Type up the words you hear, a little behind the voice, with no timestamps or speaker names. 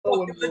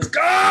Let's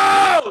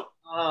go!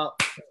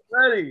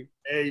 Ready.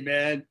 Hey,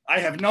 man, I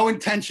have no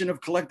intention of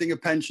collecting a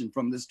pension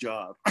from this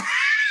job.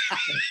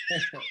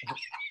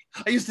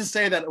 I used to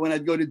say that when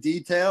I'd go to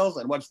details,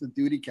 I'd watch the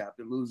duty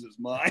captain lose his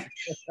mind.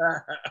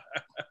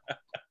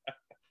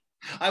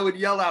 I would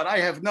yell out, I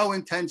have no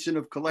intention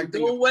of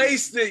collecting. Don't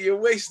waste it. You're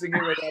wasting it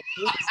right now.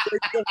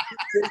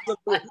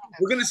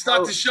 We're going to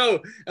start the show.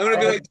 I'm going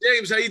to be like,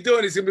 James, how you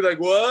doing? He's going to be like,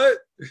 what?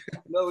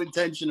 No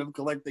intention of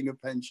collecting a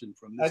pension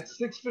from this.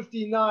 At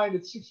 6:59,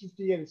 it's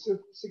 6:58, it's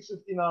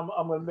 6:59,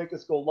 I'm going to make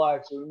us go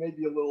live, so we may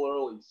be a little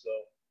early. So,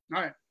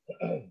 all right.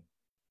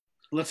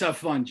 Let's have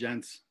fun,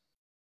 gents.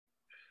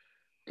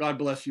 God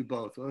bless you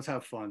both. Let's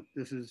have fun.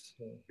 It's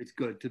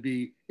good to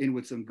be in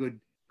with some good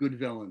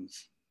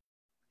villains.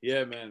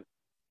 Yeah, man.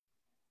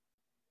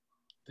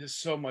 There's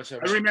so much. I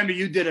remember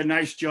you did a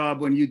nice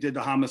job when you did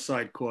the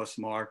homicide course,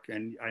 Mark,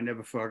 and I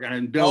never forgot.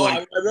 And Bill,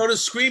 I wrote a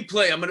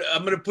screenplay. I'm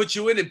gonna put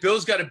you in it.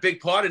 Bill's got a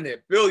big part in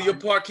it. Bill, your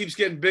part keeps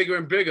getting bigger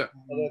and bigger.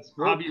 Oh, that's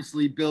good.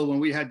 Obviously, Bill, when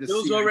we had the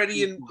Bill's CIC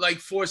already in like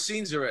 4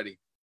 scenes already.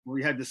 When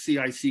we had the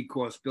CIC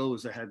course, Bill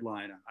was the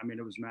headliner. I mean,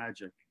 it was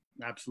magic,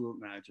 absolute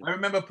magic. I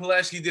remember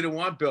Pulaski didn't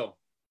want Bill.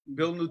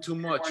 Bill knew too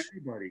much.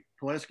 Anybody.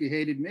 Pulaski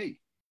hated me.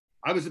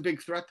 I was a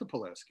big threat to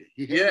Pulaski.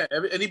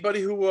 Anybody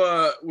who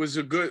was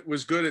good. He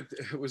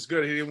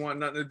didn't want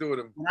nothing to do with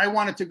him. When I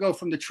wanted to go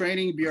from the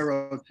training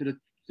bureau to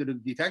the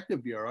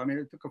detective bureau, I mean,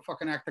 it took a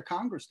fucking act of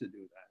Congress to do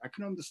that. I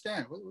couldn't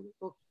understand.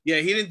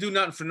 Yeah, he didn't do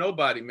nothing for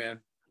nobody,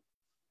 man.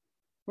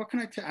 What can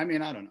I tell? I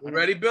mean, I don't know.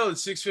 Ready, Bill?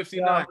 It's 6:59.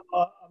 Yeah,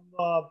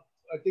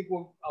 I think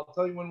I'll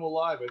tell you when we're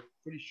live. I'm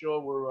pretty sure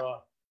we're.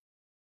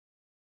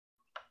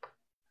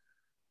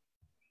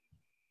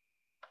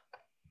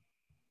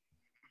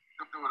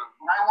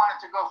 I wanted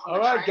to go from all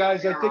right,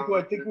 guys. I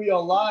think we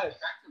are live.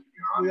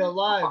 We are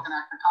live.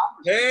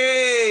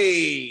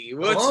 Hey,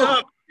 what's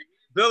up,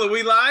 Bill? Are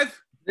we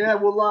live? Yeah,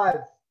 we're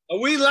live. Are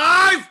we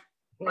live?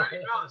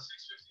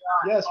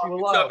 Yes, we're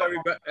What's live. up,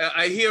 everybody?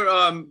 I hear.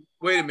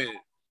 Wait a minute.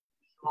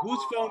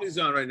 Whose phone is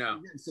on right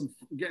now?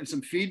 Getting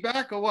some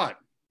feedback or what?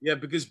 Yeah,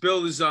 because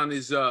Bill is on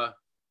his. You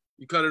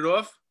cut it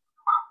off.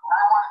 All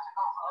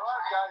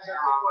right, guys. I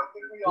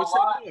think we are What's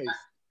live. that noise?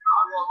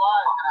 We are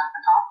live.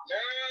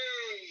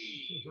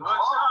 Hey, what's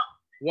up?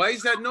 Why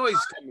is that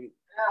noise coming?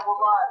 Yeah, we're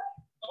live.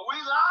 Are we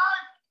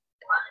live?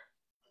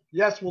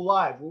 Yes, we're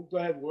live. Go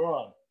ahead. We're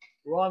on.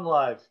 We're on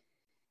live.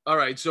 All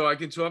right, so I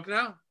can talk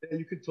now? Yeah,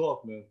 you can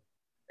talk, man.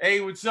 Hey,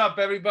 what's up,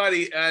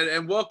 everybody?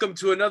 And welcome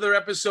to another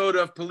episode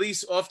of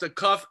Police Off the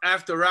Cuff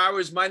After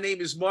Hours. My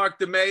name is Mark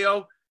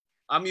DeMeo.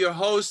 I'm your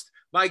host.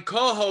 My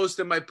co-host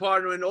and my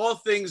partner in all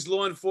things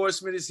law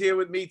enforcement is here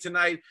with me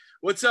tonight.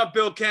 What's up,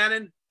 Bill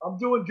Cannon? I'm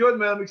doing good,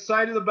 man. I'm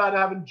excited about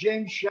having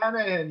James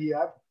Shanahan here.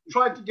 I've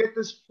tried to get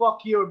this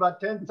fuck here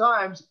about 10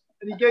 times,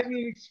 and he gave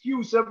me an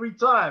excuse every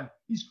time.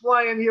 He's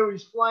flying here,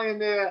 he's flying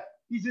there.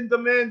 He's in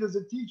demand as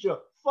a teacher.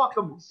 Fuck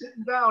him. He's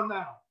sitting down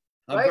now.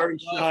 I'm very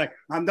shy.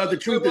 The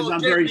truth is, I'm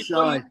very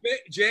shy.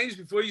 James,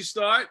 before you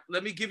start,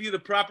 let me give you the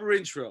proper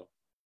intro.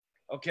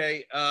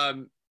 Okay.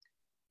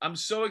 I'm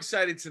so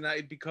excited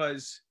tonight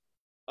because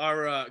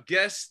our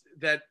guest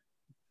that,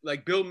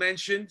 like Bill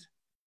mentioned,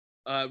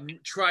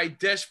 tried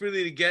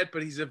desperately to get,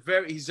 but he's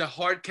a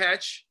hard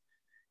catch.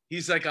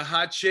 He's like a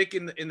hot chick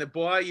in the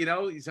bar, you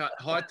know. He's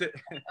hard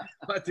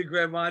to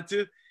grab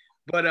onto,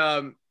 but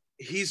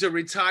he's a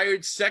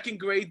retired second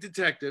grade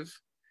detective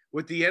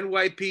with the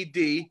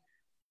NYPD,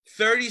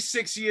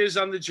 36 years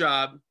on the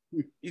job.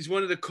 He's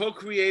one of the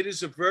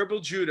co-creators of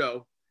Verbal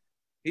Judo.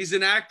 He's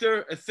an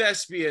actor, a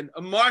thespian,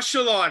 a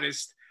martial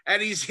artist,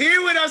 and he's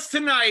here with us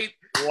tonight.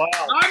 Wow.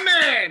 My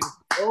man,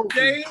 Oh,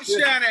 James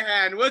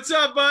Shanahan. What's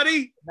up,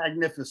 buddy?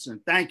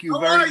 Magnificent. Thank you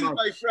How very are much. you,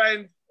 my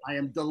friend? I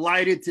am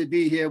delighted to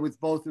be here with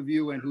both of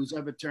you and who's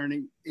ever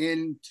tuning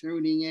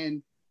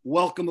in.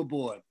 Welcome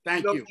aboard.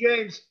 Thank you.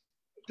 James,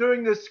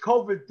 during this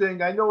COVID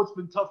thing, I know it's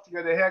been tough to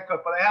get a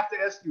haircut, but I have to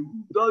ask you,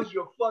 who does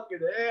your fucking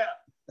hair?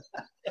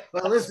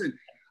 Well, listen,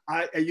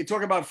 you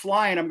talk about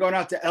flying. I'm going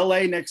out to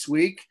LA next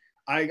week.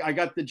 I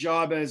got the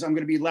job as I'm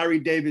going to be Larry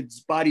David's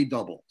body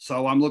double.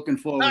 So I'm looking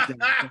forward to it.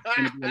 It's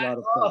going to be a lot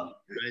of fun.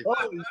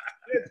 Holy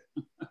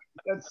shit.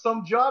 That's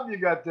some job you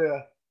got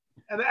there.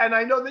 And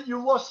I know that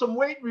you lost some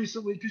weight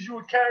recently because you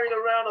were carrying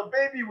around a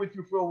baby with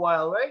you for a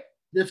while, right?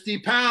 50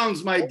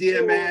 pounds, my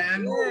dear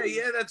man.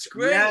 Yeah, that's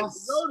great.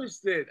 Yes. I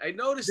noticed it.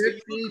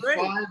 You look great.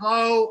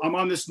 50-50. I'm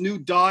on this new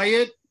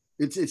diet.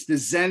 It's the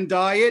Zen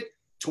diet.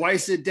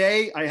 Twice a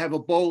day, I have a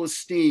bowl of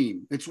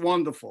steam. It's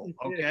wonderful.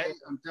 Okay,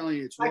 I'm telling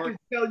you, it's working.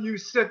 I can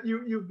tell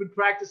you've been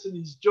practicing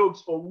these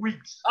jokes for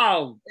weeks.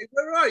 Oh, hey,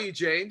 where are you,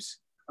 James?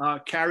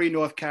 Cary,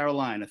 North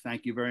Carolina.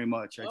 Thank you very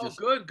much.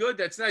 Good.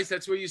 That's nice.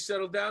 That's where you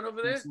settled down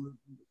over there?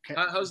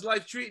 How's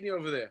life treating you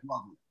over there?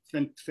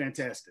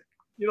 Fantastic.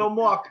 You know,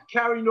 Mark,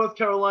 Cary, North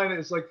Carolina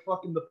is like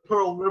fucking the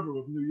Pearl River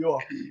of New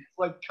York. It's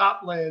like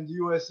Copland,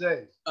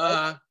 USA.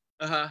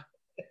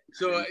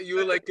 So you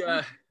were like,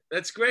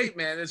 that's great,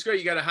 man. That's great.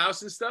 You got a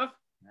house and stuff?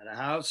 At a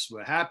house.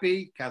 We're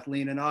happy.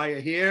 Kathleen and I are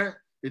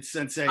here. It's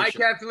sensational. Hi,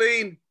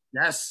 Kathleen.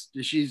 Yes,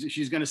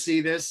 she's going to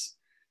see this.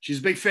 She's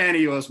a big fan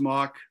of yours,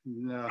 Mark.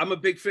 I'm a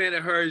big fan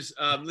of hers.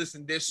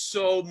 Listen, there's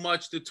so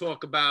much to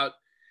talk about,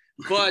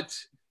 but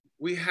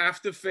we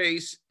have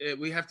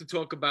to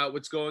talk about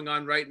what's going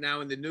on right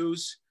now in the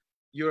news.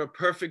 You're a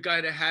perfect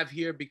guy to have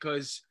here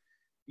because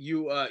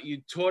you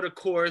taught a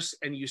course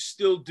and you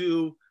still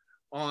do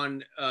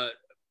on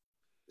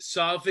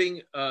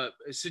solving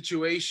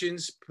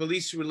situations,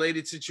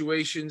 police-related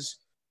situations,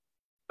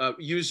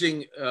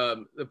 using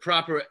the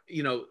proper,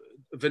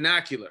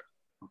 vernacular.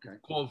 Okay.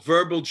 Called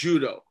verbal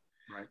judo.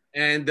 Right.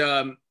 And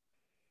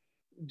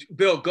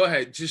Bill, go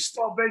ahead.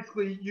 Well,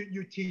 basically,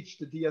 you teach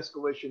the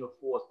de-escalation of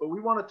force, but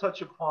we want to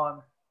touch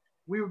upon.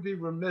 We would be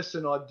remiss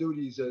in our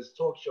duties as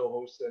talk show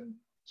hosts and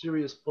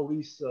serious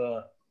police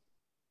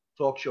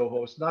talk show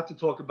hosts not to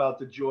talk about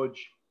the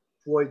George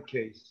Floyd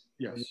case.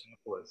 Yes.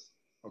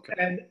 Okay.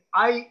 And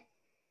I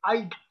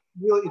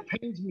really,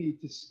 it pains me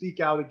to speak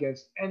out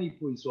against any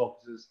police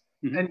officers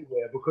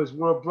anywhere because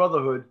we're a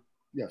brotherhood.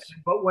 Yes.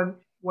 But when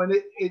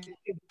it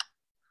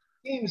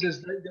seems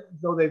as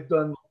though they've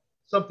done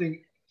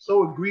something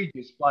so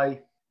egregious by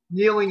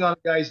kneeling on a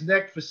guy's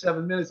neck for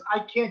 7 minutes, I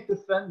can't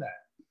defend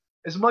that.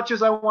 As much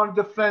as I want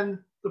to defend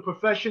the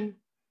profession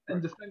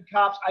and defend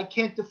cops, I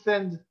can't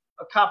defend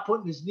a cop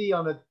putting his knee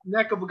on the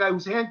neck of a guy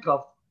who's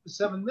handcuffed for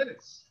 7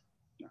 minutes.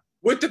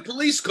 With the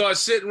police car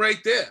sitting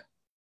right there.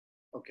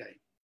 Okay.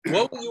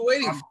 What were you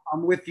waiting for?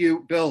 I'm with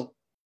you, Bill.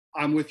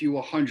 I'm with you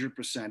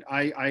 100%.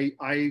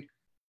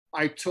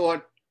 I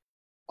taught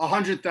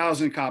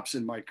 100,000 cops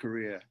in my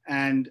career,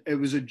 and it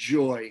was a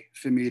joy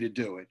for me to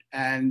do it.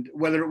 And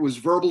whether it was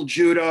verbal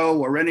judo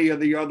or any of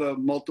the other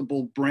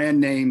multiple brand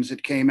names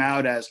it came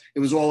out as, it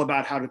was all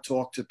about how to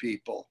talk to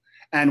people.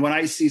 And when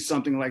I see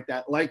something like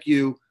that, like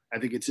you, I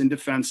think it's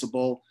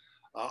indefensible.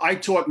 I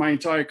taught my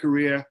entire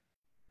career,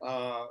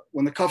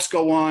 when the cuffs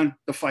go on,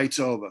 the fight's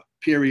over,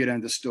 period,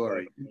 end of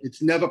story.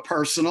 It's never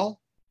personal.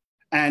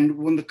 And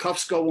when the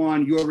cuffs go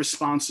on, you're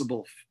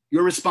responsible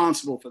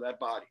for that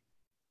body.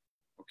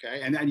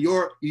 Okay, and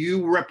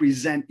you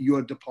represent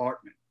your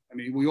department. I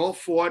mean, we all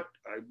fought,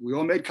 we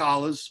all made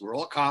collars, we're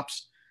all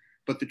cops,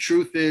 but the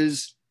truth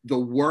is the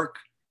work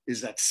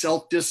is that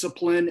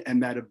self-discipline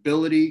and that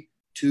ability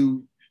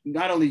to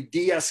not only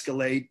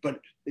de-escalate, but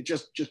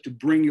just to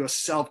bring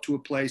yourself to a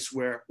place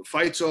where the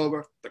fight's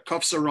over, the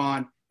cuffs are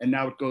on, and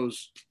now it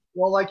goes.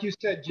 Well, like you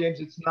said, James,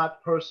 it's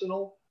not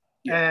personal.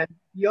 Yeah. And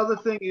the other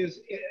thing is,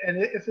 and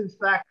if in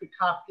fact the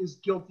cop is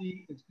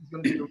guilty, he's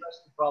going to be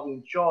arrested, probably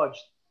and charged,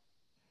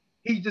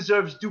 he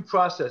deserves due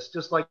process,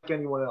 just like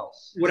anyone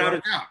else. Without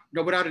a doubt.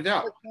 No, without a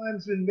doubt.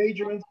 Times in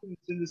major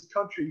incidents in this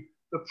country,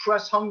 the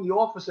press hung the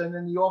officer, and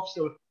then the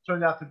officer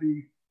turned out to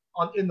be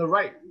in the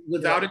right.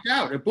 Without a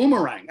doubt. A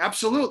boomerang.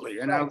 Absolutely.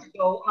 And right.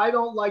 So I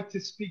don't like to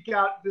speak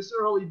out this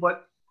early,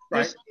 but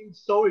this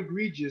seems so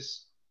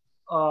egregious,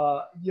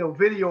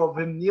 video of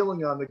him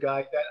kneeling on the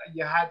guy that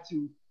you had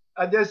to.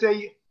 There's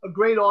a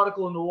great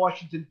article in the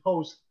Washington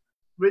Post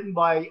written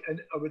by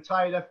a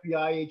retired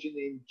FBI agent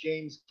named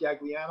James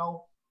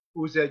Gagliano,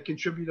 who's a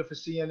contributor for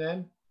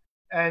CNN.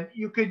 And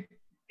you could,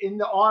 in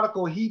the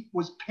article, he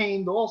was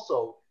pained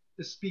also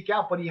to speak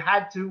out, but he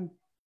had to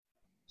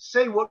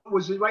say what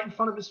was right in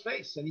front of his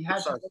face. And he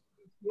had to.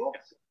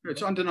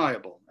 It's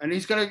undeniable. And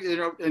he's going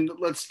to, and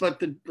let's let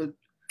the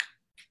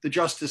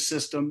justice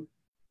system,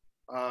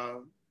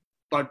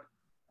 but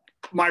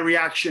my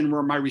reaction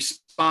or my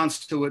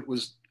response to it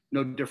was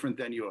no different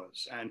than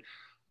yours. And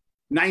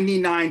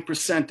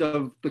 99%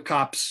 of the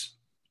cops,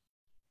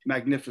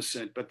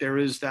 magnificent, but there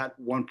is that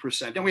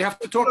 1%, and we have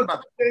to talk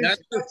about that.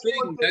 That's the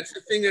thing. That's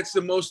the thing that's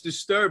the most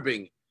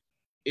disturbing,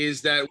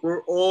 is that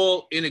we're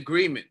all in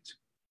agreement.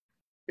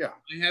 Yeah,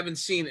 I haven't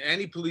seen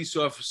any police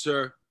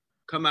officer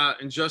come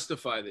out and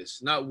justify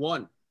this. Not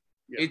one.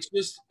 Yeah. It's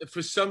just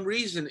for some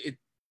reason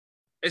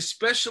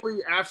especially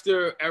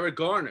after Eric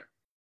Garner,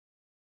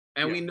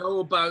 and we know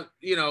about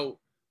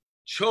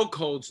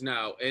chokeholds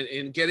now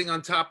and getting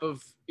on top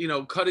of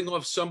cutting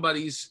off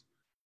somebody's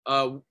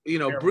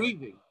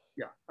breathing.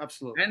 Yeah,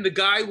 absolutely. And the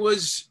guy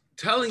was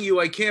telling you,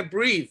 I can't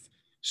breathe.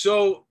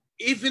 So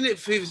even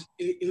if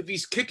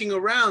he's kicking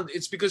around,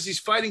 it's because he's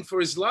fighting for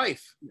his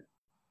life.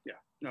 Yeah.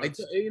 No,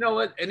 you know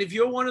what? And if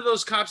you're one of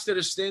those cops that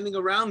are standing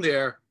around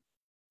there,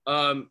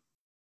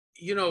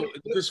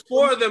 because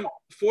four of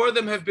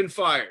them have been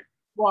fired.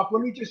 Mark,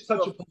 let me just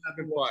touch upon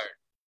that.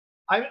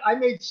 I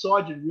made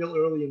sergeant real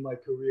early in my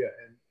career,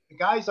 and the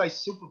guys I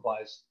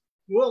supervised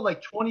were all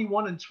like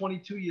 21 and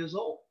 22 years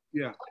old.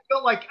 Yeah. I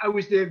felt like I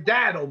was their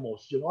dad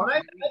almost, And I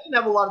didn't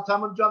have a lot of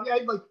time on the job. I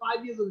had like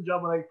 5 years on the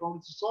job when I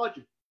promoted to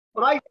sergeant.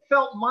 But I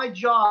felt my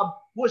job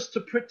was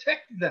to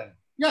protect them.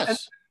 Yes. And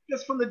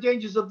just from the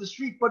dangers of the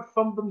street, but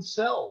from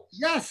themselves.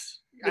 Yes.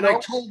 And I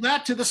told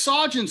that to the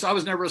sergeants. I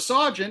was never a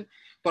sergeant,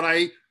 but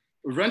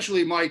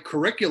eventually my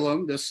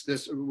curriculum,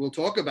 this we'll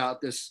talk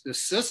about this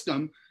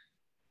system,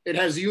 it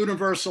has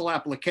universal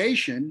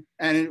application,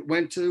 and it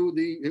went to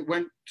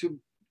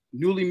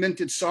newly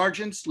minted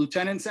sergeants,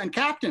 lieutenants, and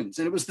captains.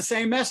 And it was the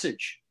same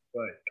message.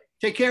 Right.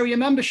 Take care of your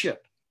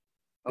membership.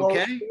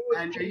 Okay.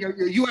 And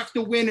you have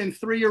to win in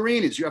 3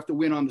 arenas. You have to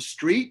win on the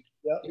street,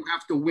 Yeah. You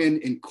have to win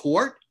in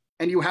court,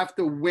 and you have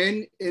to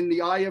win in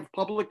the eye of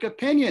public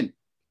opinion,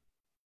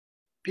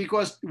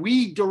 because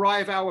we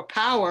derive our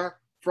power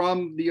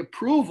from the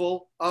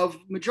approval of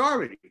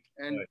majority.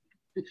 And right.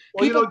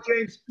 Well, you know,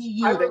 James,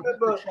 I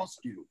remember trust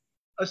you.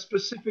 A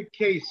specific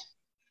case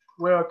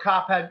where a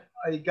cop had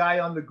a guy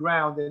on the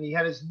ground and he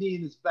had his knee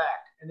in his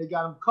back and they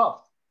got him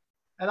cuffed.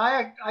 And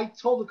I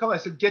told the cop, I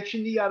said, get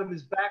your knee out of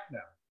his back now.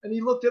 And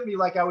he looked at me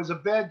like I was a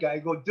bad guy. I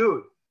go,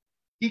 dude,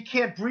 he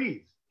can't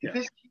breathe. Yeah. If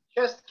his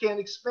chest can't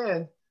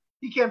expand,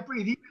 he can't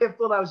breathe. He may have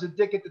thought I was a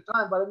dick at the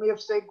time, but I may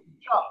have saved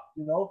his job,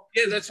 you know?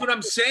 Yeah, that's what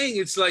I'm saying.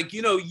 It's like,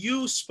 you know,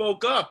 you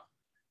spoke up.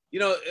 You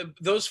know,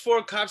 those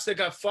 4 cops that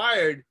got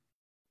fired,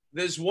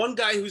 there's one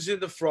guy who's in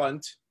the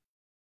front,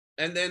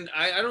 and then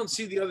I don't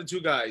see the other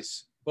 2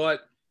 guys.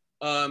 But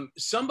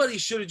somebody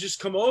should have just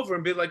come over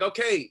and been like,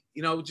 okay,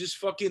 you know, just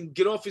fucking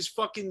get off his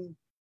fucking,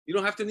 you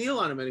don't have to kneel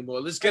on him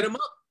anymore. Let's get him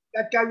up.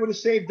 That guy would have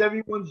saved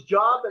everyone's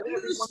job. And I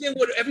don't understand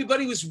what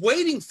everybody was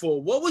waiting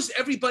for. What was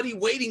everybody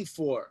waiting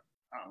for?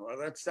 Oh, well,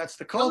 that's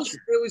the culture.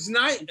 It was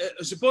 9.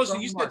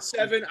 Supposedly you said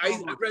 7.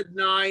 I read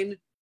 9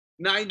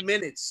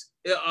 minutes.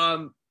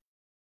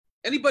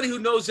 Anybody who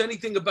knows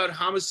anything about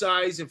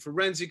homicides and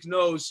forensics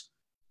knows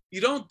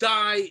you don't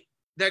die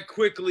that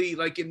quickly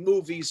like in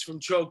movies from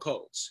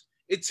chokeholds.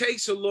 It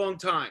takes a long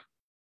time.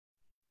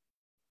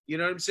 You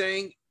know what I'm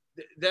saying?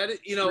 That,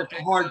 you know,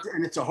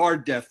 it's a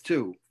hard death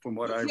too, from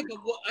what I read.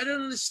 I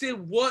don't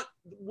understand what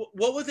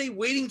were they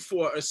waiting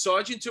for? A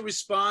sergeant to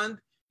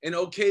respond and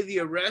okay the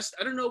arrest?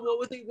 I don't know, what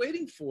were they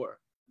waiting for?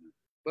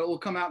 But it will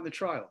come out in the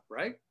trial,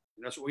 right?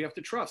 And that's what we have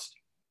to trust.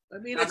 I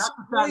mean,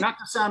 not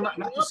to sound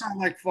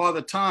like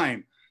Father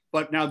Time,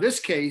 but now this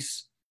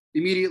case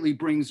immediately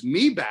brings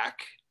me back,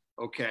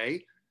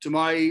 okay, to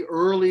my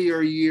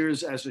earlier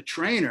years as a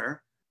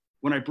trainer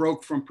when I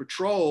broke from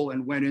patrol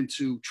and went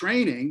into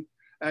training.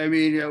 I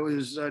mean, it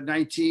was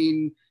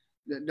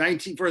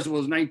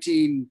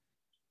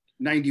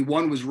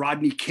 1991 was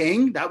Rodney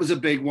King. That was a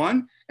big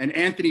one. And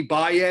Anthony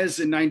Baez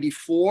in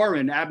 94,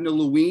 and Abner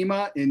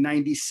Louima in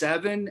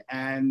 97,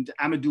 and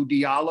Amadou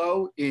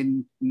Diallo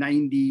in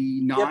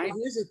 99. Yeah, but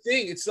here's the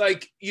thing. It's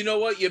like, you know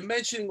what? You're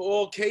mentioning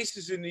all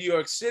cases in New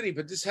York City,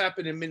 but this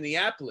happened in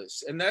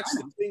Minneapolis. And that's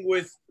the thing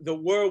with the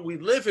world we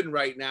live in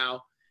right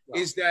now,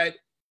 is that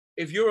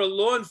if you're a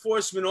law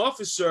enforcement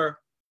officer,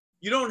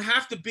 you don't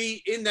have to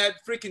be in that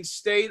freaking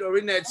state or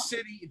in that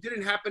city. It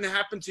didn't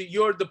happen to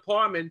your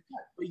department,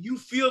 but you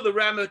feel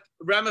the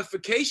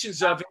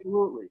ramifications of it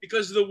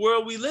because of the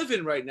world we live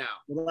in right now.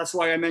 Well, that's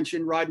why I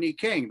mentioned Rodney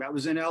King. That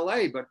was in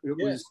LA, but it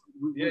was.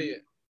 Yeah.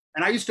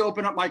 And I used to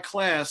open up my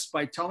class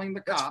by telling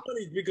the cop. That's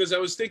funny because I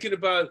was thinking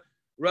about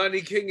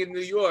Rodney King in New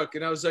York,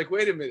 and I was like,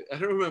 wait a minute, I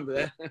don't remember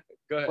that.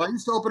 Go ahead. Well, I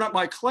used to open up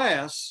my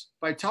class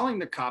by telling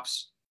the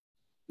cops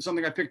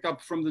something I picked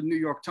up from the New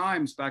York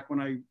Times back when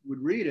I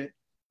would read it.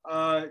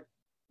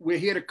 We're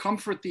here to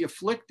comfort the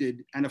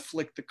afflicted and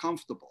afflict the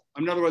comfortable.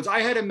 In other words, I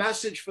had a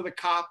message for the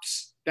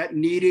cops that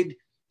needed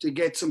to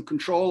get some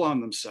control on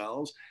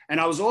themselves. And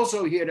I was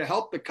also here to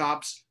help the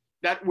cops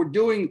that were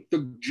doing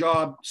the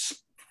job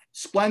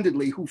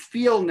splendidly, who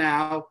feel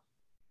now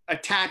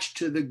attached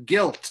to the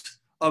guilt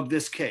of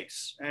this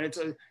case. And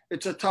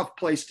it's a tough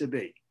place to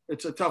be.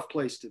 It's a tough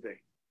place to be.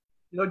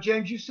 You know,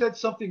 James, you said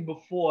something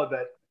before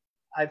that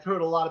I've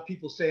heard a lot of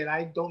people say, and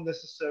I don't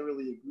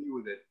necessarily agree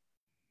with it.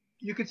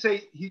 You could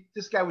say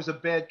this guy was a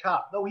bad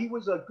cop. No, he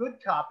was a good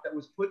cop that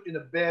was put in a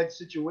bad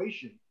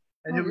situation,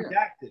 and he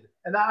reacted.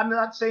 And I'm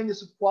not saying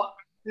this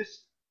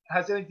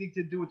has anything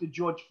to do with the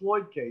George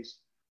Floyd case,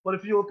 but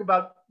if you look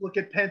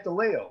at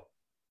Pantaleo,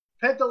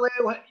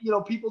 you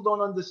know, people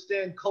don't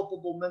understand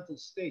culpable mental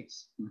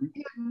states. Mm-hmm. He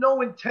had no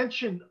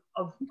intention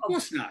of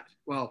course not.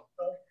 Well,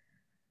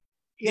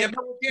 yeah,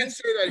 but you can't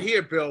say that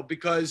here, Bill,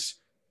 because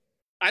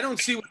I don't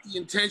see what the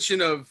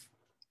intention of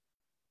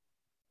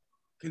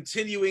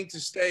continuing to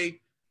stay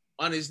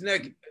on his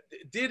neck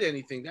did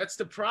anything. That's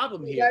the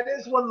problem here. That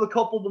is one of the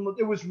culpable.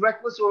 It was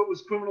reckless or it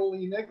was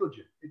criminally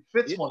negligent. It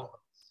fits one of them.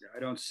 I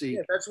don't see.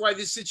 Yeah, that's why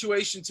this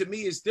situation to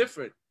me is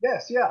different.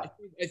 Yes, yeah.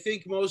 I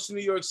think most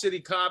New York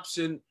City cops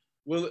and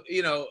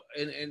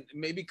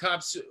maybe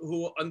cops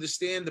who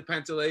understand the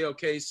Pantaleo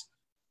case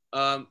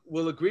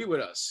will agree with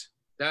us.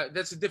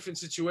 That's a different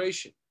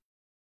situation.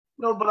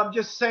 No, but I'm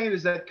just saying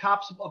is that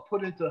cops are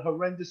put into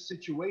horrendous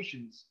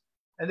situations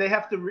and they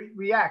have to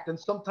react. And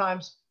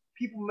sometimes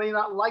people may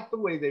not like the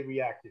way they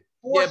reacted.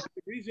 Yeah, but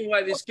the reason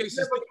why this case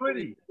is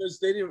pretty because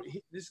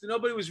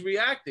nobody was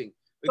reacting.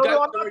 I'm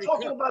not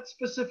talking about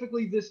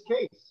specifically this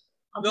case.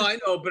 I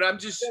know, but I'm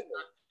just,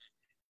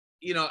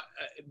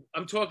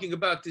 I'm talking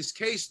about this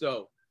case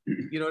though.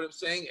 You know what I'm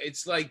saying?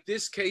 It's like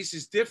this case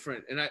is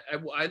different, and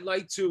I'd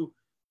like to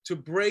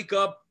break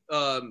up.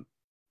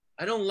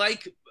 I don't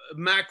like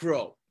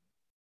macro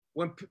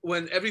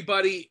when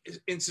everybody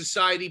in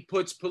society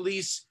puts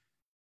police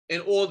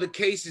and all the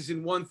cases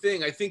in one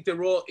thing. I think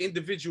they're all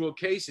individual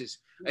cases.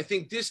 I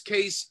think this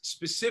case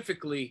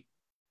specifically,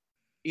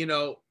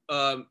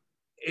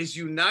 is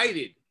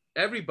united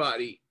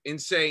everybody in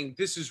saying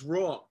this is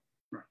wrong.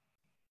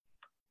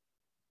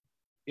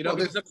 You know,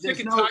 Well, because I'm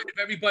sick and tired of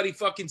everybody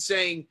fucking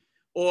saying,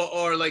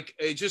 or like,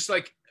 just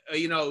like,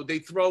 you know, they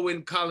throw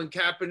in Colin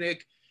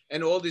Kaepernick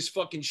and all this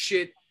fucking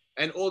shit,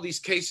 and all these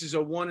cases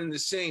are one and the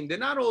same. They're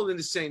not all in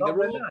the same. No,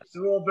 they're all not.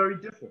 They're all very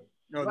different.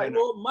 No, right,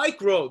 all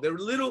micro.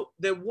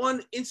 They're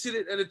one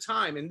incident at a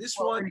time. And this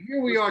one. And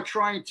here we are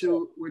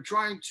we're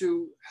trying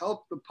to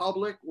help the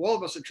public. All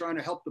of us are trying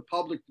to help the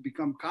public to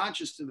become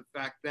conscious to the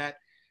fact that,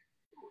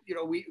 you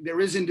know,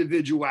 there is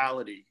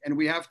individuality, and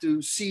we have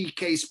to see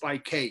case by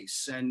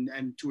case and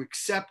to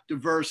accept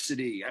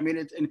diversity. I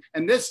mean,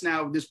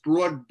 this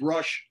broad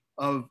brush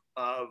of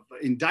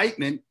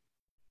indictment,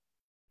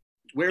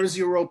 where is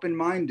your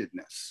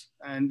open-mindedness?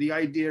 And the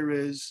idea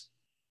is,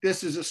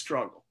 this is a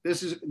struggle.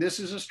 This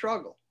is a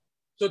struggle.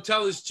 So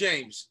tell us,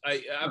 James.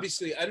 I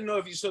don't know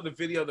if you saw the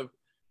video,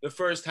 the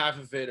first half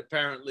of it.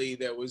 Apparently,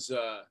 there was,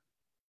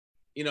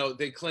 you know,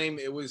 they claim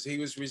he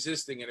was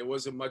resisting, and it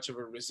wasn't much of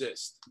a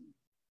resist.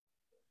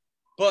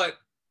 But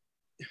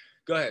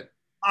go ahead.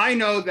 I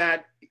know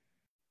that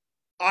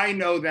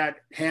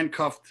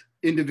handcuffed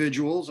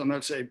individuals, I'm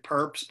not saying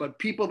perps, but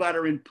people that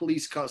are in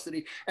police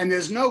custody, and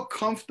there's no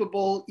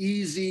comfortable,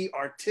 easy,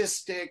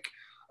 artistic,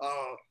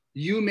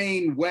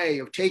 humane way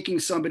of taking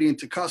somebody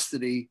into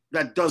custody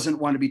that doesn't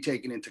want to be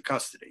taken into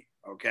custody.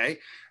 Okay,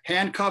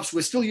 handcuffs,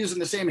 we're still using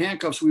the same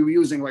handcuffs we were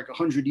using like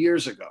 100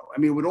 years ago. I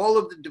mean, with all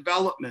of the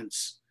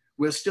developments,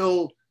 we're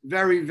still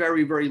very,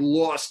 very, very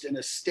lost in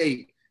a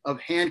state of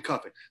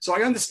handcuffing. So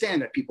I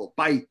understand that people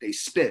bite, they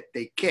spit,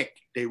 they kick,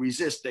 they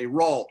resist, they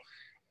roll.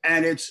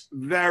 And it's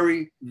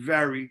very,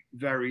 very,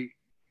 very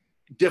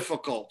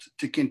difficult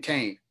to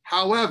contain.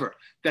 However,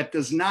 that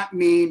does not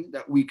mean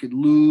that we could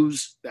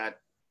lose that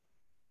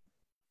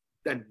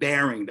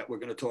bearing that we're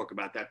going to talk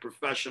about, that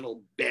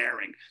professional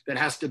bearing that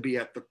has to be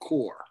at the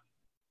core.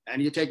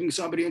 And you're taking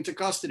somebody into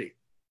custody.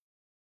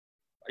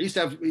 I used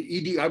to have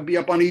I'd be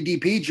up on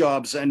EDP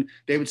jobs, and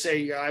they would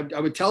say, I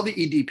would tell the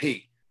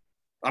EDP,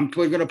 I'm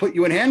going to put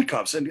you in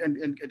handcuffs.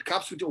 And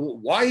cops would go, well,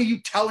 why are you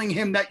telling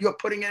him that you're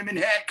putting him in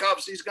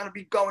handcuffs? He's going to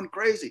be going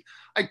crazy.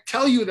 I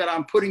tell you that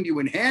I'm putting you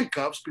in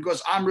handcuffs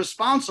because I'm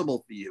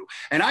responsible for you.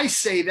 And I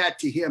say that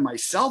to hear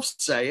myself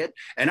say it.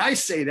 And I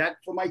say that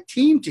for my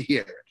team to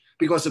hear it.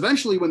 Because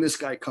eventually when this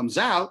guy comes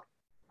out,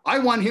 I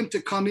want him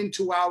to come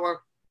into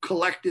our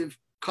collective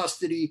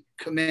custody,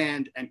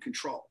 command, and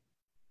control.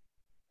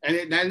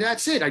 And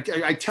that's it.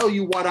 I tell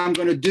you what I'm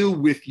going to do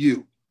with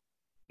you.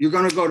 You're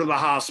going to go to the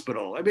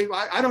hospital. I mean,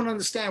 I don't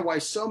understand why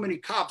so many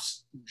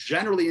cops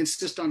generally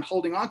insist on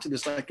holding on to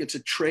this like it's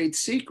a trade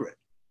secret.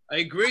 I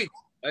agree.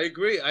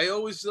 I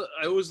always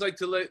like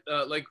to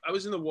like I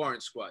was in the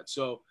warrant squad,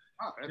 so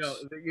you know,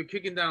 you're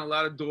kicking down a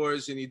lot of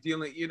doors, and you're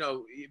dealing. You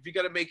know, if you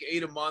got to make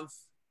 8 a month,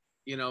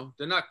 you know,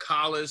 they're not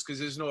collars because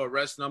there's no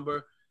arrest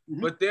number,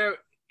 but they're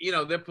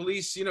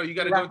police. You know, you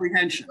got to go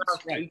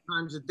 8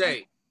 times a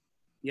day.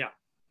 Yeah.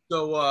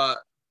 So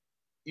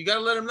you got to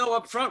let them know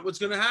up front what's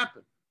going to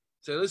happen.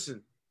 So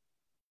listen.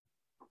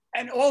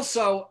 And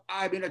also,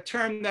 I mean, a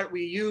term that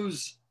we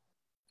use,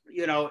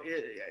 you know,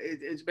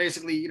 it's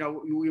basically, you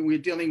know, we're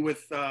dealing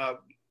with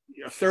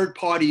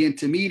third-party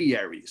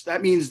intermediaries.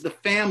 That means the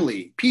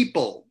family,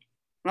 people.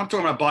 I'm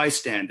talking about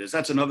bystanders.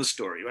 That's another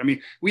story. I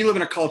mean, we live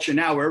in a culture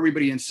now where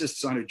everybody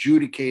insists on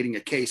adjudicating a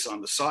case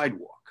on the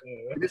sidewalk.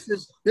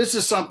 This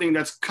is something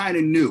that's kind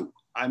of new.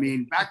 I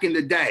mean, back in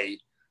the day,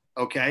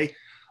 okay.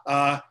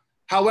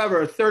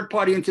 However, a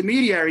third-party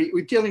intermediary,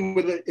 we're dealing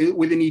with an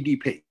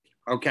EDP,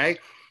 okay?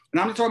 And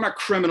I'm not talking about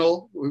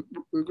criminal.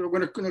 We're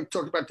going to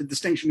talk about the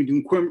distinction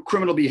between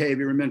criminal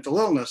behavior and mental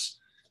illness.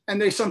 And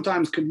they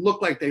sometimes could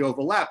look like they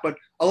overlap. But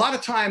a lot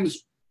of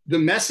times, the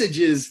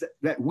messages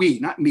that we,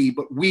 not me,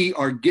 but we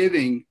are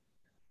giving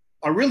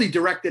are really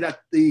directed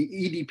at the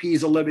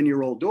EDP's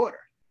 11-year-old daughter,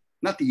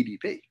 not the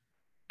EDP.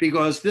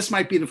 Because this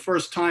might be the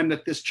first time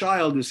that this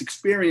child is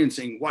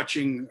experiencing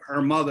watching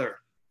her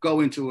mother go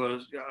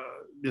into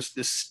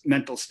this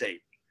mental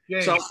state.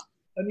 James, so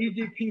an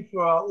EDP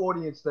for our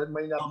audience that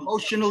may not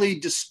emotionally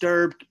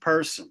disturbed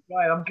person.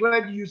 Right. I'm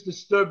glad you used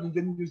disturbed. You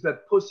didn't use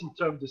that pussy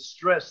term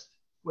distressed,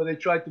 where they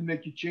tried to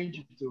make you change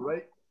it to,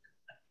 right?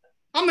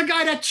 I'm the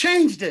guy that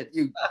changed it,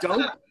 you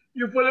dope.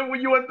 You put it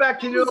when you went back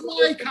to your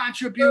my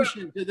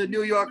contribution to the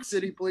New York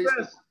City Police.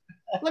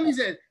 Let me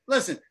say,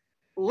 listen,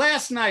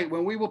 last night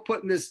when we were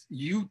putting this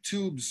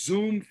YouTube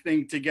Zoom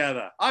thing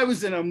together, I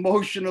was an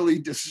emotionally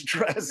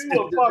distressed. You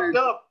were fucked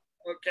up.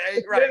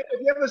 Okay, right. If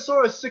you ever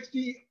saw a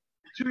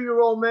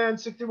 62-year-old man,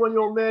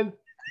 61-year-old man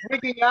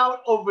wigging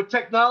out over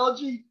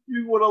technology,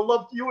 you would have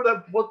loved. You would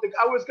have.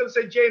 I was going to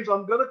say, James,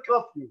 I'm going to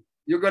cuff you.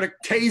 You're going to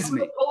tase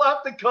me. Pull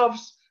out the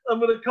cuffs. I'm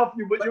going to cuff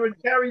you. But you're in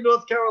Cary,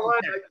 North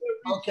Carolina.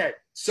 Okay.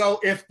 So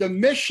if the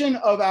mission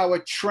of our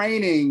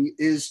training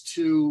is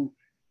to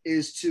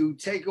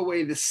take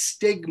away the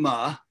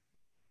stigma,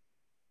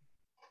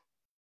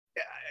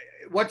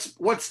 what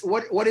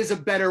is a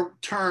better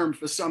term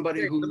for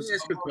somebody who's let me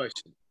ask you a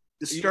question.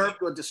 Disturbed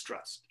or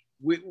distressed?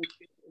 How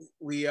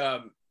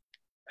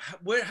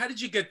did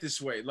you get this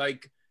way?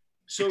 Like,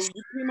 so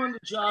you came on the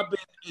job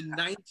in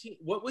 19.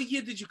 What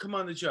year did you come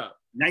on the job?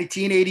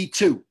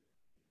 1982.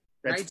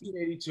 That's,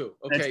 1982.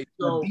 Okay,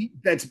 so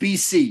that's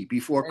BC,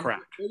 before and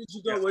crack. where did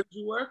you go? Where did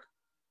you work?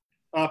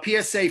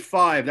 PSA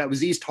 5, that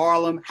was East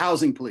Harlem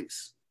Housing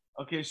Police.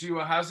 Okay, so you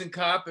were a housing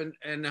cop,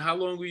 and how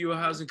long were you a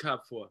housing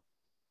cop for?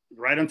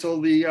 Right until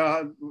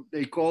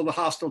they called the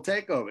hostile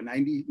takeover,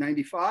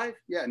 95?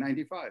 Yeah,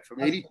 95,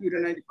 from 82 to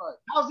 95.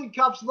 Housing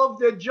cops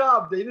loved their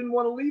job. They didn't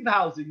want to leave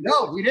housing.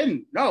 No, we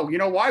didn't. No, you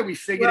know why? We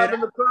figured it out.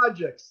 In the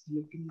projects.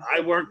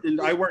 I worked in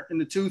the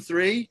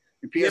 2-3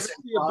 in PSA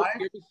 5.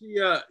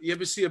 You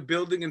ever see a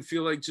building and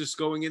feel like just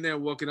going in there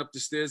and walking up the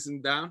stairs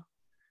and down?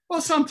 Well,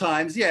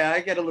 sometimes, yeah,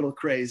 I get a little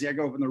crazy. I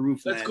go up in the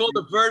roof. That's called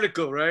a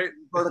vertical, right?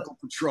 Vertical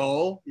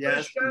patrol.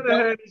 Yes.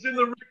 Shanahan is in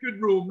the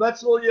record room.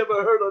 That's all you ever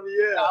heard on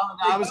the air. No,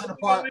 I was in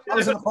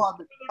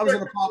apartment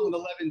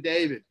 11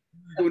 David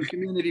doing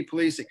community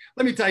policing.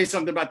 Let me tell you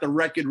something about the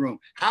record room.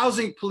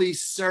 Housing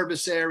Police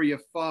Service Area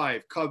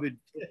 5 covered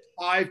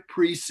 5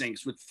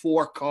 precincts with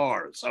 4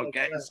 cars.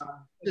 Okay.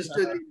 Just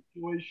a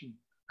situation.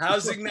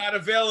 Housing not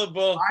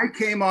available. I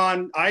came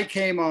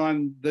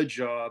on the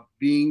job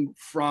being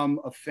from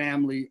a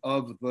family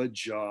of the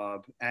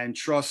job. And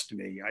trust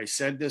me, I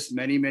said this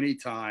many, many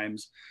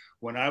times.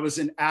 When I was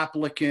an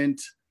applicant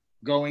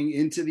going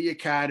into the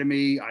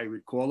academy, I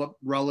would call up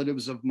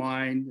relatives of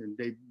mine, and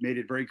they made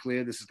it very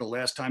clear, this is the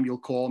last time you'll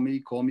call me.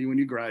 Call me when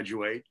you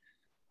graduate.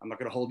 I'm not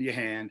going to hold your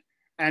hand.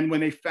 And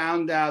when they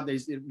found out,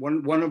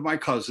 one of my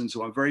cousins,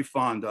 who I'm very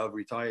fond of,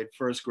 retired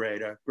first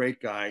grader, great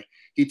guy,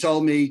 he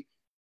told me,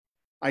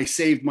 I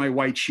saved my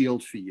white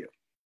shield for you.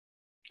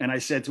 And I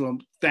said to him,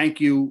 thank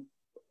you,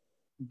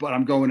 but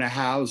I'm going to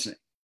housing.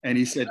 And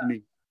he said to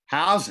me,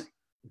 housing?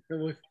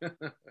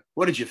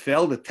 What, did you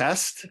fail the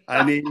test?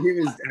 I mean,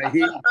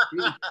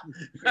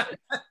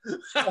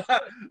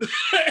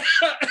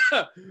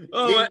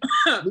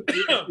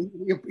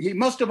 he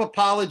must have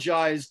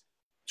apologized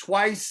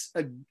twice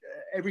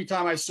every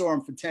time I saw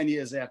him for 10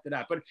 years after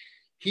that. But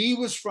he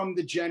was from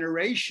the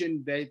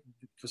generation that,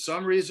 for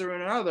some reason or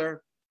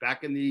another,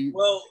 back in the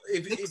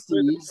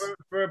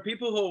for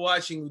people who are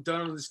watching who don't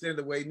understand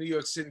the way New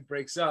York City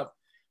breaks up,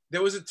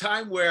 there was a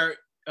time where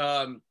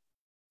when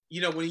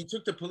you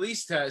took the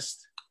police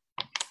test,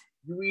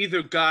 you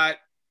either got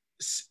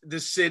the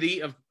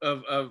city of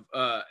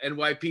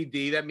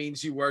NYPD, that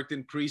means you worked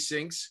in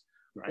precincts,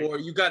 right, or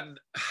you got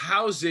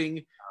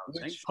housing,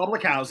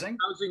 public housing,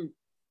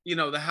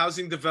 the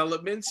housing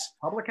developments,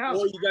 public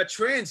housing, or you got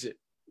transit.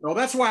 Well,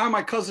 that's why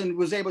my cousin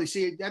was able to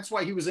see. That's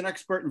why he was an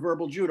expert in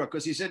verbal judo,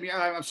 because he said to me,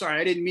 I'm sorry,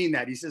 I didn't mean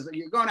that. He says,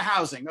 you're going to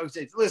housing. I would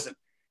say, listen,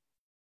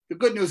 the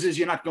good news is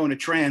you're not going to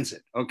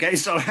transit. Okay.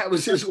 So that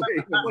was his way.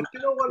 But you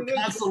know what it is?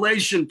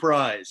 Consolation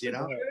prize,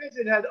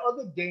 Transit had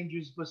other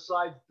dangers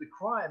besides the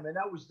crime, and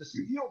that was the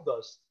steel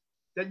dust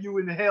that you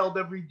inhaled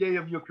every day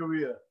of your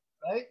career,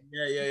 right?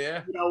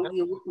 Yeah.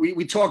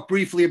 We talked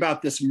briefly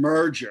about this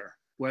merger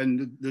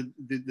when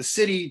the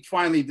city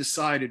finally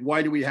decided,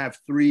 why do we have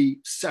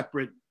 3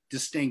 separate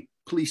distinct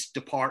police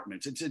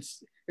departments?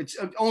 It's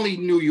only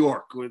New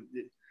York with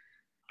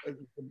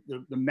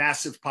the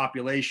massive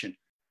population.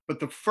 But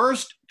the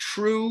first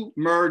true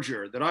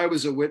merger that I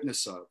was a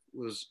witness of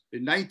was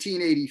in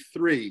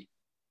 1983.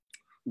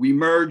 We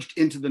merged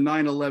into the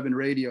 911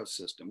 radio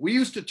system. We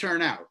used to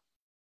turn out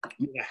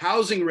a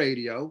housing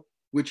radio,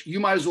 which you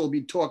might as well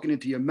be talking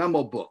into your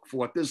memo book for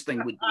what this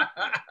thing would do.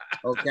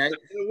 Okay.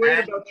 It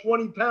weighed about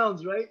 20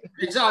 pounds, right?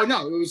 Exactly.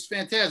 No, it was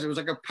fantastic. It was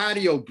like a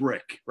patio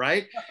brick,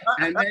 right?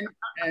 And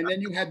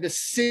then you had the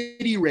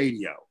city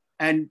radio,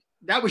 and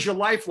that was your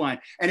lifeline.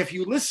 And if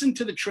you listen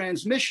to the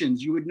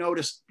transmissions, you would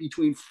notice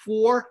between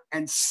 4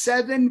 and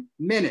 7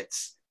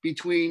 minutes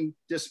between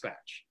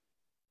dispatch.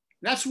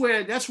 That's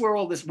where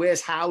all this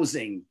where's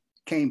housing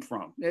came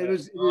from. It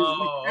was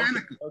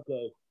mechanical.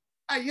 Okay.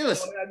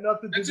 Listen, it had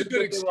nothing to do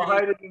with they were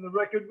hiding in the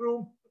record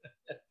room.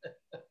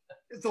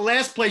 It's the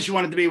last place you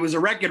wanted to be was a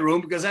record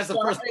room, because that's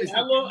the first place.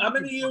 How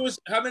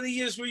many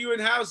years were you in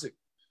housing?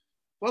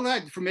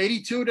 Well, from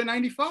 82 to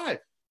 95.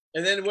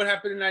 And then what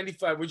happened in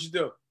 95? What'd you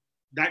do?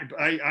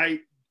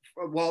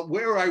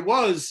 Where I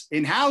was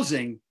in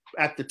housing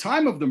at the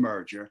time of the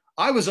merger,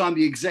 I was on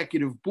the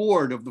executive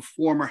board of the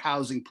former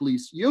Housing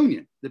Police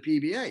Union, the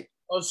PBA.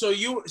 Oh, so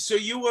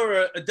you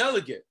were a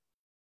delegate.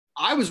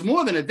 I was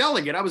more than a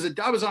delegate. I was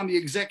on the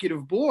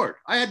executive board.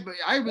 So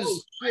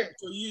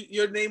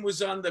your name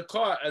was on the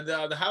card,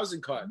 the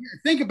housing card.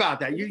 Think about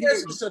that.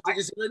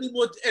 Is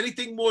there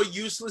anything more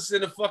useless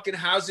than a fucking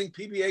housing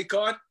PBA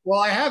card?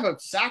 Well, I have a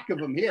sack of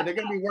them here. They're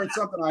going to be worth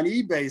something on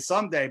eBay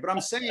someday. But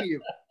I'm saying to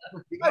you,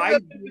 I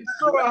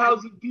saw a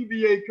housing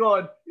PBA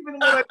card. Even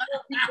when I told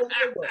people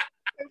over,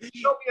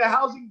 show me a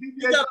housing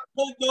PBA card. You got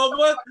pulled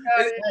over.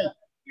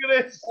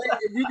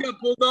 If you got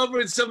pulled over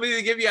and somebody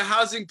to give you a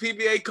housing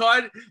PBA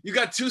card, you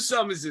got 2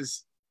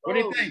 summonses. What do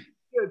you think?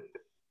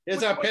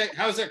 Here's our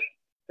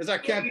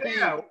campaign.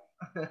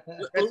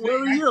 Where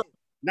are you?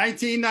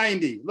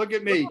 1990. Look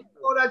at me.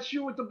 Oh, that's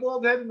you with the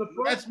bald head in the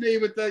front. That's me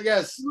with the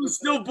yes. You were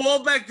still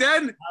bald back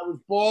then? I was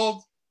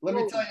bald. Let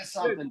me tell you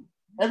something.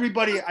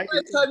 Everybody,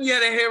 last time you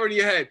had a hair in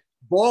your head.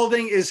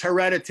 Balding is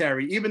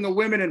hereditary. Even the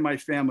women in my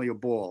family are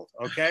bald.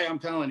 Okay, I'm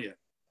telling you.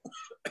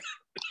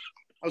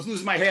 I was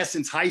losing my hair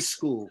since high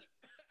school.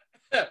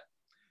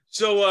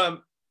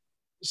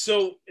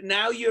 So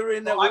now you're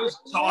in.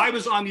 I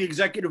was on the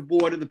executive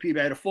board of the PBA.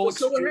 I had a full.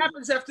 So what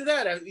happens after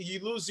that? You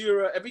lose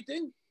your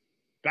everything.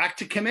 Back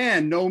to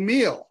command, no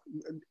meal.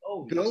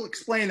 Oh, Bill,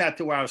 explain that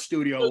to our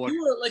studio So audience.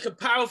 you were like a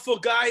powerful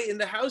guy in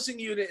the housing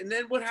unit, and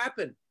then what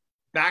happened?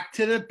 Back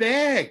to the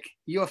bag.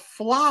 You're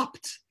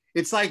flopped.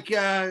 It's like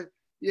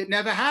it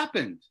never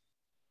happened.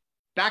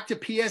 Back to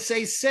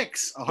PSA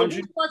 6, So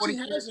who's watching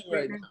housing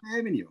right now?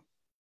 Avenue.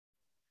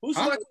 Who's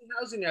watching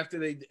housing after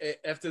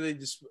they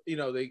just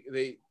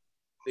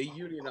they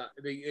unionize,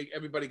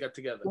 everybody got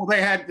together? Well,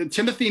 they had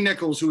Timothy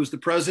Nichols, who was the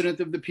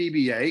president of the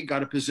PBA,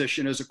 got a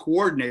position as a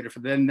coordinator for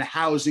then the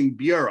Housing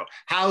Bureau.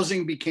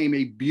 Housing became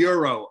a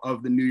bureau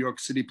of the New York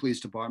City Police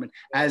Department,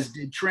 as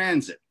did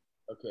transit.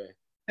 Okay.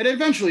 And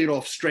eventually it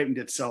all straightened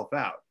itself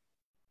out.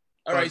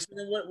 All right. So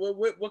then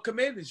what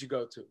command did you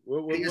go to?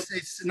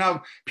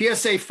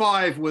 PSA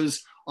 5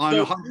 was on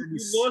 100.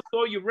 You lost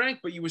all your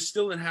rank, but you were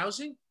still in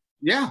housing?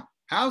 Yeah,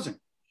 housing.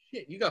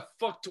 Shit, you got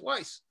fucked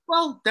twice.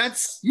 Well,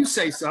 you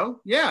say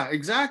so. Yeah,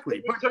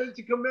 exactly. He returned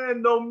to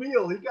command, no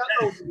meal. He got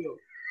no meal.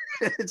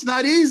 It's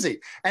not easy,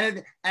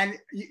 and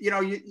you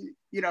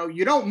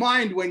don't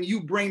mind when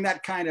you bring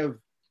that kind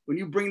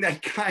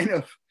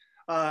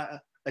of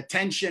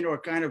attention or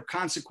kind of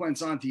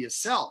consequence onto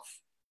yourself.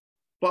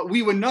 But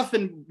we were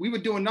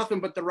doing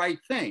nothing but the right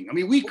thing. I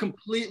mean, we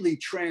completely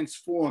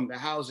transformed the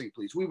housing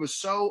police. We were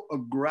so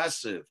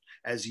aggressive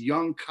as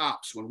young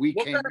cops when we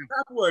came. What kind of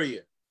cop were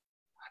you?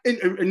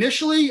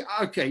 Initially,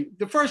 okay,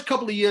 the first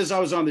couple of years I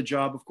was on the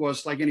job, of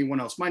course, like anyone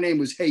else, my name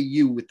was Hey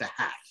You with the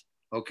hat.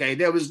 Okay,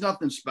 there was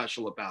nothing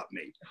special about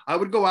me. I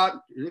would go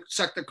out,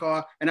 check the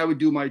car, and I would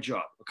do my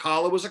job. A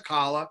collar was a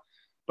collar,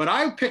 but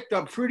I picked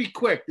up pretty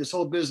quick this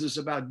whole business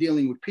about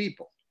dealing with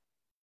people.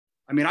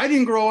 I mean, I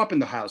didn't grow up in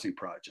the housing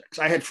projects.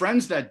 I had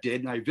friends that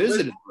did, and I visited.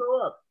 Where did you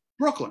grow up?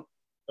 Brooklyn.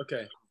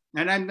 Okay.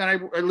 And I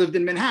lived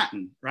in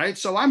Manhattan, right?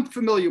 So I'm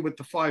familiar with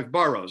the 5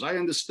 boroughs. I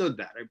understood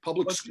that.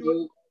 Public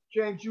school.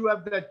 James, you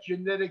have that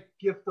genetic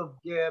gift of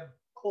gab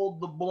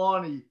called the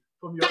Blarney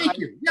from your. Thank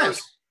you.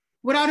 Yes,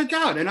 without a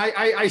doubt. And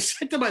I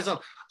said to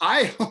myself,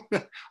 I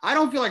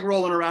don't feel like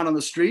rolling around on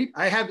the street.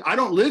 I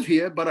don't live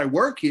here, but I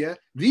work here.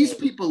 These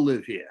people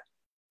live here.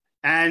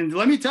 And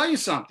let me tell you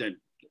something.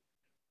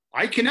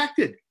 I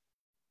connected.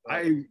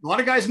 A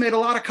lot of guys made a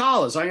lot of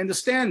collars. I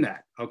understand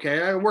that.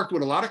 Okay. I worked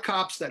with a lot of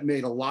cops that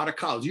made a lot of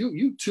collars.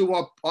 You two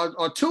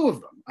are two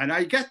of them. And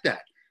I get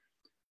that.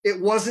 It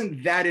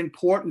wasn't that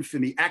important for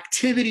me.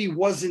 Activity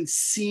wasn't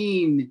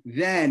seen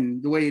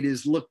then the way it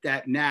is looked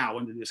at now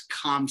under this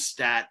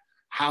CompStat.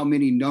 How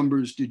many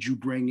numbers did you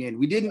bring in?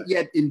 We didn't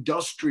yet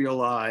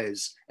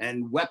industrialize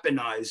and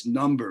weaponize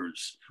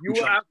numbers. You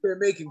were out there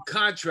making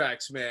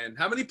contracts, man.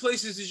 How many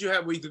places did you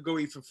have where you could go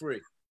eat for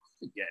free?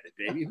 Forget it,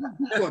 baby.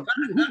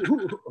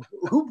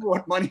 Who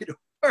brought money to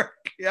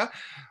work? Yeah.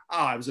 Oh,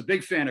 I was a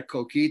big fan of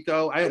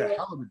Coquito. I had a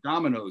hell of a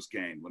dominoes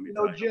game. Let me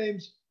tell you.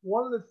 James,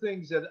 one of the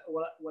things that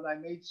when I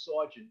made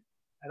sergeant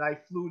and I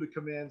flew to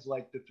commands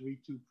like the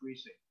 3-2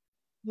 precinct,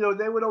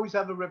 they would always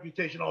have a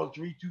reputation. Oh,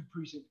 3-2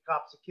 precinct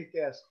cops are kick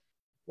ass.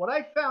 What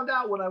I found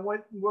out when I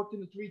went and worked in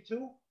the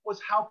 3-2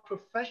 was how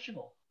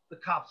professional the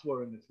cops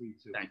were in the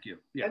 3-2. Thank you.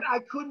 Yeah. And I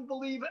couldn't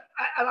believe it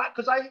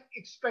because I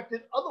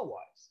expected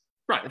otherwise.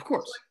 Right, of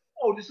course.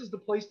 Oh, this is the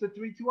place, the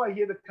 3-2. I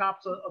hear the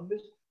cops are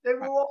they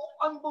were all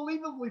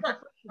unbelievably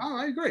professional. Oh,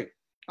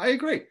 I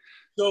agree.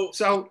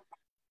 So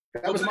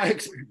that was my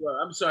experience.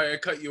 I'm sorry, I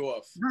cut you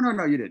off.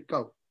 No, you did.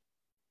 Go.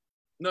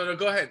 No,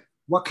 go ahead.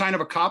 What kind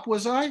of a cop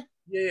was I?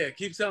 Yeah,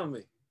 keep telling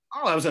me.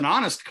 Oh, I was an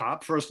honest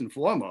cop, first and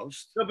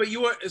foremost. No, but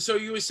you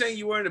were saying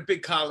you weren't a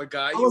big collar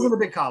guy. I wasn't a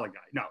big collar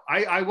guy. No,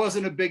 I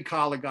wasn't a big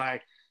collar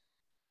guy.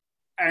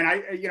 And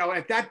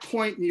at that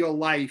point in your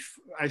life,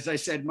 as I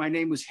said, my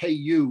name was Hey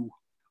You.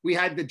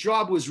 The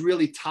job was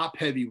really top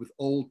heavy with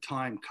old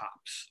time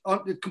cops,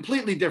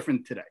 completely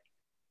different today.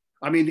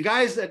 I mean, the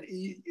guys that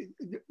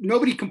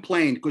nobody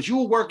complained because you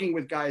were working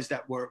with guys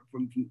that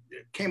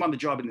came on the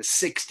job in the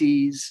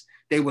 60s.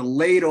 They were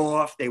laid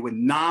off. They were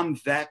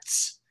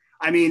non-vets.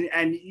 I mean,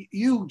 and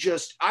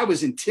I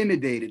was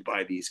intimidated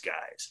by these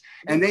guys,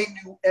 and they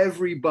knew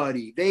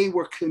everybody. They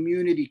were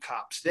community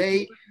cops.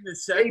 They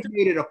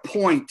made it a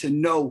point to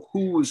know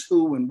who was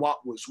who and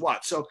what was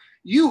what. So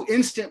you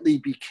instantly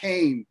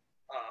became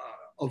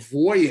a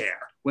voyeur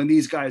when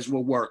these guys were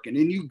working,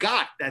 and you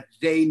got that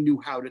they knew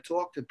how to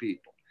talk to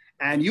people.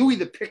 And you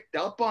either picked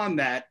up on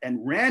that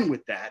and ran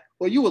with that,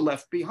 or you were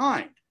left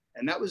behind.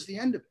 And that was the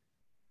end of it.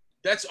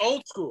 That's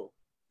old school.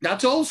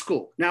 That's old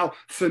school. Now,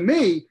 for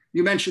me,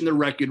 you mentioned the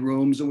record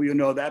rooms, and we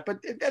know that.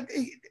 But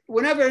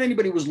whenever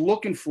anybody was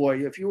looking for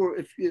you, if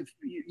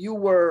you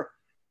were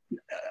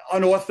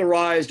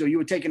unauthorized or you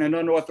were taking an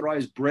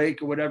unauthorized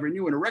break or whatever, and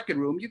you were in a record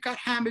room, you got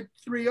hammered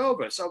 3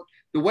 over. So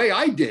the way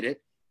I did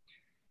it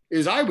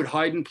is I would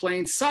hide in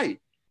plain sight.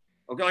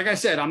 Okay, like I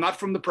said, I'm not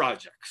from the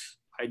projects.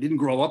 I didn't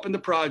grow up in the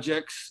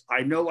projects.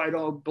 I know I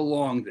don't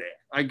belong there.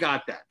 I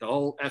got that, the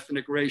whole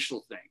ethnic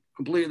racial thing,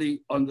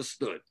 completely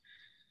understood.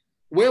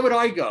 where would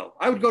I go?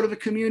 I would go to the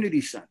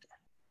community center.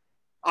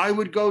 I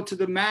would go to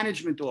the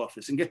management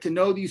office and get to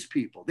know these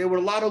people. There were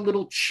a lot of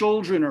little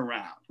children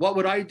around. What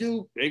would I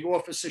do? Big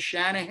Officer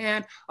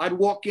Shanahan. I'd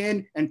walk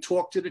in and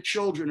talk to the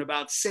children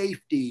about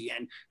safety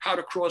and how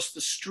to cross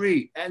the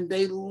street. And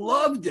they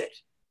loved it.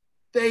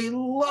 They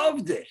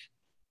loved it.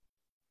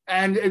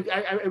 And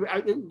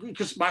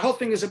because my whole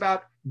thing is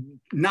about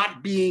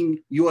not being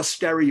your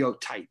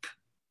stereotype.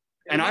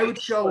 And I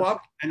would show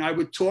up and I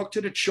would talk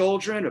to the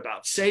children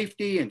about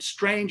safety and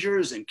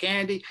strangers and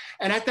candy.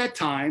 And at that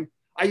time,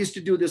 I used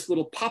to do this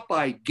little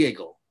Popeye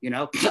giggle, you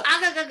know,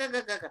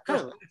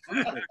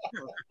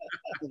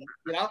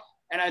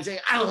 and I'd say,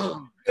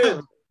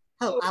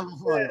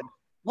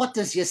 what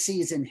does you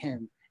see in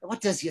him? What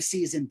does you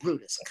see in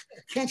Brutus?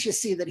 Can't you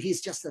see that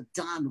he's just a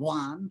Don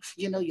Juan?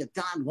 You know, you're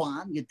Don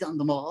Juan, you've done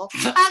them all.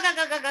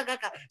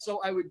 So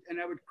I would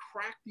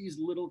crack these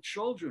little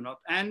children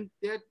up and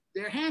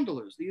their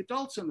handlers, the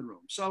adults in the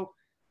room. So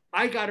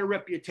I got a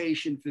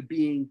reputation for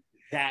being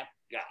that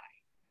guy.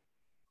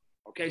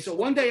 Okay, so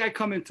one day I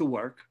come into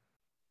work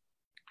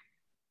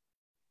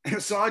and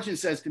a sergeant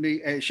says to me,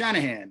 hey,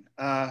 Shanahan,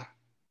 the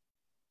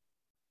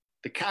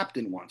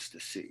captain wants to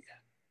see you.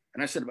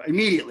 And I said,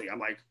 immediately, I'm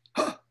like,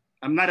 huh,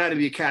 I'm not out of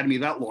the academy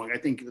that long. I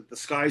think that the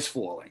sky's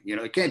falling. You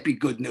know, it can't be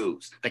good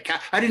news. I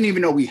didn't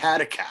even know we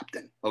had a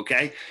captain,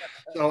 okay?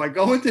 So I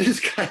go into this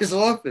guy's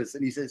office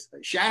and he says,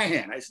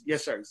 Shanahan. I said,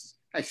 yes, sir. He says,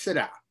 I sit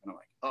down. And I'm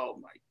like, oh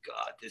my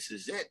God, this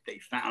is it. They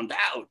found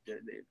out.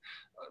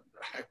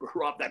 I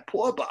robbed that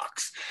poor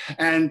box.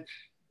 And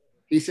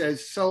he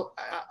says, so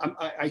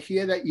I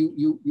hear that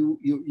you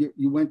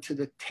went to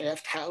the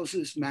Taft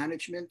Houses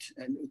management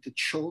and the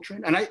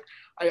children. And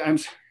I'm,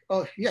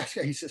 oh, yes.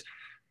 Yeah. He says,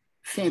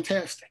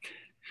 fantastic.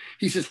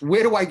 He says,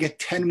 where do I get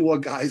 10 more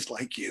guys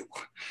like you?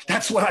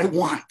 That's what I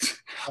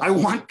want. I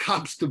want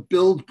cops to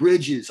build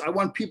bridges. I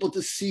want people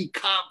to see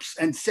cops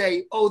and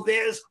say, oh,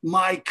 there's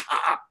my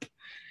cop.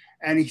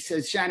 And he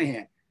says,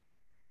 Shanahan,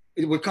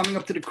 we're coming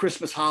up to the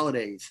Christmas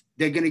holidays.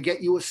 They're going to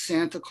get you a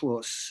Santa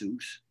Claus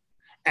suit,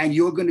 and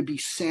you're going to be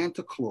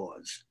Santa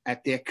Claus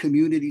at their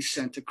community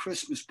center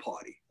Christmas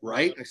party,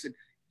 right? I said,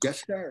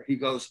 yes, sir. He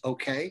goes,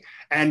 okay.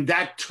 And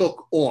that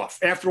took off.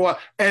 After all,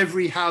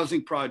 every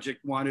housing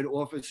project wanted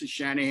Officer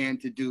Shanahan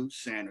to do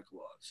Santa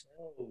Claus.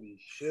 Holy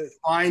shit.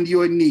 Find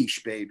your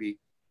niche, baby.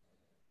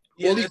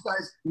 Yeah, all these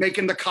guys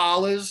making the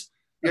collars,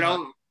 you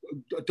know,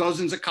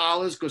 dozens of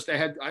collars, because they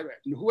had,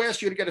 who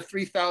asked you to get a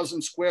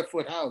 3,000 square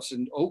foot house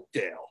in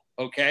Oakdale?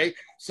 Okay.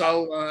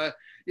 So,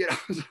 you know,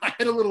 I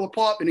had a little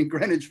apartment in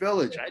Greenwich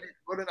Village. I didn't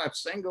put it up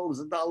single, it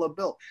was $1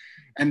 bill.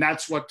 And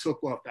that's what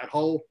took off, that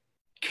whole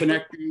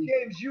connecting.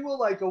 James, you were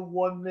like a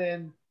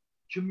one-man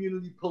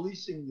community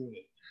policing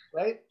unit,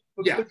 right?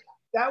 Because yeah.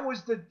 That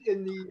was I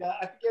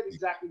forget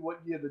exactly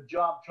what year the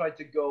job tried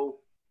to go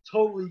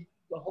totally,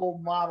 the whole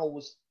model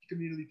was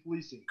community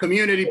policing.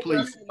 Community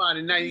policing.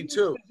 In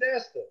 92.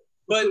 Disaster.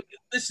 But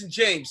listen,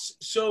 James,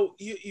 so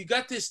you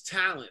got this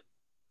talent,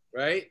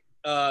 right?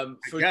 For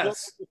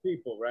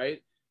people,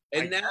 right?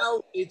 And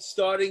now it's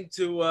starting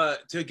to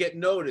get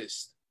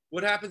noticed.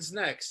 What happens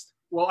next?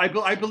 Well, I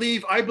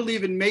believe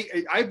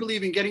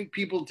in getting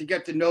people to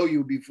get to know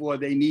you before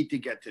they need to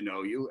get to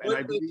know you.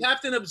 And the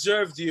captain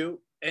observed you,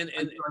 and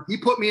he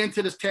put me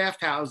into this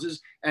Taft Houses.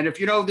 And if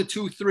you know the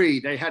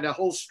 2-3, they had a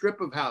whole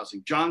strip of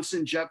housing: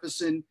 Johnson,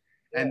 Jefferson,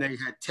 and they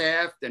had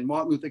Taft and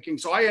Martin Luther King.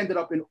 So I ended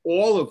up in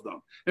all of them.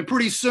 And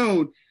pretty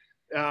soon,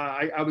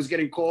 I was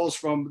getting calls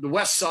from the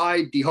West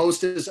Side, the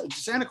hostess,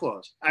 Santa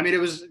Claus. I mean, it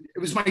was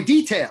my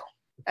detail.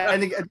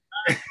 And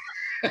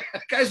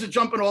guys were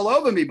jumping all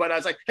over me, but I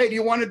was like, hey, do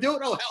you want to do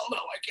it? Oh, hell no,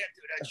 I can't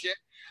do that shit.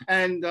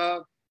 And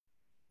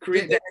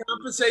did they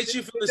compensate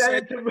you for the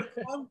Santa Claus?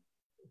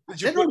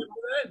 Did you put in for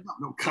that?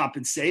 No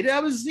compensated. I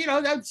was, you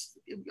know, that's.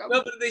 No,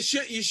 but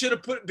you should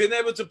have been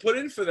able to put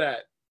in for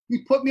that.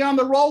 He put me on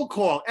the roll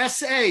call,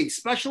 SA,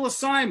 special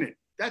assignment.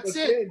 That's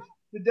it.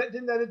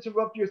 Didn't that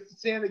interrupt your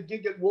Santa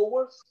gig at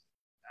Woolworths?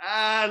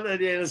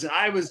 Listen,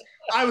 I was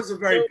a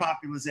very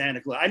popular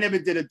Santa Claus. I never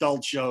did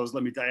adult shows,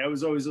 let me tell you. I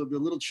was always the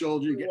little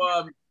children, getting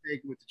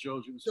with the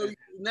children. So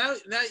now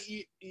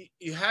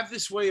you have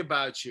this way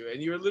about you,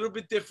 and you're a little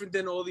bit different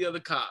than all the other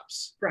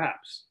cops.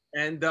 Perhaps.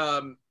 And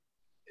guide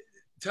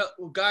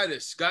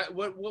us.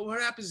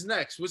 What happens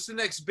next? What's the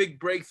next big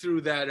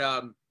breakthrough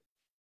that?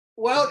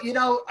 Well, you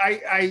know,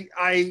 I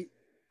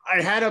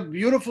had a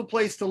beautiful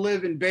place to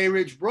live in Bay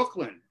Ridge,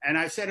 Brooklyn. And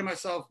I said to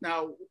myself,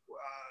 now,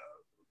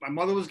 my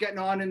mother was getting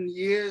on in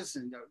years.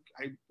 And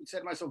I said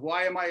to myself,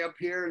 why am I up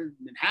here in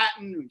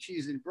Manhattan when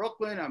she's in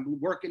Brooklyn? I'm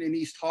working in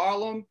East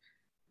Harlem.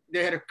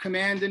 They had a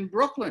command in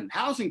Brooklyn,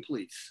 housing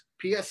police,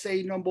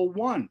 PSA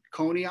 #1,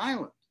 Coney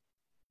Island.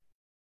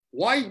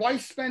 Why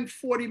spend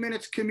 40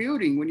 minutes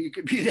commuting when you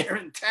could be there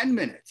in 10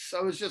 minutes?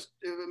 So it's just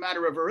a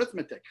matter of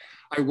arithmetic.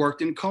 I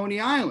worked in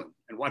Coney Island.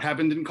 And what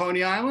happened in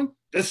Coney Island?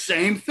 The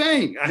same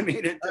thing. I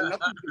mean, nothing's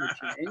going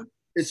to change.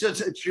 It's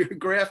just a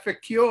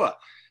geographic cure.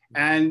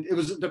 And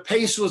the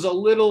pace was a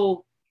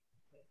little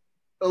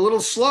a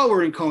little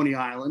slower in Coney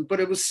Island, but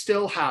it was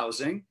still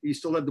housing. You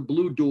still had the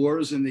blue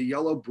doors and the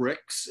yellow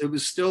bricks. It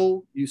was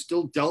still, you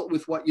still dealt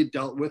with what you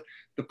dealt with.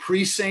 The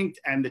precinct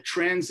and the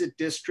transit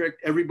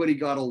district, everybody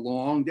got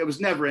along. There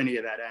was never any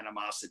of that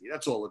animosity.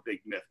 That's all a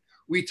big myth.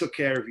 We took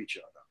care of each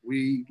other.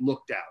 We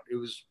looked out. It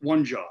was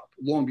one job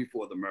long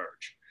before the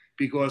merge,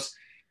 because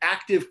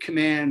active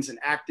commands and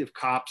active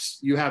cops,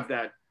 you have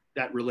that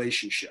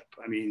relationship.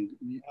 I mean,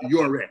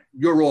 you're in,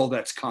 you're all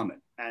that's coming.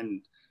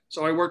 And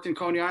so I worked in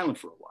Coney Island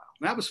for a while.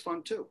 And that was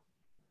fun too.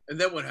 And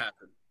then what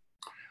happened?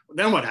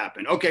 Then what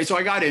happened? Okay, so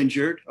I got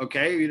injured.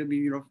 Okay,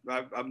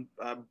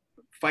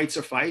 fights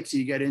are fights.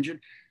 You get injured,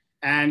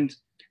 and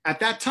at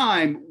that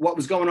time, what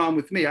was going on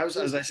with me? I was,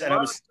 as I said, I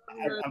was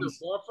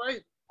bar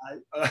fight.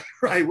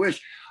 I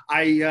wish.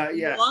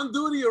 Yeah. On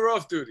duty or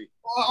off duty?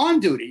 On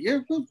duty.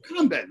 You're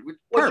combat.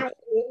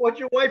 What's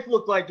your wife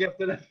look like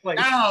after that fight?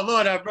 Oh,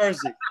 Lord have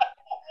mercy.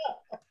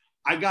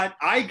 I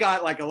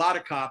got like a lot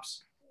of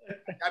cops.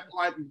 At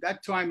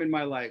that time in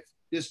my life,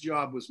 this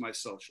job was my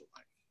social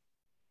life.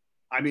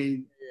 I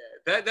mean,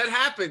 yeah, that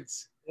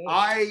happens.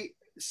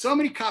 So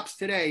many cops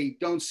today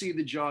don't see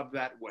the job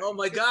that way. Oh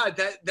my God,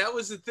 that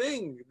was the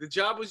thing. The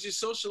job was your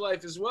social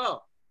life as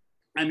well.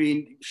 I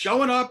mean,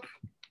 showing up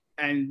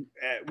and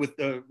with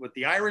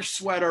the Irish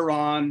sweater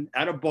on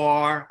at a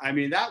bar, I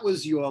mean, that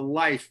was your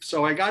life.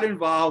 So I got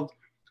involved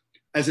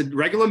as a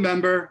regular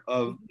member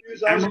of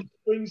Irish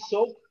Spring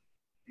soap.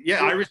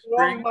 Yeah, Irish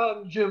Spring.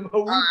 Man, Jim.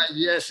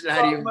 Yes,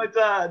 my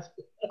dad.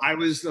 I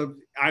was a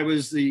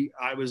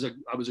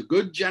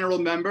good general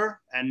member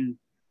and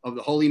of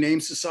the Holy Name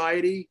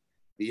Society,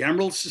 the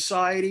Emerald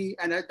Society,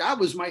 and that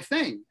was my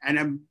thing.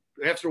 And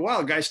after a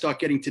while, guys start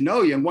getting to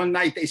know you. And one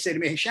night they say to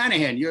me, "Hey,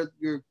 Shanahan, you're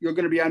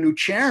going to be our new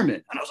chairman."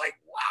 And I was like,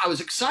 "Wow!" I was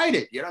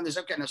excited. They're going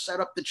to set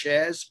up the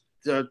chairs,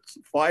 the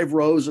 5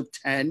 rows of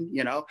 10.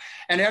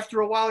 And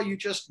after a while, you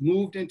just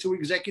moved into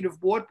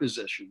executive board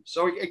position.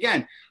 So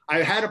again,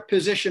 I had a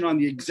position on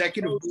the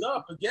executive board.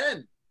 Up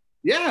again.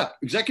 Yeah,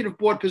 executive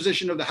board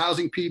position of the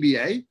Housing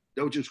PBA,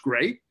 which is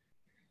great.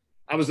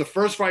 I was the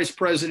first vice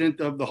president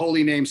of the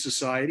Holy Name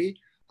Society.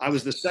 I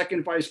was the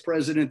second vice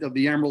president of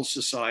the Emerald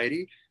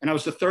Society, and I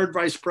was the third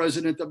vice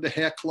president of the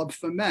Hair Club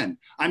for Men.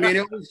 I mean,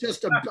 I was a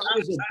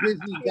busy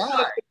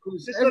guy.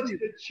 It's such an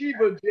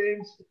achiever,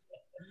 James.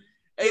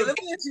 Hey, let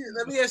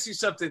me ask you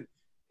something.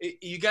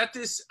 You got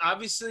this,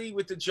 obviously,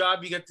 with the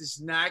job, you got this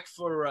knack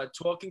for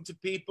talking to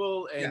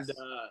people and Yes.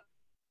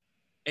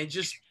 And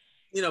just,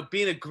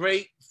 being a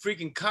great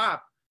freaking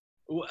cop.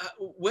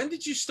 When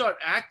did you start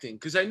acting?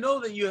 Because I know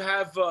that you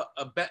have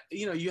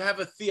you have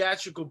a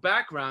theatrical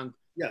background.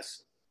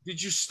 Yes. Did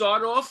you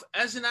start off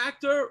as an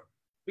actor?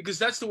 Because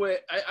that's the way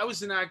I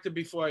was an actor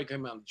before I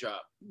came on the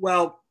job.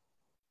 Well,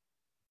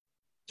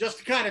 just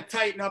to kind of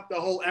tighten up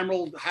the whole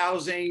Emerald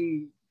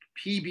Housing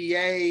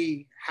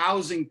PBA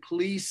housing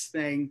police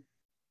thing,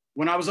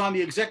 when I was on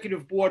the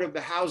executive board of the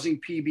Housing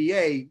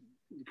PBA,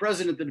 the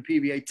president of the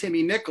PBA,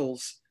 Timmy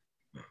Nichols,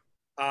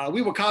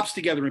 we were cops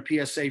together in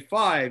PSA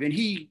 5, and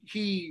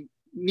he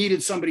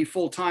needed somebody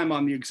full-time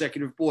on the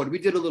executive board. We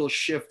did a little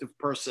shift of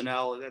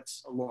personnel.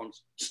 That's a long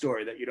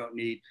story that you don't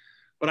need.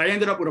 But I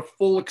ended up with a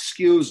full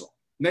excusal.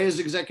 Mayor's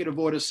Executive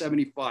Order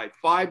 75,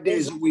 5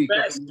 days a week.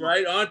 Best,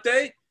 right? Aren't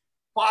they?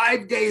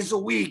 5 days a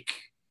week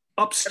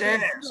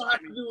upstairs. You don't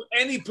have to do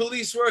any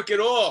police work at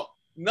all.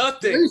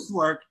 Nothing. Police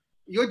work.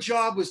 Your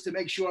job was to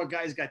make sure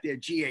guys got their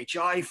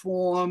GHI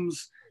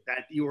forms,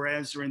 that you were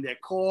answering their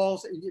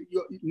calls.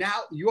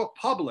 Now your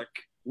public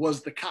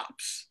was the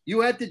cops.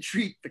 You had to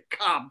treat the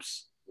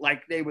cops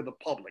like they were the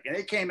public, and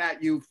they came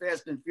at you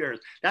fast and furious.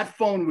 That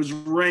phone was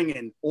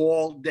ringing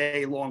all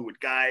day long with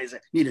guys. I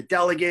need a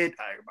delegate.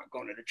 I'm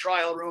going to the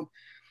trial room.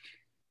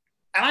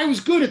 And I was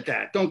good at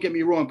that, don't get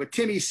me wrong. But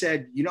Timmy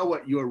said, you know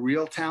what your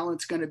real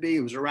talent's going to be?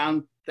 It was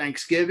around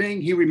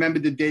Thanksgiving. He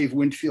remembered the Dave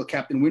Winfield,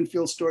 Captain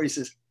Winfield story. He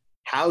says,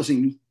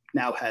 housing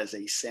now has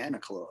a Santa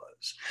Claus.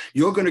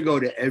 You're going to go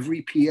to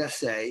every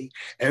PSA,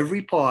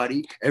 every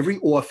party, every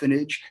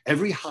orphanage,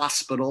 every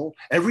hospital,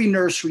 every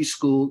nursery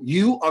school.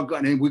 We're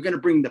going to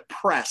bring the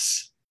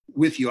press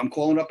with you. I'm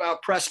calling up our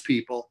press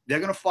people. They're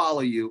going to follow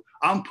you.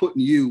 I'm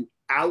putting you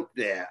out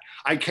there.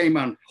 I came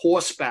on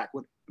horseback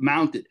with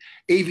mounted.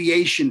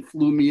 Aviation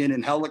flew me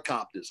in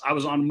helicopters. I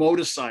was on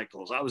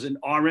motorcycles. I was in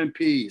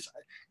RMPs.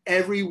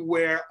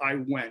 Everywhere I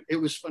went, it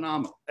was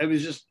phenomenal. It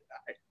was just,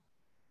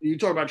 you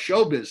talk about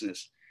show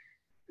business.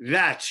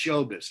 That's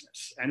show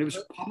business. And it was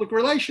public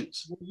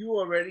relations. Were you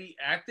already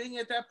acting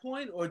at that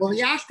point? Or well,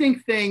 the acting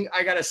thing,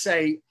 I got to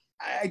say,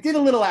 I did a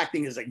little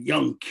acting as a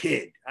young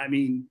kid. I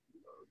mean,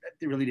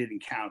 that really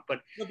didn't count. But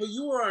no, but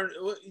you were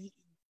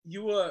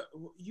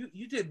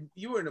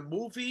in a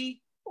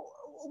movie.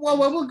 Well,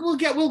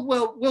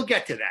 we'll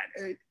get to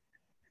that.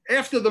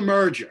 After the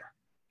merger,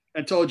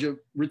 I told you,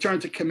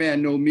 return to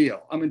command, no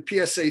meal. I'm in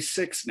PSA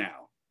 6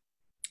 now.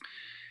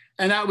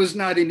 And that was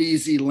not an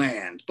easy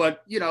land.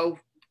 But,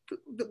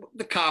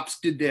 the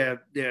cops did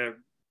their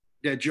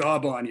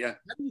job on you.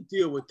 How do you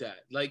deal with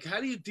that? Like,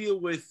 how do you deal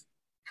with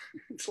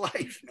it's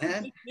life,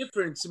 man?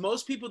 Difference.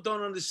 Most people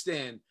don't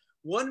understand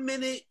 1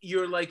 minute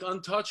you're like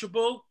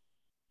untouchable,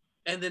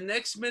 and the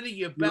next minute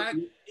you're back.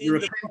 You're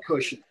a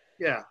pincushion.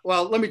 Yeah.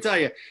 Well, let me tell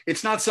you,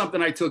 it's not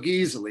something I took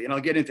easily, and I'll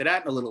get into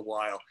that in a little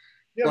while.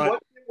 Yeah. But,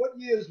 what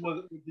years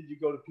did you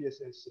go to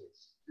PSA 6?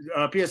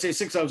 PSA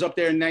 6, I was up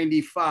there in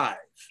 95.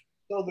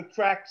 So the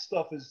crack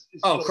stuff is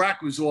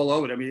crack was all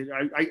over it. I mean,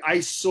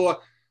 I saw,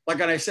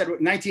 like I said,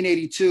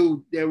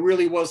 1982, there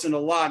really wasn't a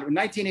lot. In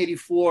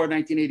 1984,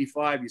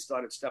 1985, you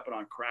started stepping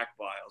on crack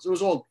vials. It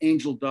was all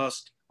angel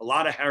dust, a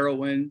lot of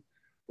heroin,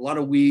 a lot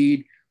of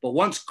weed. But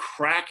once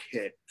crack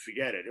hit,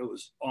 forget it. It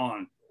was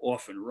on,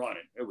 off and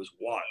running. It was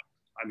wild.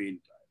 I mean,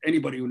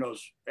 anybody who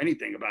knows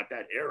anything about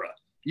that era,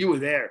 you were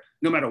there.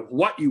 No matter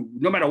what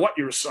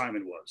your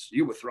assignment was,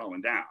 you were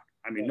throwing down.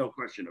 I mean, no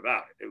question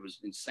about it. It was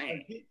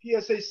insane. And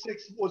PSA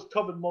 6 was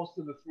covered most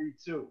of the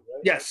 3-2, right?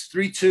 Yes,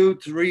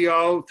 3-2,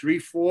 3-0,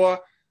 3-4.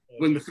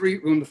 When the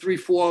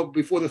 3-4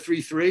 before the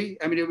 3-3,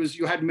 I mean, it was,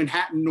 you had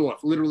Manhattan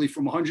North, literally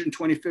from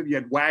 125th. You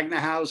had Wagner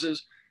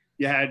houses,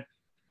 you had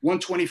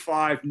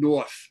 125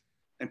 North,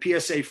 and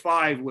PSA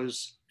 5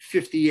 was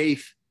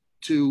 58th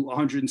to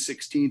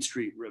 116th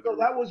Street River. So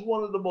that was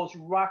one of the most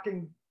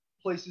rocking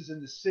places in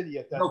the city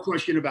at that No time.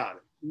 question about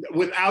it.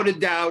 Without a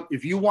doubt,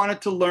 if you wanted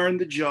to learn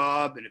the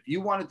job and if you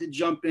wanted to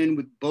jump in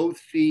with both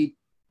feet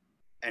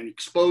and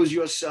expose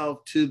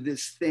yourself to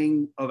this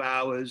thing of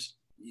ours,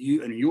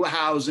 you were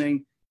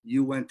housing,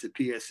 you went to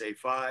PSA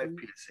 5,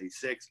 PSA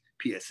 6,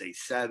 PSA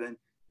 7.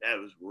 That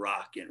was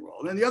rock and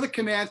roll. And then the other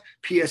commands,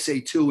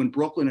 PSA 2 in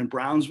Brooklyn and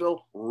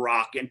Brownsville,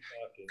 rocking.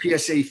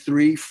 PSA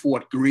 3,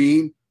 Fort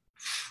Greene.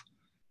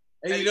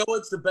 And you know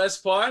what's the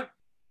best part?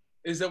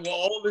 Is that while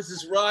all this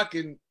is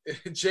rocking,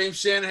 James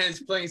Shanahan's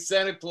playing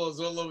Santa Claus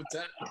all over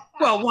town.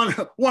 Well,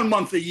 one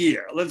month a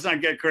year. Let's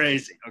not get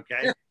crazy,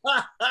 okay?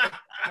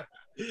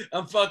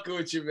 I'm fucking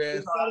with you,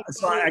 man.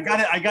 So I got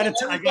it.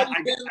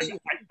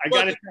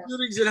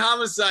 Shootings and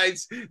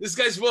homicides. This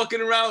guy's walking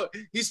around.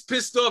 He's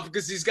pissed off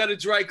because he's got to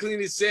dry clean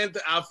his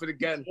Santa outfit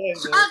again.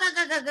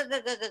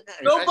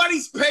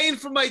 Nobody's paying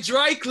for my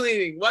dry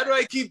cleaning. Why do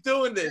I keep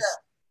doing this?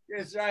 Yeah.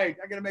 That's right.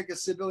 I got to make a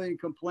civilian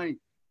complaint.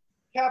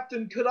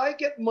 Captain, could I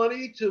get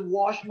money to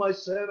wash my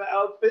Santa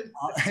outfit?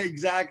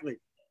 Exactly.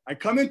 I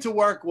come into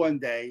work one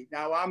day.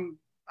 Now I'm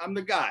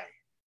the guy,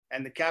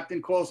 and the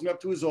captain calls me up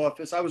to his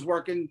office. I was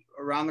working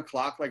around the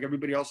clock like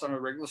everybody else on a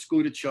regular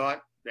scooter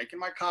chart, making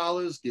my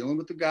collars, dealing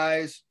with the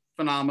guys.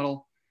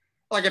 Phenomenal.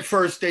 Like at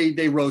first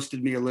they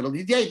roasted me a little.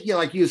 Yeah,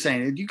 like you were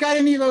saying, you got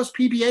any of those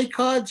PBA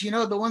cards? You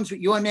know, the ones with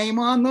your name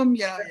on them?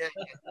 Yeah. Get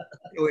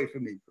away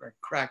from me, right?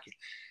 Crack it.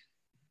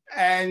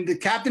 And the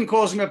captain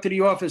calls me up to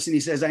the office and he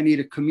says, I need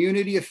a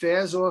community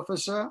affairs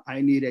officer, I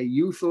need a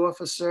youth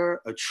officer,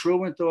 a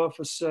truant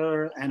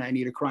officer, and I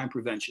need a crime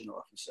prevention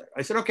officer.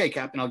 I said, okay,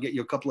 Captain, I'll get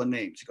you a couple of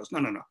names. He goes,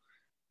 no.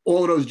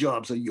 All of those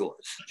jobs are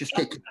yours. Just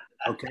take them,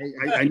 okay?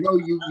 I know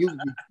you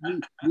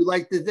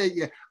like the thing.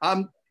 Yeah,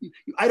 I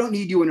don't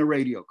need you in a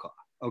radio car,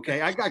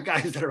 okay? I got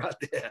guys that are out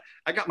there.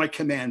 I got my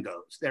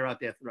commandos. They're out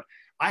there.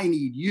 I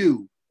need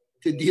you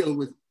to deal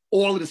with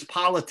all of this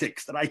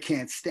politics that I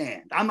can't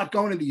stand. I'm not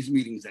going to these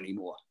meetings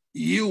anymore.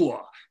 You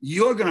are.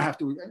 You're going to have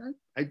to.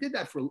 I did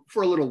that for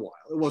a little while.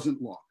 It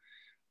wasn't long.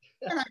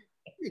 And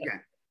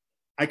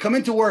I come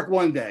into work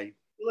one day.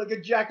 You're like a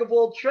jack of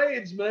all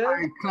trades, man.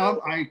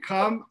 I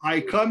come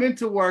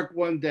into work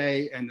one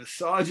day and the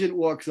sergeant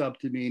walks up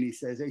to me and he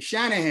says, hey,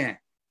 Shanahan,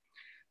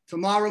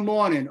 tomorrow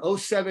morning,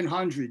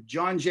 0700,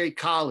 John Jay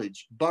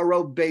College,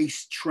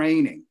 borough-based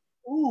training.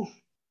 Oof.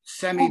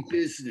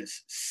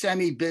 Semi-business.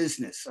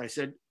 I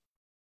said,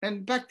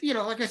 and back,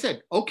 like I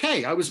said,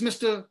 okay, I was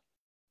Mr.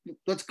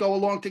 Let's go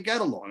along to get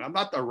along. I'm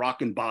not the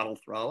rock and bottle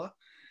thrower.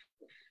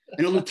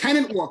 And a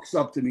lieutenant walks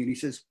up to me and he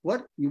says,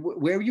 where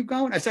are you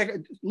going? I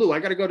said, Lou, I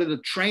got to go to the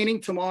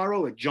training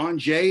tomorrow at John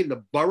Jay,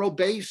 the borough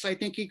base, I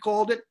think he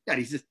called it. Yeah,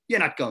 he says, you're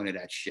not going to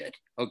that shit,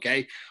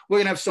 okay? We're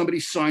going to have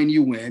somebody sign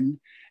you in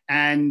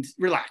and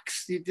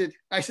relax.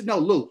 I said, no,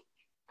 Lou,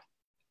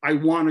 I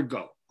want to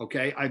go,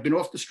 okay? I've been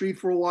off the street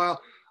for a while.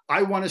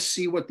 I want to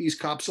see what these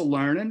cops are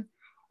learning.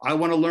 I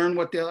want to learn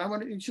what you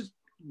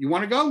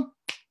want to go?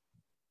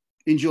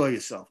 Enjoy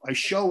yourself. I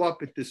show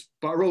up at this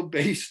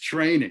borough-based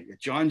training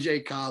at John Jay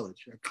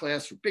College, a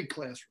classroom, big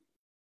classroom.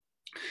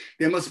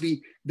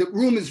 The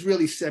room is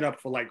really set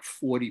up for like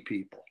 40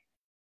 people.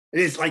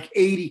 There's like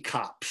 80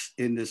 cops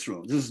in this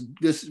room.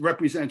 This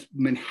represents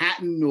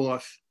Manhattan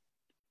North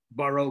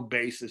borough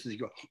base. This is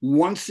your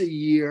once a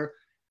year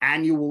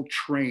annual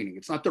training.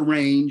 It's not the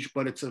range,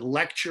 but it's a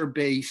lecture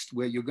based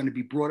where you're going to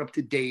be brought up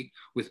to date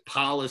with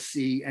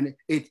policy, and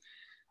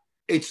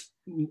it's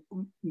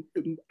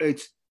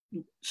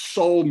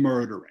soul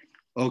murdering.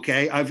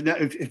 Okay,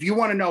 if you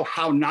want to know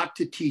how not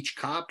to teach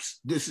cops,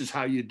 this is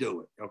how you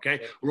do it.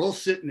 Okay, we're all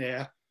sitting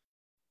there,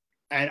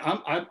 and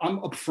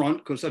I'm up front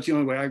because that's the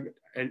only way.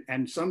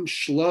 And some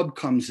schlub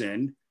comes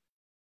in.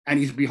 And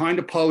he's behind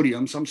a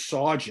podium, some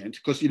sergeant,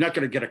 because you're not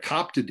going to get a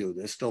cop to do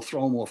this. They'll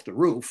throw him off the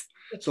roof.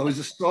 So as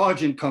a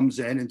sergeant comes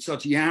in and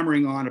starts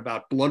yammering on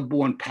about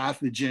bloodborne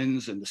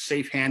pathogens and the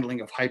safe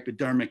handling of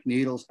hypodermic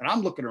needles. And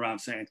I'm looking around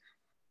saying,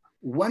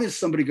 when is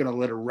somebody going to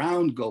let a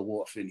round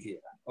go off in here?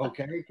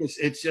 Okay, because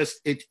it's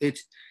just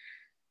it's.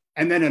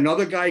 And then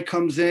another guy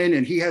comes in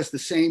and he has the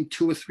same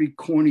 2 or 3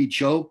 corny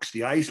jokes, the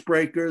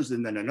icebreakers.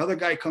 And then another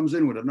guy comes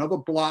in with another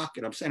block.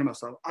 And I'm saying to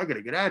myself, I got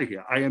to get out of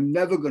here. I am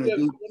never going to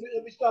do this.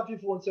 Let me stop you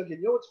for 1 second.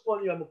 You know what's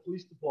funny on the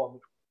police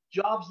department?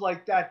 Jobs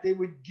like that, they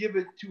would give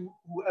it to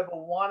whoever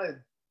wanted,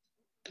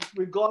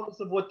 regardless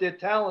of what their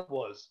talent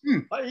was. Yeah,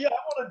 I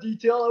want a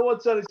detail. I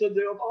want something. So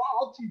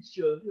I'll teach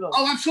you. You know.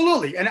 Oh,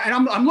 absolutely. And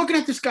I'm looking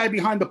at this guy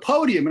behind the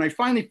podium, and I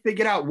finally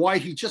figured out why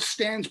he just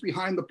stands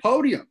behind the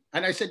podium.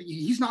 And I said,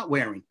 he's not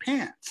wearing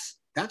pants.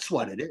 That's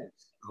what it is.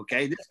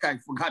 Okay, this guy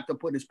forgot to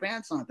put his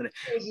pants on today.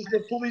 Is this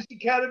the Police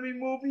Academy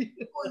movie?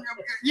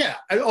 Yeah.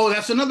 Oh,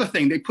 that's another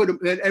thing. They put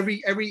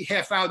every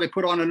half hour they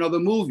put on another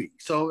movie.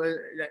 So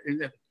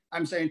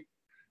I'm saying,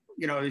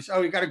 you know,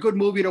 you got a good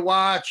movie to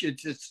watch.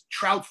 It's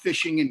trout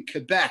fishing in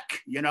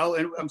Quebec, you know,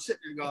 and I'm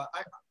sitting there going,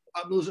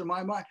 I'm losing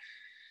my mind.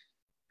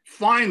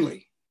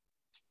 Finally,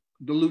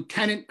 the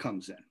lieutenant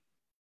comes in.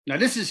 Now,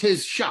 this is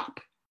his shop.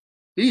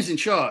 He's in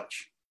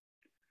charge.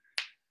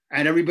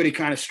 And everybody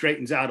kind of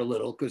straightens out a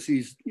little because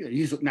he's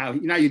now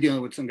you're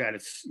dealing with some guy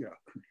that's, you know,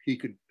 he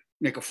could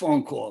make a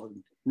phone call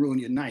and ruin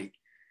your night.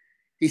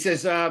 He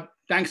says,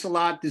 thanks a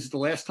lot. This is the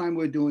last time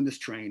we're doing this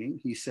training.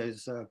 He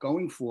says,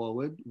 going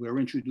forward, we're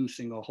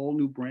introducing a whole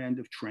new brand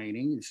of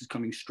training. This is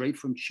coming straight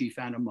from Chief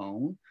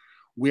Anamone.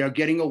 We are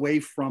getting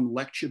away from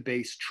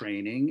lecture-based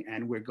training,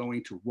 and we're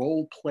going to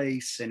role-play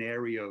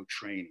scenario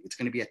training. It's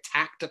going to be a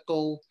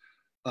tactical,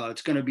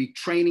 it's going to be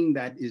training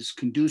that is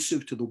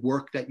conducive to the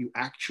work that you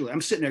actually, I'm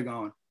sitting there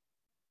going,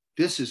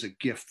 this is a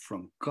gift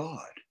from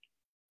God.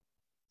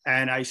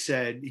 And I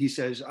said, he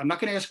says, I'm not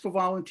going to ask for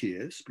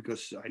volunteers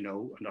because I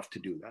know enough to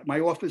do that.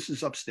 My office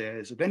is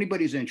upstairs. If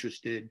anybody's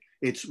interested,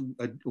 it's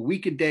a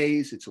week of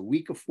days. It's a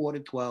week of 4 to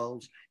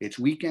 12s. It's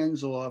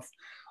weekends off.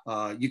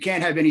 You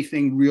can't have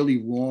anything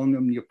really wrong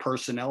in your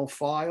personnel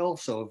file.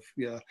 So,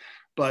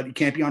 but you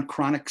can't be on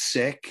chronic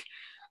sick.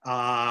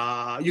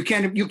 You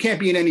can't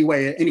be in any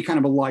way, any kind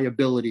of a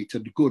liability to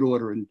the good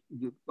order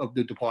of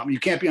the department.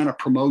 You can't be on a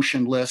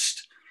promotion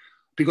list.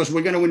 Because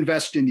we're going to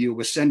invest in you.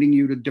 We're sending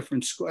you to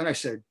different schools. And I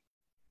said,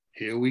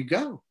 here we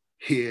go.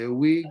 Here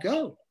we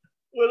go.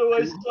 Where do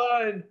I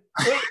sign?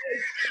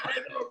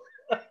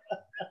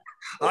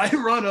 I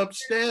run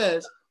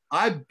upstairs.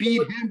 I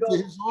beat him to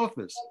his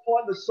office. My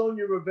partner,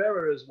 Sonia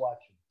Rivera, is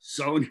watching.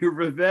 Sonia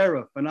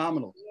Rivera,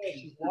 phenomenal. Yeah,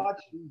 she's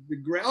watching.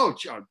 Oh,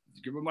 John,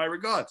 give her my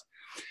regards.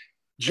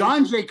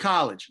 John Jay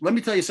College. Let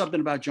me tell you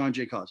something about John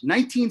Jay College.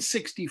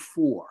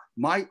 1964,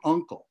 my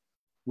uncle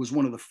was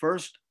one of the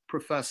first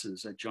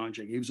professors at John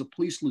Jay. He was a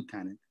police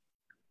lieutenant.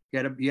 He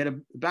had a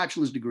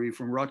bachelor's degree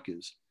from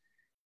Rutgers.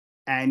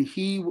 And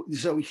he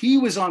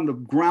was on the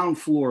ground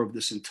floor of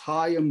this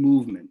entire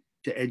movement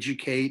to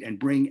educate and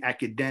bring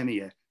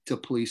academia to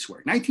police work.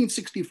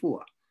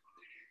 1964.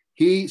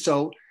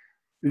 So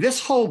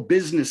this whole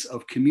business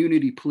of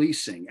community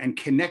policing and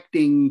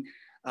connecting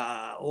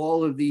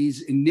all of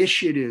these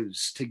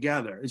initiatives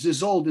together is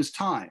as old as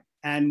time.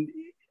 And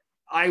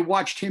I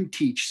watched him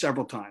teach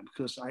several times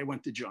because I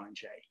went to John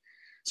Jay.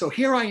 So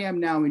here I am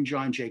now in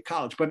John Jay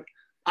College, but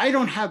I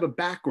don't have a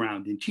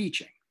background in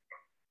teaching,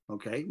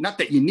 okay? Not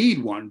that you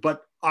need one,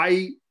 but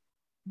they're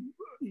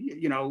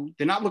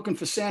not looking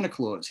for Santa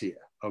Claus here,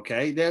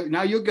 okay?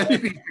 Now you're going to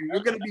be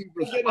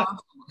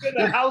responsible.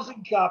 You're a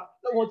housing cop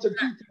that wants a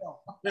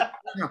detail.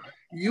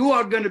 You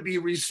are going to be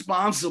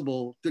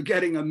responsible to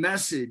getting a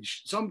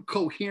message, some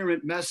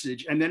coherent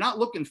message, and they're not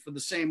looking for the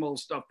same old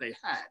stuff they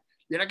had.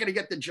 You're not going to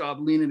get the job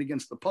leaning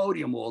against the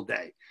podium all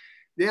day.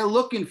 They're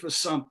looking for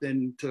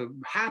something to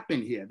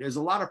happen here. There's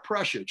a lot of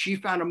pressure.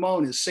 Chief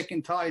Anamone is sick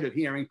and tired of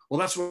hearing,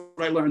 well, that's what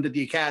I learned at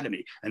the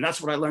academy. And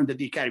that's what I learned at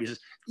the academy. He says,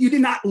 you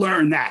did not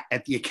learn that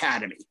at the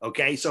academy,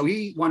 okay? So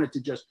he wanted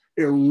to just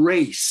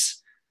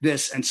erase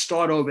this and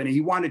start over. And he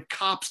wanted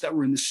cops that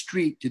were in the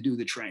street to do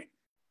the training.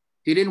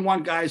 He didn't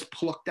want guys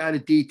plucked out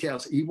of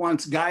details. He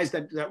wants guys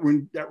that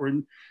were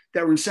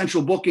in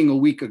central booking a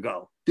week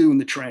ago doing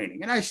the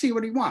training. And I see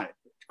what he wanted,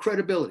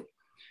 credibility.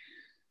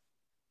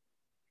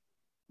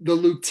 The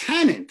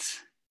lieutenant,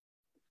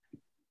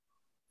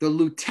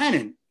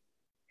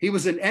 he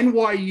was an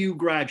NYU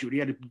graduate. He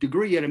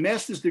had a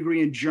master's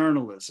degree in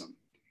journalism.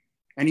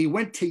 And he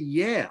went to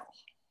Yale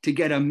to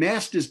get a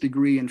master's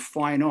degree in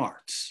fine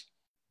arts.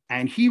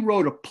 And he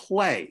wrote a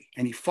play,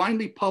 and he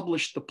finally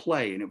published the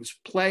play. And it was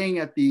playing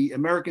at the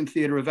American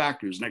Theater of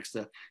Actors next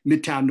to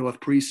Midtown North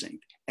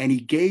Precinct. And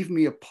he gave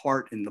me a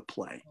part in the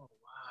play. Oh,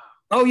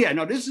 wow. Oh yeah,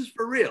 no, this is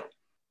for real.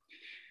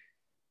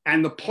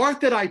 And the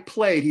part that I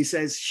played, he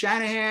says,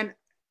 Shanahan,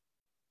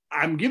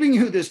 I'm giving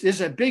you this. This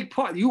is a big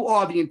part. You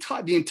are the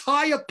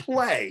entire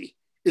play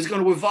is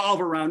going to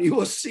revolve around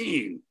your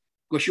scene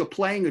because you're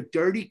playing a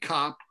dirty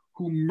cop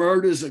who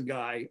murders a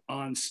guy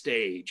on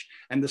stage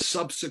and the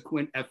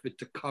subsequent effort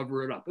to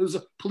cover it up. It was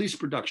a police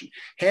production.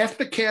 Half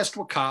the cast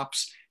were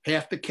cops,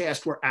 half the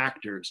cast were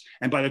actors.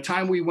 And by the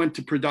time we went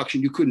to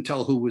production, you couldn't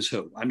tell who was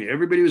who. I mean,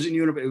 everybody was in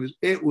uniform.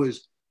 It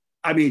was,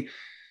 I mean,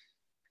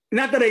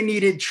 not that I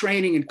needed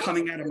training and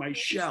coming out of my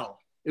shell.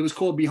 It was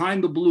called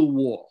Behind the Blue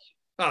Wall.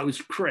 Oh, it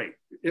was great.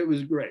 It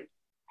was great.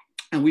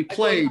 And we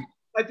played.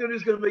 I thought he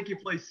was going to make you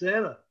play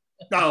Santa.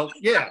 Oh,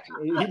 yeah.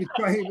 He was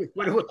trying,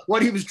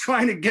 what he was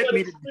trying to get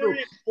me to do,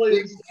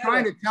 he was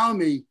trying to tell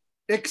me,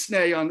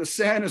 Ixnay on the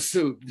Santa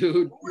suit,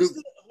 dude.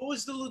 Who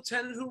was the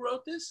lieutenant who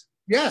wrote this?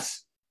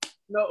 Yes.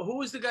 No, who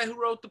was the guy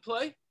who wrote the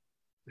play?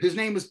 His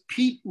name was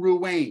Pete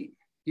Ruane.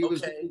 He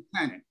was the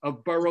lieutenant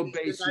of Borough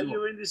Base. Now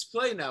you're in this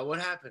play now. What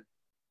happened?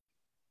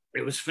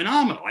 It was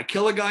phenomenal. I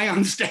kill a guy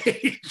on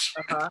stage.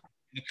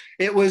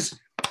 It was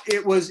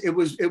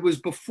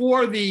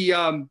before the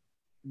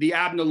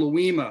Abner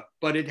Louima,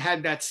 but it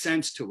had that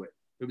sense to it.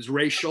 It was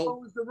racial.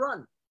 What was the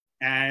run?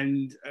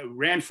 And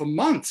ran for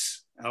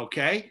months.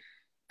 Okay.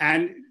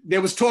 And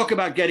there was talk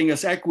about getting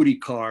us equity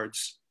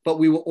cards, but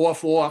we were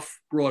off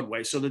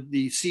Broadway. So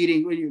the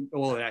seating,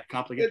 all of that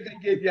complicated.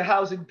 They gave you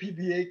housing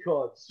PBA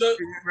cards. So,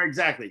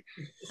 exactly.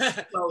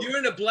 You're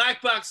in a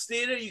black box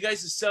theater. You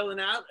guys are selling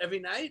out every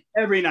night?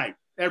 Every night.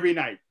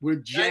 We're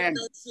jammed.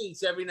 99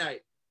 seats every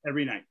night.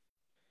 Every night.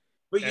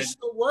 But you're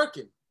still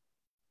working.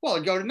 Well,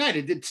 I'd go to night.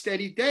 I did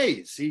steady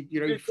days.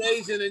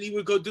 Days, and then he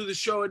would go do the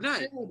show at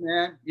night. Yeah,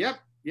 man.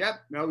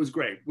 Yep. No, it was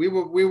great. We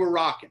were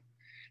rocking.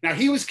 Now,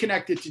 he was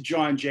connected to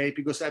John Jay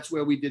because that's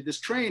where we did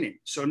this training.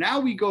 So now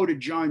we go to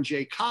John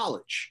Jay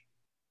College.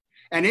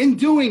 And in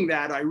doing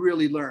that, I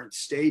really learned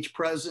stage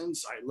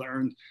presence. I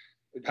learned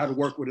how to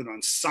work with an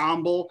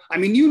ensemble. I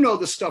mean, you know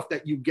the stuff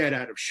that you get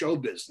out of show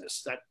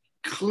business that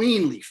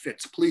cleanly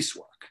fits police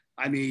work.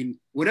 I mean,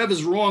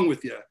 whatever's wrong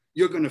with you,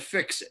 you're going to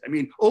fix it. I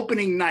mean,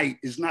 opening night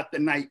is not the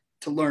night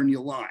to learn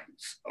your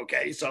lines,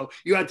 okay? So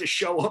you had to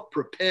show up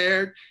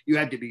prepared, you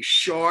had to be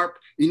sharp,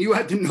 and you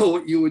had to know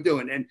what you were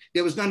doing. And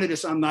there was none of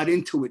this, I'm not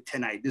into it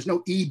tonight. There's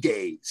no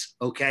E-days,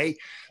 okay?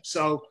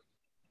 So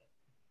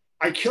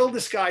I killed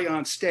this guy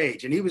on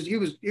stage, and he was.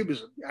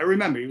 I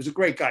remember, he was a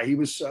great guy. He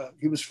was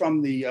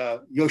from the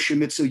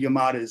Yoshimitsu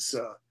Yamada's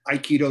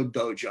Aikido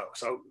dojo.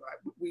 So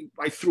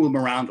I threw him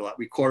around a lot.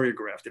 We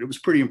choreographed it. It was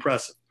pretty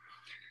impressive.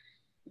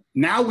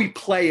 Now we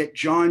play at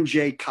John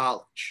Jay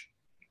College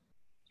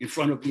in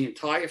front of the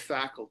entire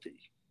faculty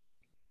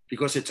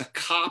because it's a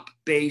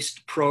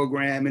cop-based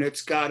program and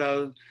it's got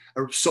a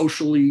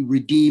socially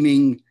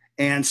redeeming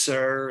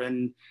answer.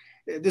 And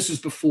this was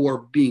before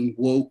being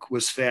woke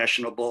was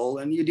fashionable,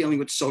 and you're dealing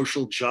with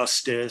social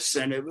justice,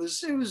 and it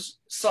was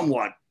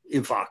somewhat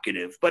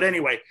evocative. But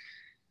anyway,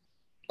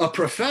 a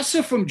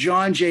professor from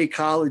John Jay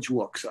College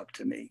walks up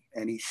to me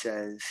and he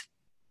says,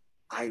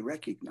 "I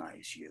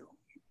recognize you.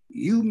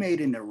 You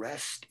made an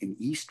arrest in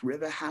East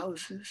River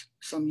houses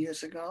some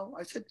years ago."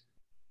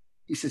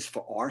 He says,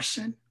 "For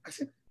arson?" I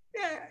said,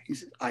 "Yeah." He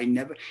said,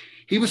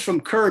 he was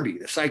from Kirby,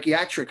 the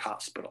psychiatric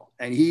hospital.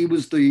 And he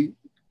was the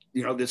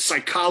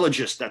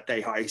psychologist that they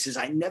hired. He says,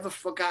 "I never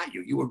forgot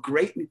you. You were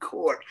great in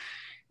court.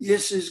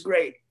 This is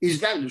great."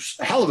 That was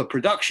a hell of a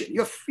production.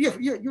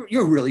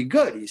 You're really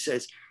good. He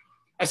says,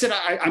 I said,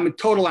 I'm a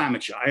total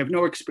amateur. I have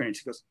no experience.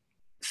 He goes,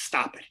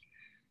 "Stop it.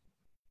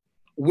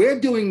 We're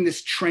doing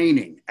this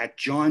training at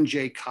John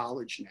Jay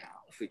College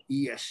now for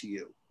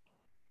ESU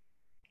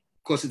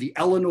because of the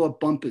Eleanor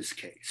Bumpers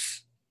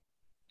case.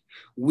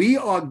 We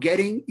are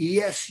getting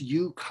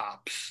ESU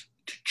cops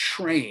to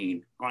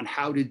train on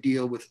how to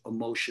deal with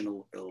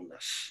emotional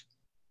illness.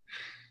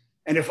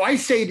 And if I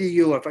said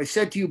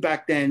to you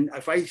back then,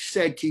 if I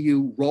said to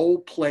you role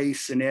play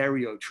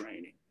scenario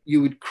training, you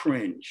would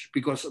cringe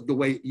because of the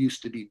way it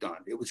used to be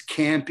done. It was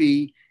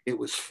campy, it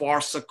was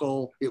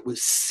farcical, it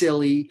was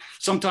silly.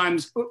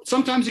 Sometimes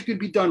it could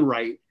be done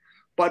right,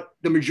 but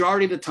the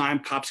majority of the time,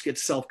 cops get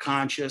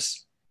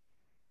self-conscious.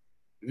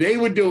 They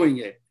were doing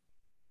it.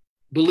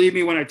 Believe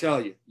me when I tell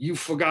you, you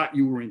forgot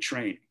you were in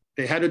training.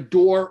 They had a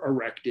door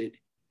erected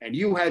and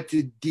you had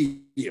to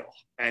deal.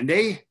 And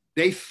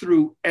they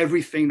threw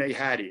everything they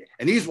had in.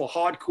 And these were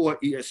hardcore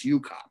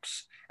ESU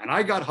cops. And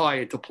I got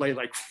hired to play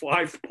like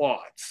 5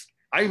 parts.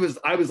 I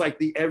was like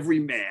the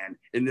everyman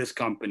in this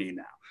company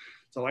now.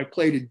 So I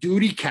played a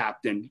duty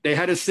captain. They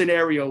had a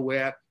scenario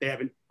where they have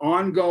an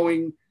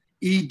ongoing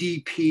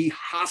EDP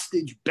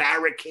hostage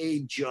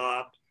barricade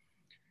job.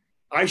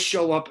 I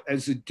show up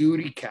as a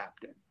duty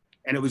captain.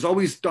 And it was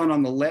always done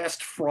on the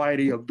last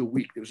Friday of the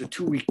week. There was a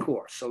 2-week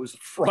course. So it was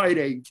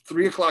Friday,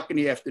 3:00 in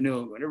the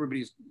afternoon when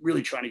everybody's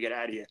really trying to get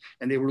out of here.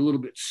 And they were a little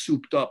bit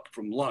souped up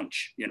from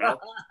lunch, And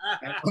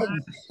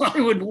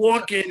I would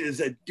walk in as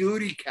a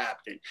duty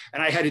captain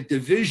and I had a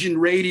division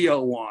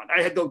radio on.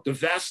 I had the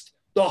vest,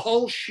 the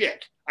whole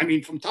shit. I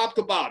mean, from top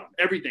to bottom,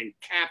 everything,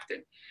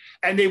 captain.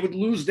 And they would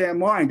lose their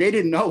mind. They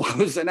didn't know I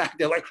was an actor.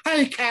 They're like,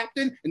 "Hey,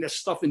 Captain," and they're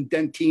stuffing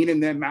Dentyne in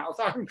their mouth.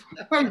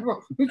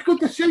 "It's good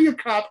to see you,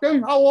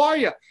 Captain. How are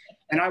you?"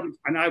 And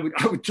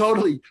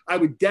I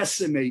would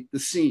decimate the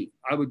scene.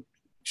 I would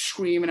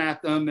screaming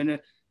at them, and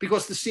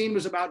because the scene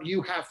was about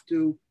you have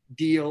to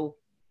deal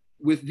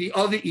with the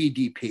other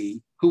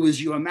EDP who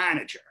is your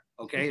manager.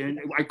 Okay, and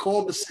I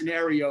called the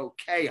scenario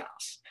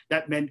chaos.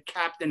 That meant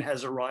Captain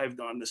has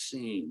arrived on the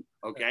scene.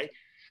 Okay,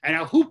 and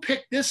now who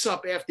picked this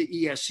up after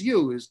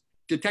ESU is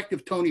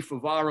Detective Tony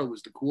Favaro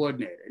was the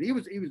coordinator, and he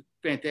was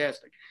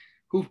fantastic.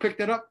 Who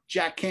picked it up?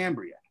 Jack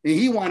Cambria. And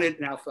he wanted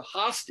now for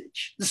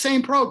hostage, the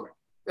same program,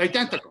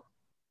 identical.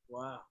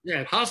 Wow. You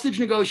had hostage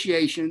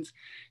negotiations.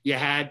 You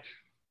had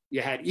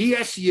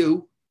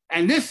ESU.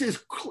 And this is,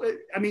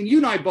 I mean, you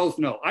and I both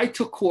know, I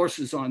took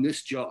courses on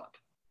this job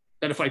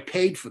that if I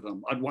paid for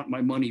them, I'd want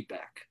my money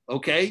back.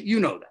 Okay? You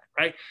know that,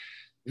 right?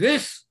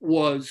 This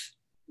was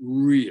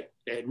real.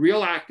 They had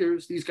real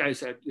actors. These guys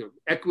had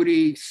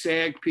equity,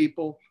 SAG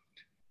people,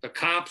 the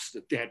cops,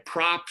 they had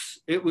props.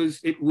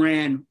 It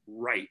ran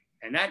right.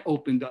 And that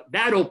opened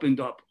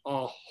up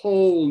a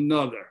whole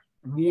nother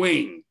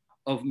wing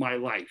of my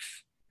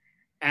life.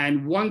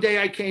 And one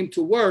day I came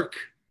to work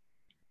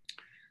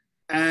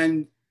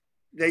and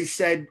they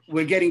said,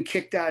 we're getting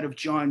kicked out of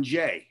John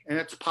Jay. And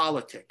that's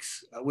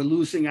politics. We're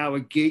losing our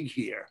gig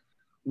here.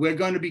 We're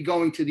going to be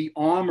going to the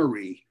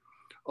Armory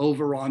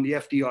over on the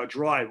FDR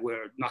Drive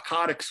where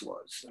narcotics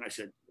was. And I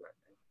said,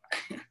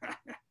 look,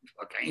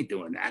 I ain't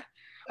doing that.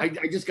 I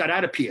just got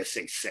out of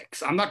PSA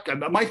 6. I'm not,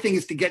 my thing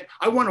is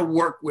I want to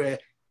work where,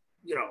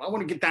 I want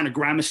to get down to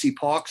Gramercy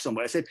Park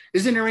somewhere. I said,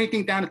 isn't there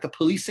anything down at the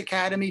police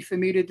academy for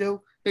me to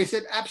do? They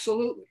said,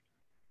 absolutely.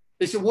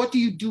 They said, what do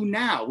you do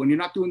now when you're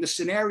not doing the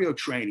scenario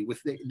training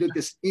with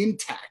this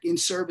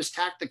in-service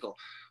tactical?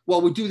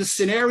 Well, we do the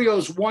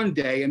scenarios one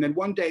day, and then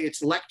one day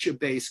it's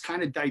lecture-based,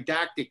 kind of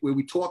didactic, where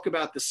we talk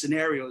about the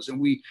scenarios and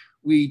we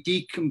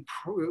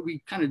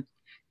kind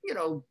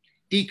of,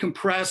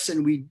 decompress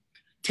and we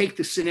take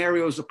the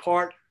scenarios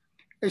apart.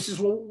 He says,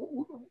 well,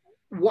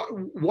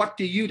 what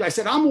do you do? I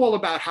said, I'm all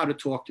about how to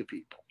talk to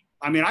people.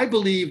 I mean, I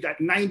believe that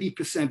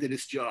 90% of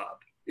this job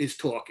is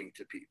talking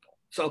to people.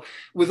 So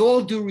with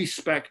all due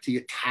respect to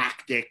your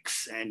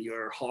tactics and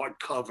your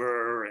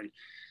hardcover, and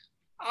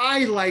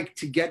I like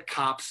to get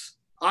cops.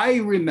 I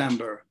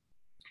remember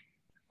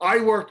I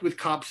worked with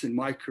cops in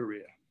my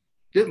career.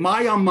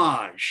 My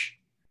homage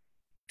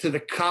to the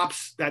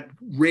cops that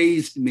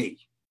raised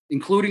me,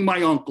 including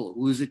my uncle,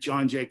 who was at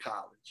John Jay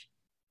College,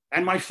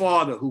 and my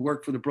father, who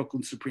worked for the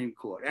Brooklyn Supreme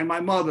Court, and my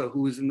mother,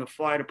 who was in the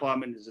fire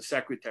department as a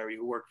secretary,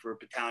 who worked for a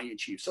battalion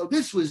chief. So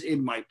this was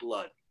in my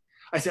blood.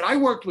 I said, I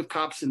worked with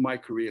cops in my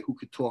career who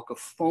could talk a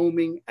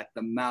foaming at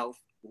the mouth,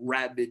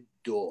 rabid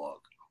dog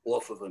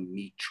off of a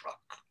meat truck.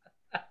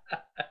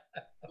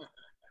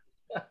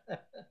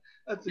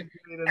 That's a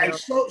great and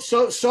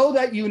so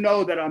that you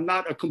know that I'm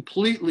not a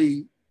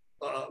completely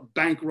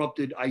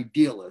bankrupted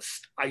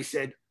idealist, I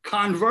said,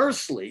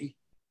 conversely,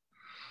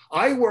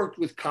 I worked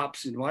with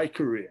cops in my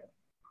career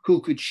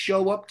who could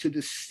show up to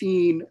the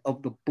scene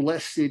of the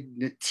Blessed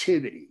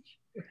Nativity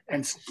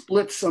and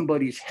split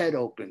somebody's head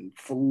open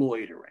for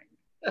loitering.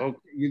 Okay,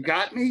 you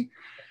got me?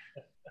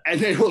 And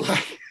they were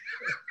like,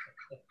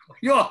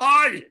 you're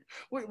hired.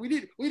 We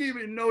didn't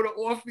even know to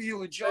offer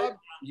you a job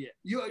yet.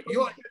 You're in.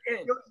 You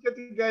get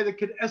the guy that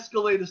can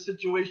escalate a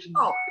situation.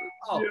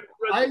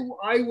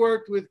 I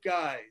worked with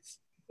guys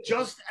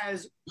just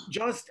as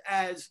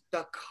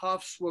the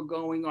cuffs were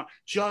going on,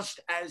 just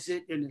as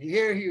it, and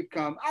here he'd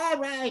come, all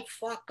right,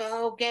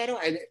 fucko, get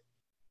away. And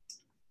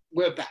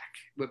we're back.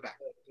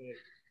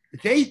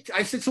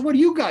 I said, so what do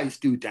you guys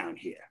do down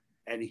here?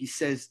 And he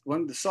says,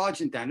 one of the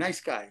sergeant down,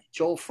 nice guy,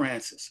 Joel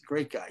Francis,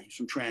 great guy, he's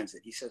from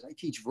Transit. He says, I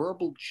teach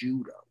verbal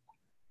judo.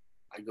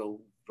 I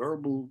go,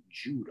 verbal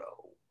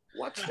judo?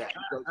 What's that?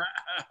 He goes,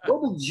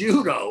 verbal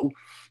judo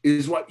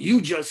is what you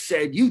just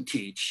said you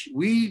teach.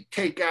 We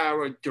take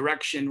our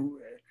direction,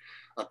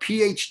 a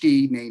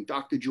PhD named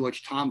Dr.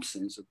 George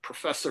Thompson, is a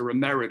professor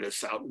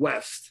emeritus out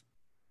west.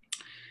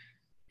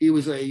 He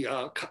was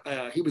a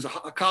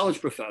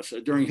college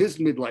professor. During his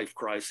midlife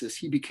crisis,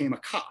 he became a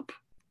cop.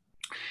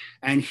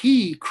 And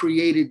he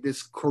created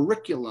this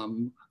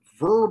curriculum,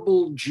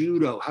 verbal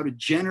judo, how to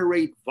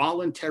generate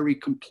voluntary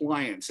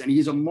compliance. And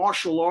he's a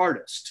martial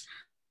artist.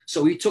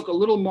 So he took a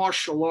little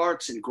martial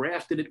arts and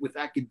grafted it with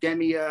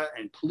academia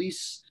and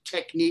police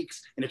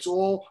techniques. And it's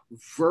all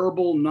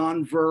verbal,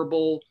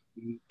 nonverbal,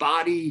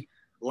 body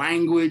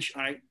language.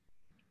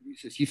 He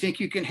says, you think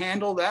you can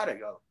handle that? I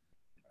go,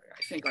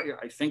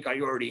 I think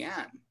I already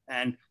am.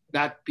 And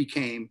that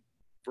became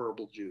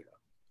verbal judo.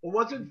 Well,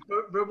 wasn't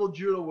verbal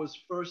judo was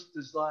first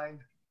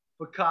designed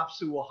for cops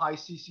who were high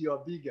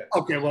CCRB guys?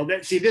 Okay, well,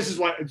 this is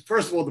why.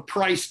 First of all, the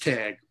price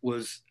tag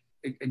was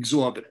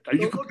exorbitant. So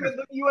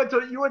you had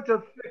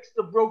to fix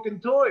the broken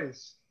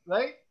toys,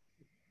 right?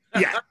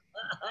 Yeah.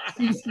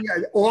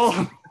 all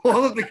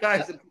of the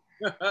guys,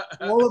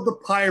 all of the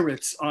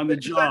pirates on the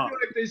job.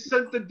 They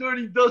sent the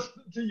dirty dozen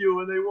to you,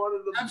 and they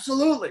wanted them.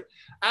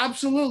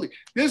 Absolutely.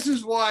 This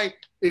is why,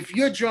 if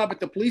your job at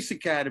the police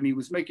academy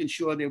was making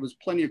sure there was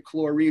plenty of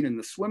chlorine in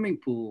the swimming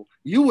pool,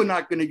 you were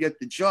not going to get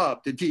the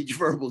job to teach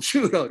verbal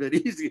judo that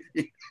easy.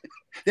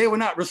 They were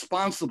not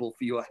responsible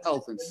for your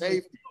health and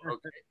safety.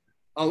 Okay.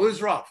 Oh, it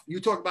was rough. You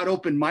talk about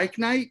open mic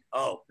night?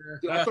 Oh,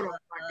 I thought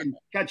I can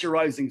catch a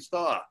rising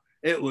star.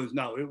 It was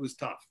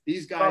tough.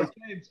 These guys.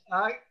 James,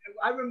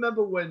 I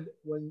remember when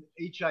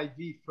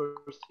HIV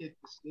first hit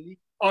the city.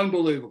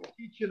 Unbelievable.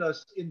 Teaching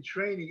us in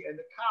training, and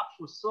the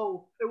cops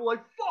they were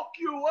like, "Fuck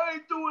you! I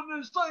ain't doing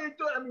this. I ain't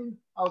doing." I mean,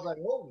 I was like,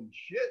 "Holy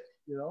shit!"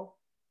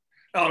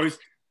 Oh,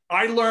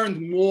 I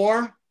learned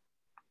more.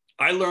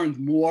 I learned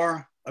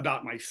more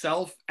about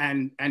myself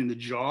and the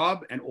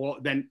job and all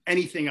than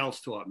anything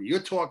else taught me. You're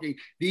talking,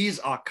 these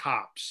are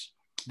cops.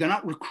 They're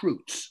not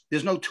recruits.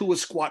 There's no two a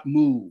squat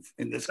move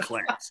in this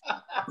class.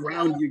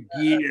 Ground your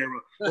gear.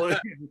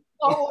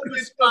 Oh,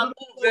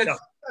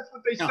 that's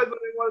what they said when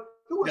they wanted to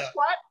do a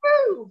squat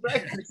move.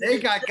 Right? They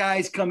got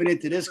guys coming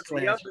into this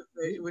class.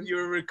 When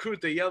you're a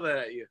recruit, they yell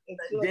at you.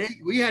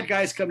 We had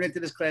guys coming into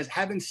this class,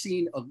 haven't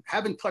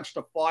touched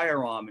a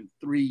firearm in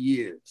 3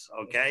 years.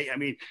 Okay. I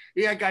mean,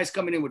 we had guys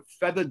coming in with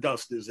feather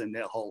dusters in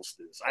their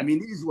holsters. I mean,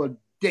 these were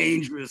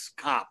dangerous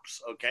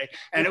cops. Okay.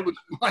 And it was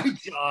my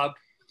job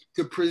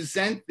to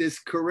present this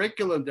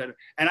curriculum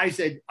and I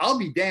said, I'll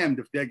be damned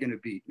if they're going to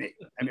beat me.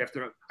 I mean,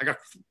 after I got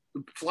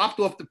flopped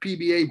off the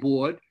PBA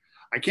board,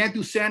 I can't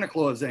do Santa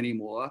Claus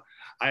anymore.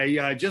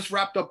 I just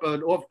wrapped up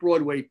an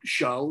off-Broadway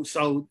show.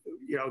 So,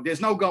 there's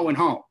no going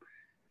home.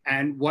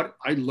 And what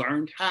I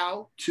learned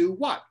how to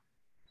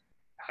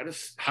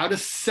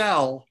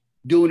sell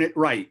doing it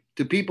right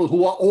to people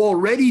who are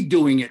already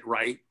doing it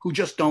right, who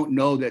just don't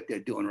know that they're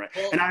doing right.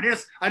 And I'd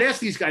ask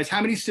these guys, how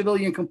many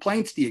civilian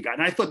complaints do you got?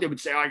 And I thought they would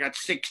say, I got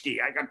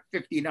 60, I got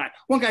 59.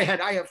 One guy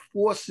I have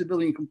 4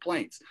 civilian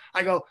complaints.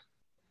 I go,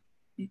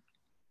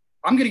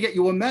 I'm going to get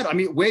you a medal. I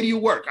mean, where do you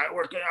work? I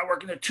work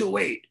in a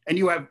 2-8, and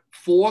you have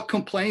 4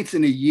 complaints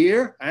in a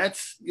year.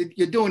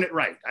 You're doing it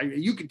right.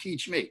 You can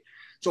teach me.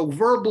 So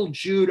verbal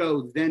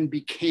judo then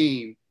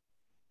became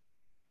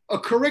a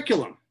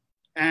curriculum.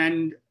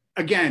 And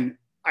again,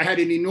 I had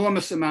an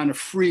enormous amount of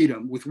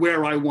freedom with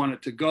where I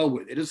wanted to go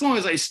with it, as long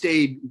as I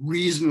stayed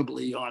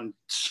reasonably on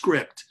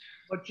script.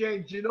 But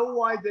James, you know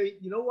why they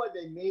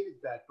made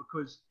it that?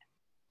 Because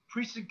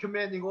precinct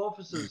commanding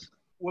officers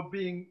were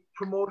being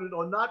promoted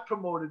or not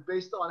promoted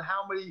based on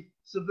how many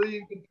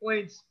civilian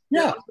complaints.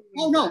 Yeah.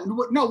 Oh no,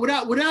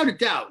 without a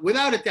doubt.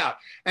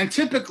 And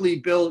typically,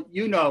 Bill,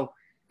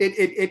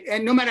 it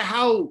and no matter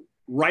how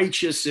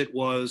righteous it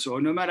was,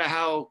 or no matter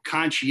how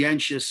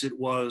conscientious it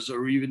was,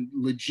 or even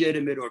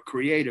legitimate or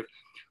creative,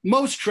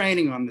 most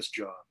training on this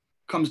job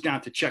comes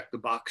down to check the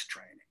box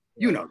training.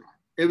 You know that.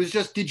 It was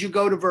just, did you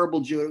go to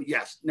verbal judo?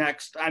 Yes.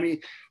 Next. I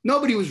mean,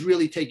 nobody was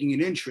really taking an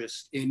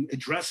interest in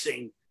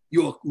addressing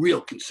your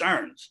real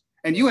concerns.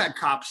 And you had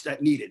cops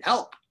that needed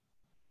help.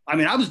 I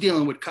mean, I was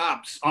dealing with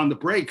cops on the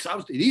breaks.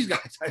 These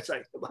guys, I was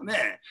like, oh,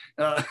 man.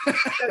 Got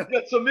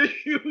some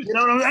issues. You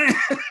know what I'm saying?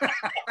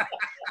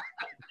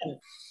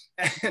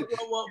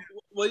 Well,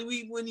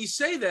 when you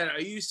say that,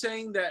 are you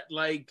saying that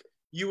like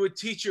you would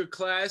teach your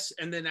class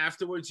and then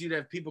afterwards you'd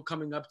have people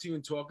coming up to you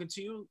and talking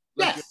to you?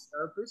 Like Yes.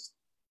 Your therapist?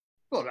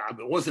 Well, I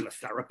wasn't a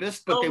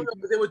therapist, but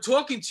they were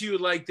talking to you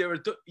like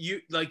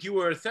you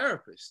were a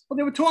therapist. Well,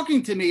 they were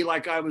talking to me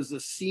like I was a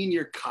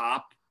senior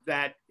cop,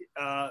 that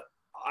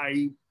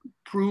I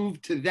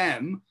proved to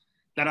them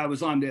that I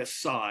was on their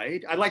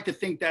side. I like to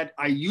think that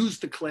I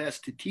used the class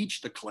to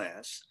teach the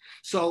class.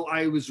 So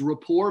I was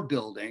rapport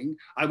building.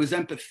 I was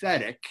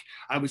empathetic.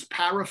 I was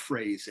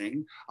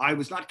paraphrasing. I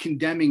was not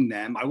condemning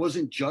them. I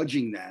wasn't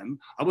judging them.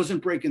 I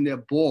wasn't breaking their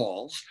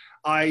balls.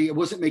 I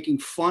wasn't making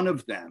fun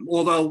of them,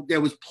 although there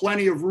was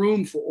plenty of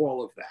room for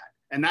all of that.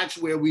 And that's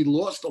where we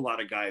lost a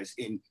lot of guys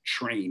in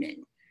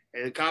training.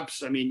 And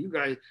cops, I mean, you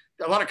guys,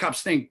 a lot of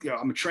cops think,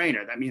 I'm a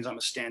trainer. That means I'm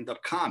a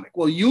stand-up comic.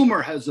 Well,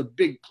 humor has a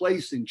big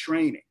place in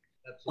training.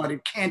 But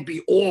it can't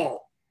be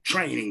all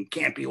training,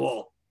 can't be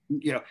all,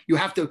 you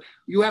have to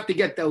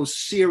get those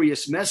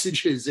serious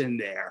messages in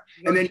there,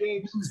 and then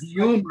James, use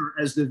humor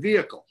as the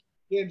vehicle.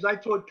 James, I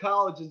taught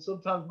college, and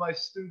sometimes my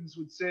students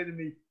would say to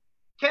me,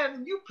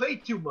 Ken, you play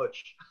too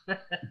much.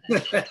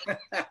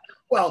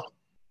 Well,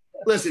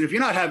 listen, if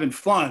you're not having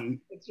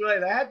fun. That's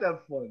right, I had to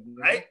have fun.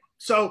 Right?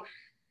 So,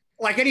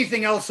 like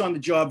anything else on the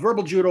job,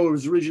 verbal judo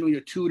was originally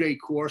a 2-day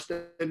course.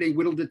 Then they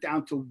whittled it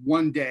down to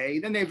 1 day.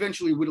 Then they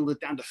eventually whittled it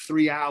down to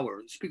 3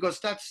 hours, because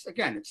that's,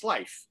 again, it's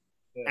life.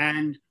 Yeah.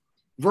 And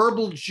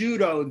verbal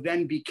judo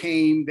then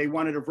became, they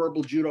wanted a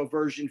verbal judo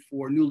version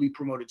for newly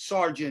promoted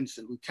sergeants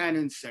and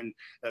lieutenants and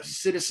the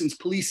Citizens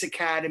Police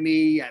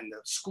Academy and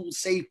the school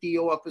safety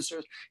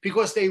officers,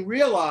 because they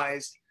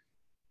realized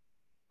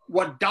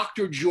what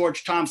Dr.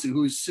 George Thompson,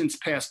 who's since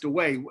passed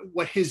away,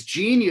 what his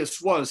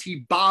genius was,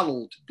 he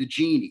bottled the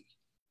genie,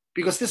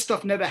 because this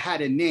stuff never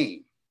had a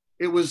name.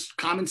 It was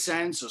common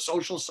sense or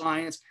social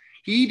science.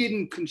 He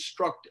didn't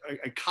construct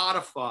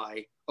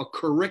codify a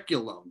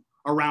curriculum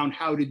around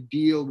how to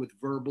deal with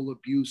verbal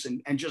abuse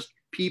and just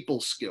people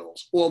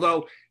skills,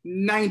 although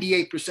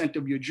 98%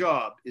 of your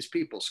job is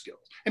people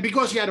skills. And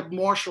because he had a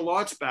martial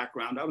arts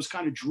background, I was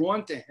kind of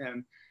drawn to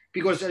him,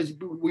 because as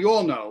we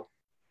all know,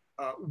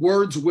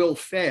 words will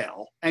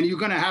fail, and you're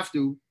going to have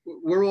to,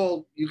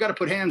 you got to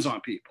put hands on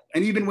people.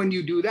 And even when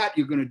you do that,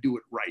 you're going to do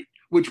it right,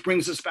 which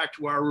brings us back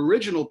to our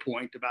original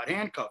point about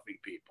handcuffing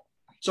people.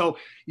 So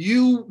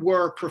you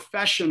were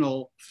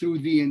professional through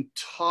the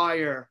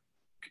entire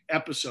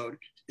episode,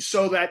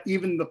 so that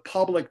even the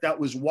public that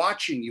was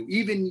watching you,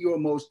 even your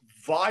most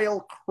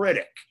vile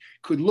critic,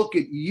 could look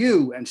at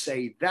you and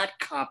say, that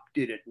cop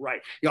did it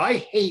right. I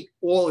hate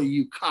all of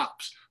you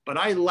cops But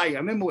I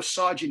remember when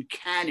Sergeant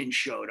Cannon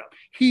showed up.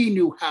 He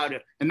knew how to,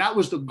 and that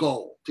was the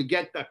goal, to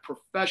get that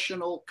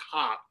professional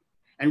cop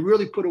and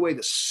really put away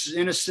the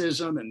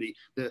cynicism and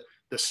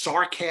the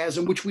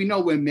sarcasm, which we know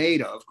we're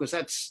made of, because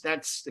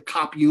that's the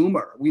cop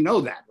humor. We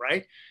know that,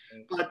 right?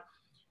 But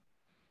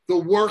the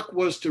work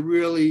was to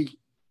really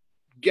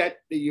get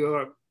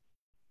your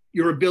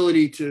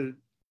ability to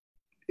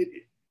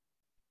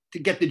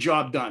get the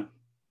job done.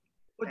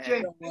 But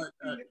James,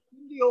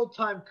 the old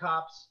time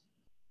cops,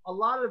 a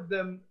lot of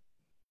them,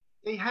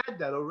 they had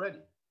that already.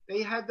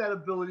 They had that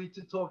ability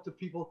to talk to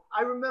people.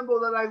 I remember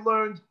that I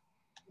learned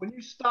when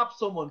you stop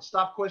someone,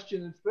 stop,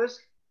 question, and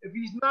frisk, if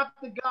he's not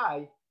the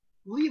guy,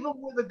 leave him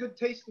with a good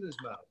taste in his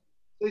mouth.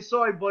 Say,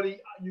 sorry, buddy,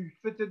 you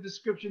fit the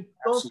description.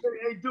 Don't say,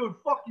 hey, dude,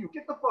 fuck you.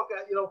 Get the fuck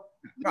out.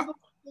 Leave him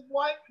with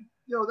why,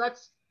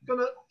 that's going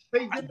to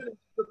pay dividends in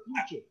the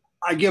future.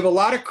 I give a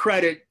lot of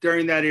credit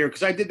during that era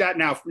because I did that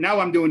now. Now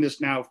I'm doing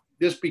this now.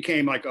 This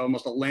became like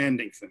almost a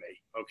landing for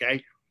me,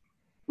 okay?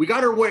 We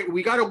got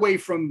away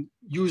from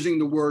using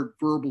the word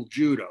verbal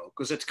judo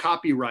because it's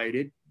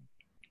copyrighted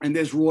and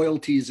there's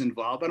royalties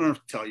involved. I don't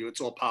have to tell you, it's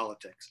all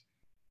politics.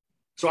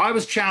 So I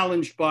was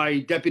challenged by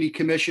deputy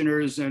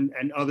commissioners and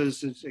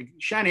others.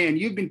 Shanahan,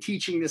 you've been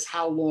teaching this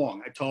how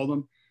long? I told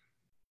them.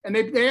 And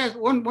they asked,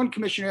 one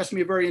commissioner asked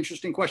me a very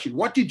interesting question.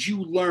 What did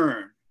you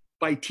learn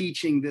by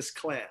teaching this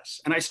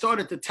class? And I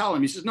started to tell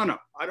him, he says, no,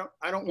 I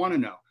don't want to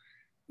know.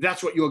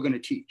 That's what you're going to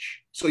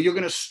teach. So you're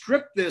going to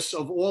strip this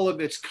of all of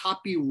its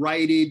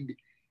copyrighted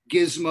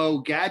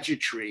gizmo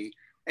gadgetry,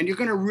 and you're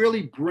going to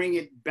really bring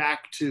it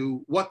back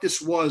to what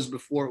this was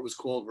before it was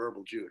called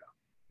verbal judo,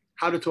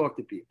 how to talk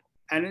to people.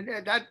 And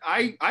that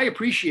I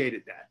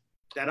appreciated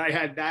that I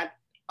had that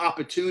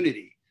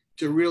opportunity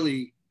to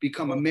really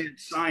become a mad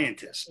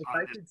scientist. If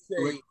I could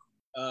say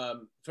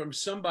from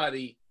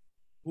somebody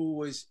who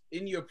was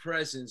in your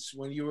presence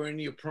when you were in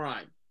your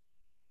prime,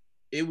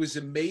 it was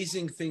an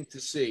amazing thing to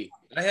see.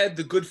 I had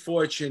the good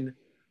fortune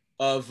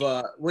of,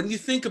 when you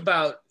think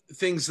about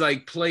things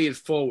like Play It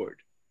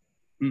Forward,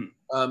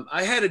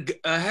 I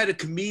had a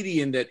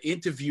comedian that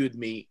interviewed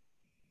me.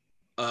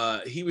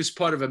 He was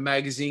part of a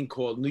magazine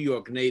called New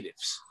York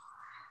Natives.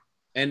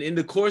 And in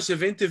the course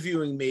of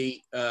interviewing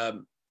me,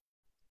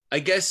 I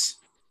guess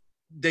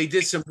they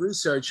did some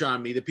research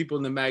on me, the people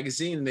in the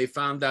magazine, and they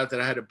found out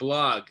that I had a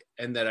blog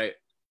and that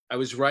I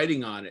was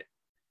writing on it.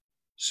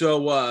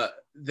 So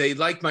they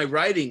liked my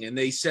writing and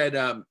they said,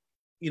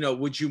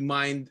 would you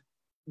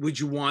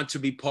want to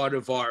be part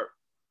of our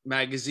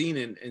magazine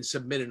and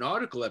submit an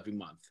article every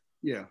month?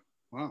 Yeah.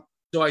 Wow.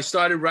 So I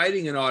started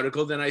writing an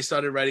article, then I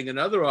started writing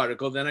another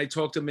article, then I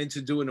talked them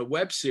into doing a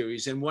web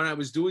series. And when I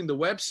was doing the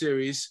web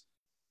series,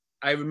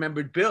 I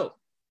remembered Bill.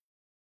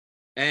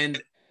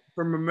 And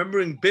from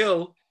remembering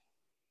Bill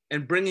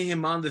and bringing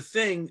him on the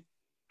thing,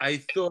 I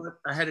thought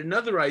I had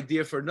another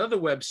idea for another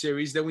web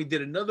series. Then we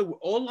did another,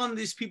 all on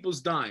these people's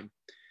dime.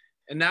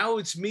 And now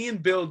it's me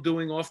and Bill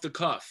doing Off the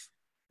Cuff.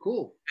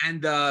 Cool.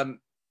 And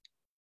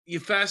you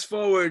fast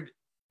forward,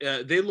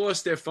 they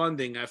lost their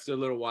funding after a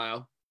little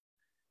while.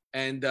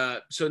 And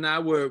so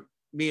now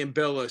me and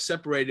Bill are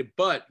separated,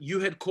 but you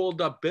had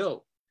called up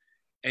Bill,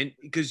 and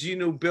because you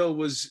knew Bill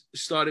was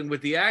starting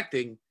with the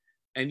acting,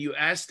 and you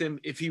asked him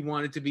if he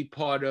wanted to be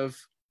part of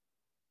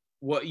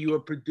what you were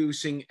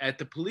producing at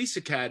the police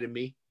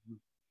academy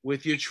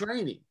with your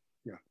training.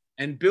 Yeah.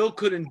 And Bill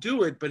couldn't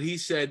do it, but he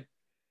said,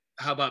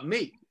 how about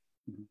me?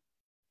 Mm-hmm.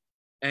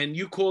 And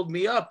you called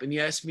me up and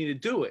you asked me to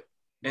do it.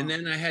 Wow. And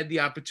then I had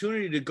the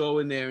opportunity to go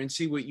in there and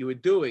see what you were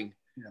doing.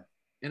 Yeah.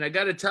 And I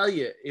got to tell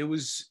you, it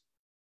was,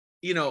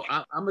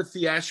 I'm a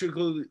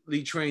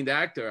theatrically trained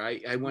actor.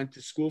 I went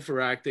to school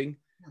for acting,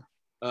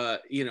 4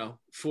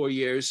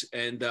 years.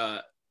 And,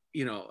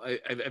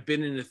 I've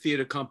been in a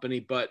theater company,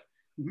 but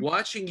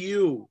watching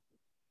you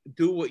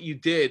do what you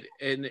did,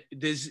 and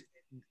there's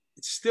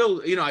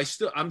still,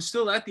 I'm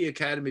still at the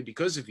academy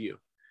because of you.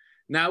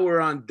 Now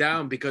we're on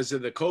down because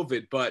of the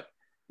COVID, but,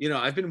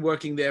 I've been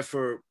working there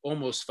for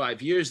almost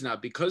 5 years now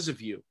because of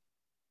you,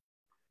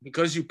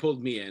 because you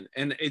pulled me in.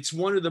 And it's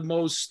one of the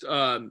most,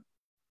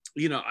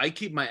 I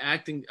keep my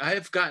acting. I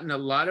have gotten a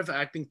lot of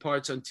acting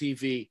parts on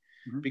TV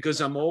because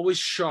I'm always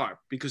sharp,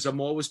 because I'm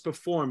always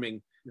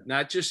performing,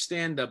 not just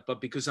stand up,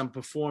 but because I'm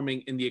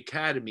performing in the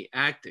academy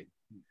acting.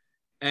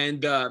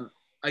 And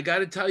I got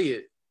to tell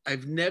you,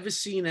 I've never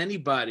seen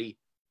anybody,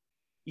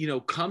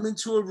 come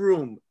into a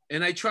room,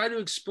 and I try to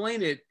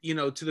explain it,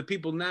 to the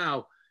people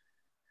now.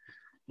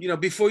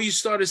 Before you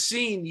start a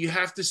scene, you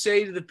have to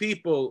say to the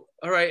people,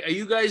 all right, are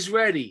you guys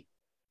ready?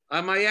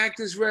 Are my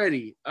actors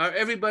ready? Are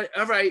everybody,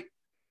 all right,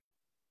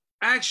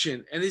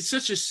 action. And it's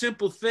such a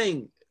simple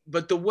thing,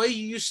 but the way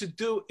you used to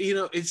do,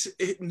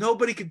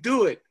 nobody could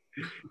do it.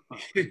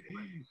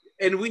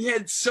 And we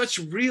had such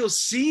real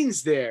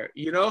scenes there,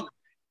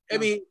 I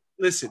mean,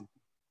 listen,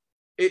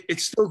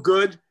 it's still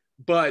good,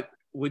 but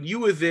when you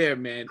were there,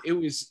 man, it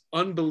was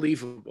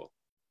unbelievable.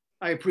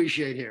 I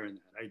appreciate hearing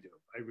that. I do.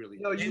 I really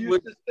No, do. you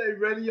used to say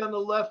ready on the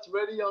left,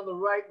 ready on the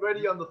right,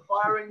 ready on the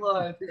firing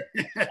line.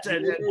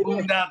 That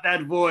boomed out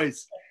that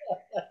voice.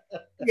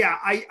 Yeah,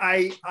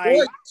 Boy,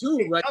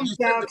 too, right?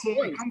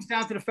 it comes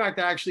down to the fact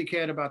that I actually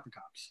cared about the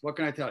cops. What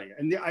can I tell you?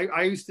 And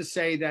I used to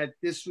say that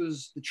this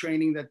was the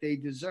training that they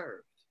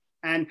deserved.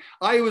 And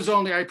I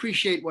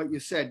appreciate what you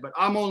said, but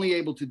I'm only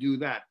able to do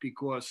that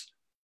because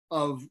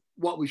of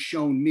what was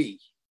shown me.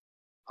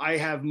 I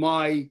have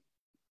my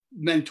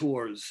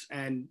mentors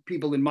and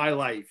people in my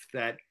life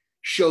that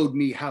showed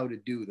me how to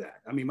do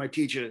that. I mean, my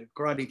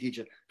karate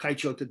teacher,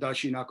 Kaicho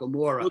Tadashi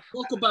Nakamura.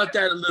 We'll talk about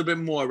that a little bit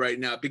more right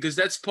now, because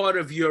that's part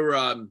of your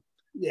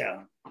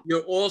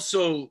You're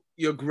also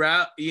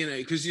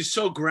because you're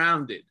so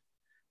grounded.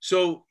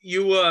 So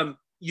you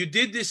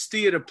did this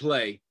theater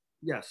play.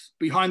 Yes,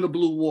 Behind the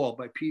Blue Wall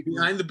by Pete.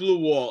 Behind the Blue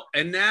Wall,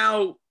 and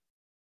now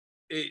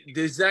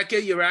does that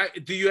get your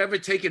act? Do you ever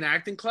take an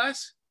acting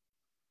class?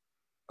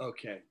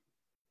 Okay.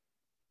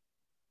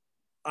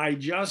 I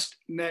just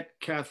met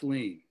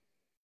Kathleen,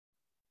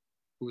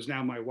 who is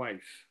now my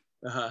wife,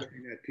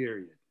 during that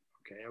period.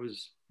 Okay, I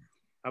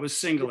was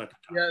single at the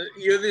time. Yeah,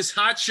 you're this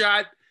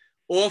hotshot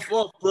off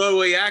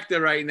Broadway actor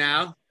right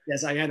now.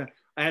 Yes, I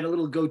had a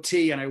little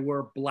goatee and I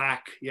wore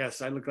black.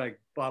 Yes, I look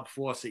like Bob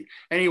Fosse.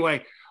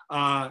 Anyway,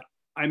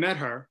 I met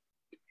her,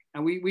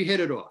 and we hit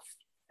it off,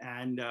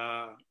 and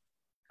I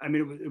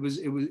mean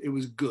it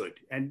was good.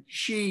 And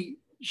she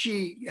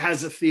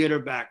has a theater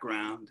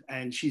background,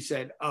 and she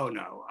said, "Oh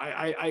no,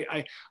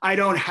 I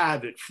don't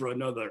have it for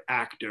another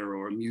actor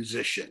or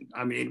musician.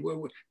 I mean,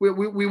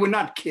 we were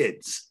not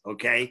kids,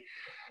 okay?"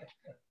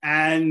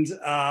 And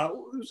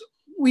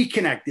we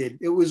connected.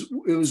 It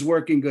was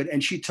working good.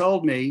 And she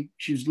told me,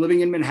 she was living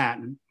in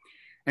Manhattan,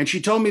 and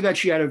she told me that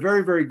she had a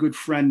very, very good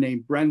friend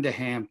named Brenda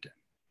Hampton.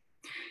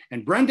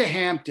 And Brenda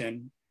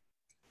Hampton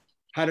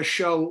had a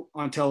show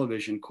on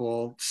television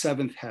called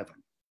Seventh Heaven.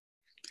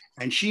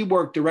 And she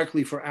worked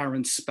directly for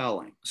Aaron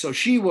Spelling. So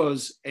she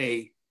was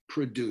a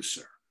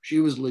producer.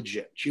 She was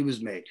legit. She was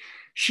made.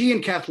 She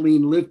and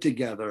Kathleen lived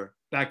together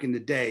back in the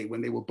day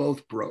when they were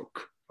both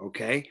broke,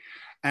 okay?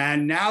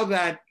 And now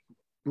that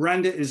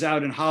Brenda is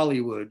out in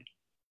Hollywood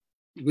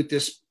with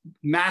this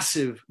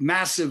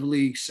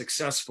massively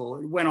successful,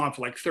 it went on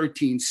for like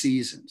 13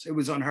 seasons. It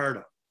was unheard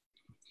of.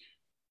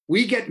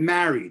 We get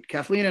married.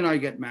 Kathleen and I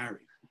get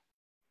married.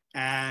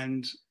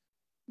 And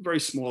very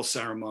small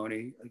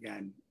ceremony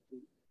again.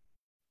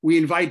 We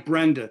invite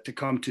Brenda to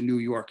come to New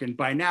York. And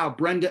by now,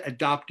 Brenda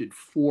adopted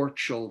 4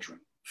 children,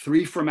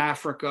 3 from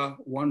Africa,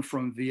 1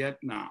 from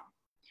Vietnam.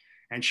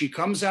 And she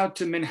comes out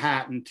to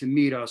Manhattan to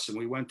meet us. And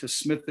we went to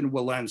Smith and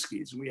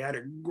Wollensky's. And we had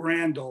a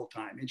grand old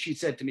time. And she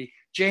said to me,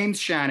 "James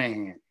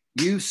Shanahan,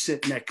 you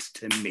sit next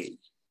to me.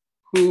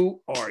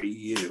 Who are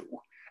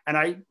you?" And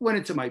I went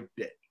into my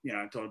bit. You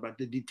know, I talked about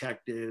the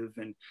detective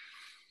and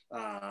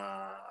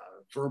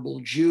verbal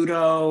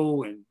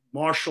judo and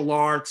martial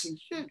arts. And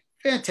shit,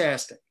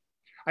 fantastic.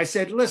 I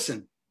said,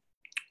 "Listen,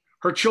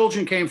 her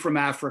children came from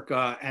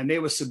Africa and they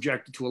were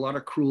subjected to a lot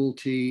of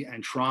cruelty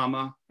and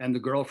trauma, and the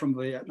girl from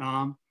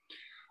Vietnam."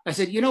 I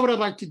said, "You know what I'd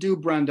like to do,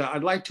 Brenda?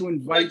 I'd like to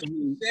invite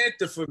you."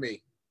 Santa for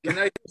me. Can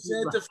I do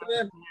Santa for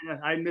them?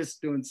 I miss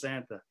doing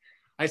Santa.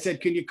 I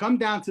said, "Can you come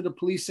down to the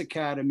police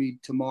academy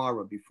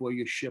tomorrow before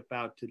you ship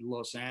out to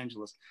Los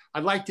Angeles?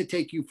 I'd like to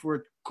take you for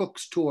a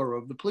cook's tour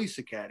of the police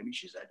academy."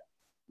 She said,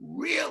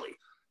 "Really?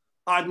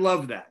 I'd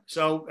love that."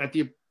 So at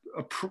the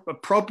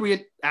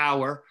appropriate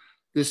hour,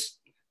 this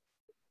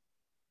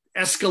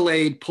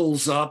Escalade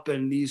pulls up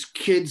and these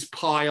kids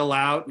pile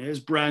out, and there's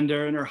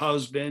Brenda and her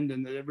husband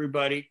and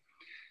everybody.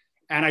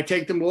 And I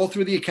take them all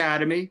through the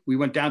academy. We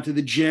went down to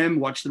the gym,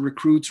 watched the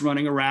recruits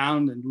running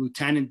around, and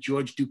Lieutenant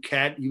George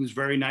Duquette, he was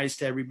very nice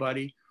to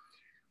everybody.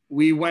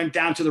 We went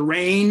down to the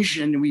range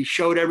and we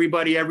showed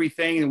everybody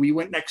everything. And we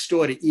went next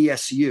door to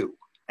ESU,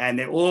 and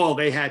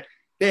they had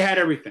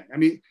everything. I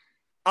mean,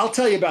 I'll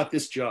tell you about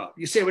this job.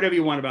 You say whatever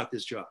you want about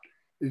this job.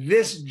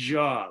 This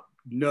job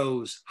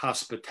knows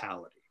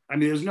hospitality. I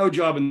mean, there's no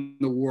job in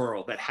the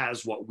world that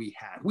has what we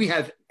have. We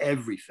have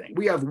everything.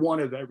 We have one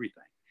of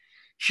everything.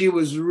 She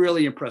was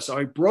really impressive.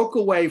 I broke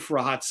away for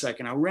a hot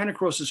second. I ran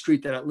across the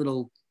street to that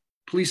little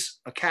police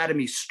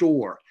academy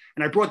store,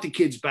 and I brought the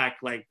kids back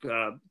like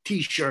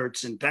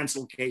T-shirts and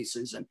pencil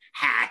cases and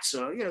hats,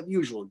 the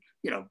usual,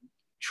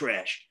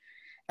 trash.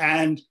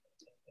 And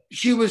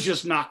she was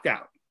just knocked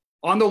out.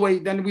 On the way,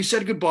 then we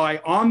said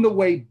goodbye. On the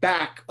way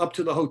back up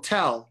to the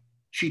hotel,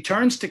 she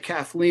turns to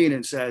Kathleen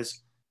and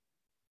says,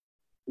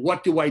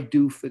 "What do I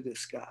do for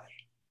this guy?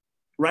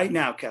 Right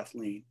now,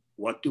 Kathleen,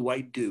 what do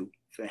I do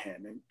for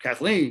him?" And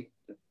Kathleen,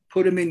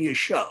 "Put him in your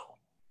show."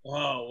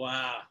 Oh,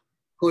 wow.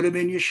 "Put him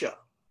in your show."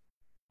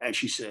 And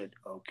she said,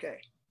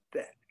 "Okay,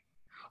 bet."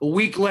 A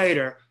week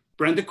later,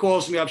 Brenda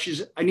calls me up. She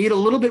says, "I need a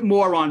little bit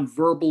more on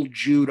verbal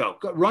judo.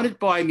 Run it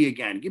by me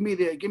again. Give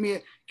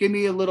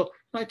me a little."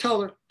 And I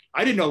tell her,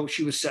 I didn't know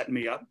she was setting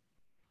me up.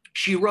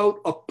 She wrote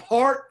a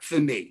part for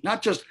me,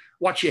 not just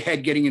 "Watch your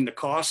head getting in the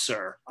car,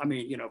 sir." I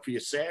mean, for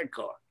your SAG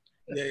car.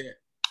 Yeah.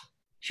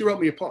 She wrote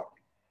me a part.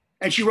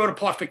 And she wrote a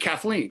part for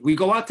Kathleen. We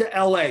go out to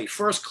LA,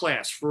 first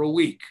class for a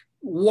week.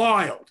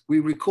 Wild. We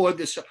record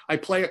this. I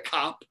play a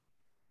cop.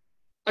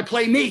 I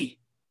play me.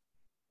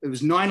 It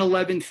was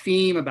 9/11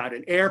 theme about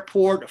an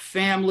airport, a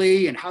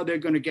family, and how they're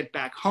going to get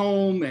back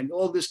home and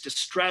all this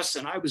distress.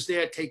 And I was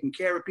there taking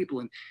care of people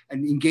and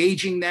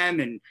engaging them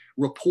and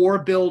rapport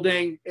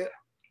building.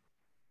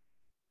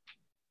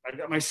 I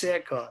got my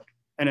SAG card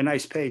and a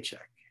nice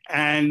paycheck.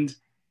 And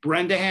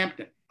Brenda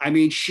Hampton, I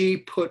mean, she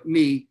put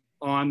me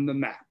on the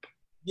map.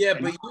 Yeah,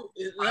 but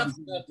that's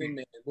nothing,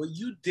 man. What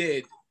you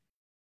did,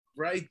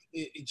 right?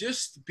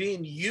 Just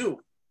being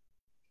you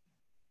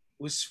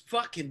was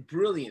fucking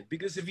brilliant.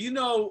 Because if you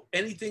know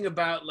anything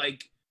about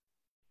like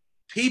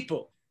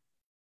people,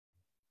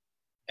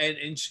 and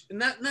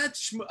not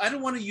I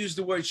don't want to use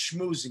the word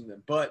schmoozing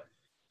them, but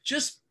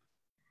just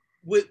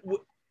with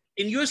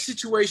in your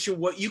situation,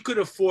 what you could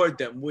afford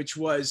them, which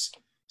was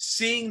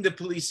seeing the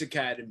police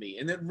academy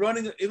and then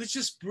running. It was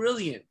just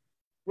brilliant.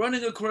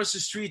 Running across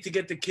the street to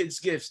get the kids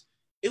gifts.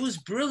 It was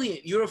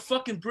brilliant. You're a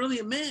fucking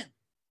brilliant man.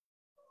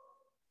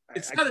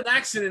 It's not an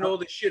accident all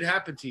this shit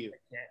happened to you.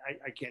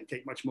 I can't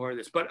take much more of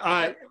this, but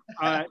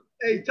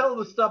hey, tell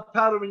them to stop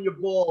powdering your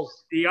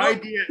balls. The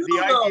idea is,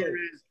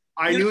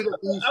 I knew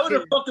that I would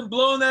have fucking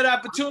blown that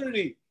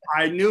opportunity.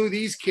 I knew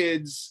these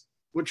kids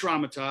were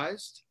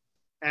traumatized,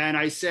 and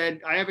I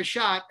said I have a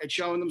shot at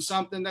showing them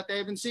something that they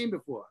haven't seen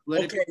before.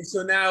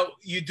 So now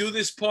you do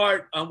this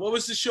part. What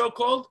was the show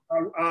called?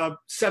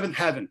 Seventh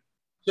Heaven.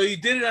 So you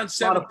did it on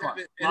Seventh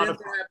Heaven, and then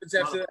what happens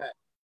after that?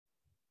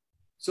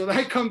 So then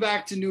I come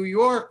back to New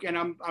York, and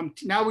I'm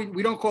now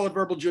we don't call it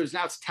verbal juries.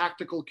 Now it's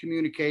tactical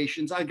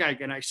communications. I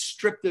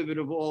stripped it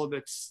of all of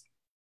its.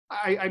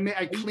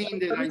 I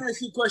cleaned it. Let me ask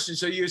you a question.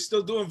 So you're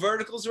still doing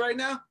verticals right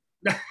now?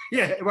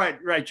 Yeah,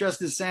 right.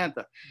 Justice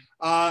Santa.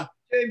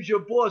 James,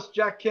 your boss,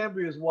 Jack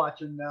Cambria, is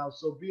watching now.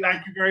 So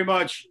thank you very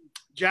much,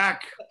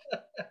 Jack. I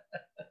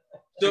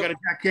got a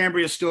Jack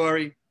Cambria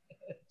story.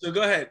 So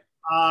go ahead.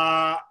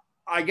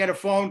 I get a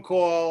phone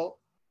call.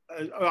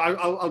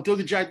 I'll do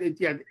the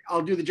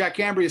Jack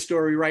Cambria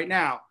story right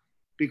now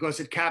because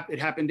it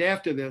happened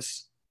after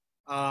this.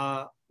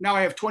 Now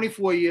I have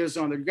 24 years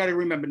on there. You got to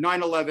remember,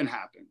 9/11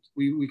 happened.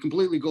 We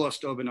completely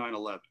glossed over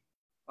 9/11.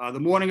 The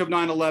morning of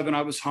 9/11,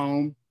 I was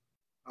home.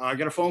 I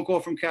got a phone call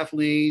from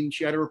Kathleen.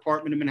 She had her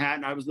apartment in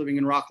Manhattan. I was living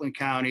in Rockland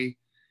County.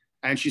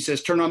 And she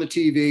says, turn on the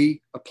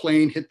TV. A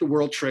plane hit the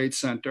World Trade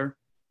Center.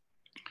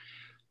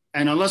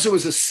 And unless it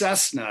was a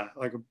Cessna,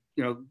 like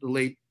the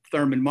late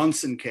Thurman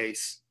Munson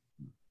case,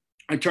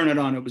 I turn it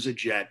on. It was a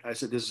jet. I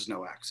said, this is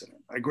no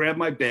accident. I grabbed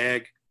my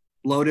bag,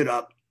 loaded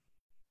up,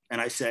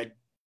 and I said,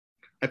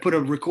 I put a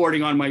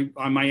recording on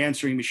my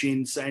answering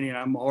machine saying,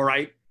 I'm all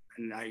right.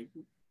 And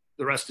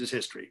the rest is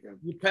history.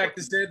 You packed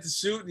the Santa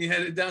suit and you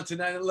headed down to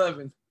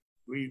 9/11.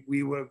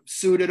 We were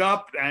suited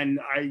up, and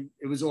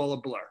it was all a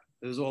blur.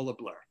 It was all a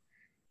blur.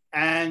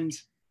 And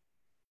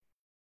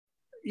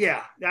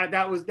yeah,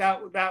 that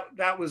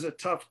was a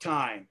tough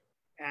time.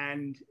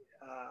 And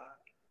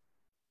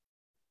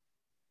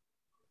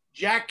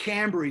Jack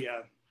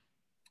Cambria,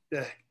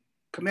 the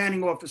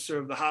commanding officer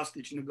of the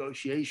hostage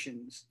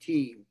negotiations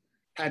team,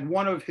 had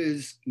one of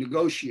his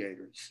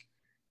negotiators,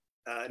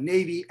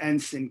 Navy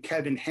Ensign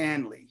Kevin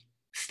Hanley,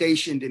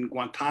 stationed in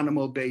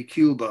Guantanamo Bay,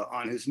 Cuba,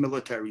 on his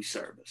military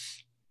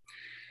service.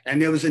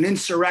 And there was an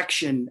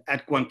insurrection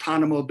at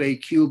Guantanamo Bay,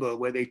 Cuba,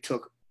 where they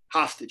took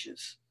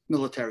hostages,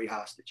 military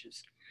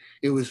hostages.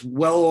 It was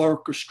well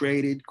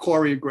orchestrated,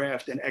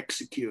 choreographed, and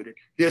executed.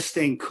 This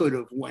thing could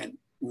have went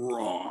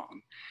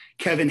wrong.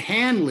 Kevin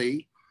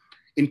Hanley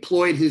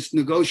employed his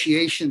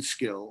negotiation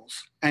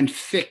skills and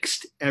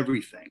fixed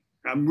everything.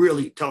 I'm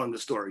really telling the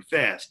story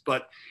fast,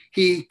 but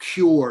he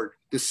cured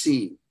the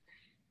scene.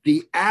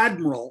 The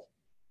admiral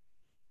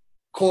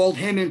called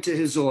him into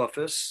his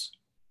office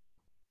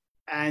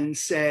and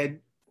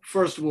said,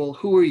 first of all,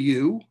 who are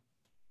you?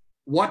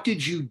 What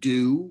did you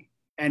do?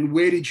 And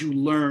where did you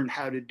learn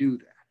how to do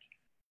that?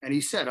 And he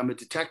said, I'm a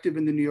detective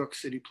in the New York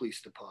City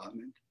Police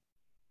Department.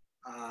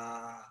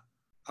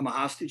 I'm a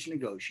hostage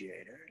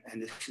negotiator, and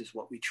this is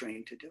what we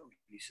train to do.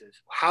 He says,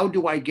 how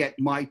do I get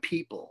my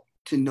people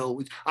to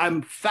know?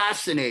 I'm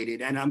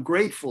fascinated and I'm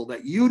grateful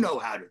that you know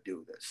how to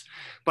do this,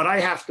 but I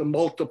have to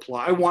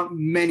multiply. I want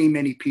many,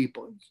 many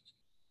people.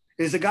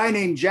 There's a guy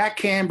named Jack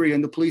Cambria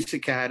in the police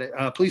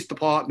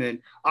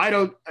department.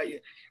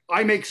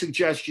 I make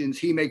suggestions,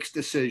 he makes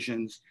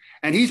decisions,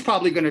 and he's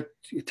probably going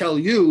to tell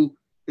you,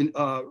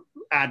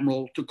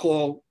 Admiral, to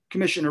call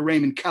Commissioner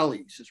Raymond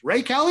Kelly. He says,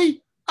 Ray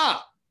Kelly?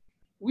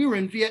 We were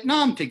in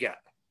Vietnam together.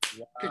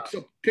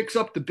 Wow. Picks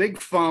up the big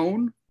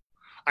phone.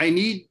 I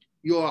need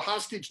your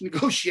hostage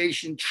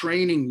negotiation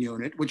training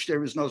unit, which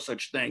there is no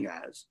such thing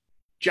as.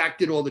 Jack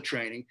did all the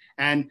training.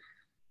 And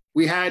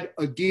we had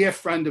a dear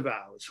friend of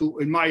ours who,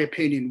 in my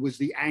opinion, was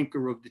the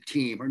anchor of the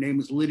team. Her name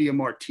was Lydia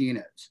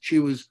Martinez. She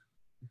was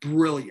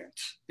brilliant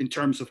in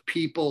terms of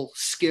people,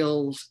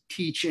 skills,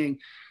 teaching,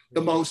 the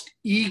most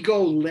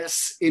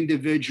egoless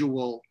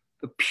individual,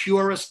 the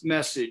purest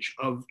message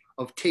of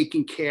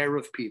taking care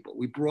of people.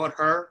 We brought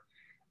her,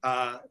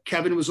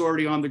 Kevin was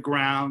already on the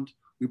ground.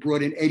 We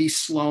brought in Eddie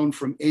Sloan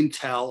from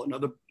Intel,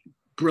 another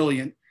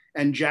brilliant,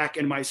 and Jack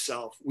and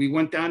myself. We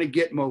went down to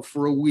Gitmo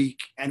for a week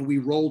and we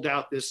rolled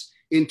out this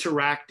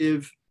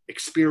interactive,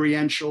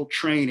 experiential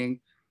training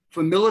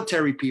for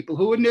military people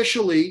who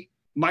initially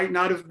might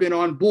not have been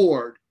on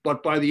board,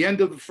 but by the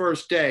end of the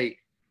first day,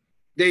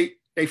 they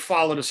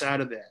followed us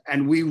out of there.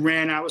 And we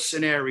ran our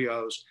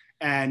scenarios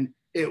and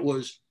it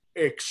was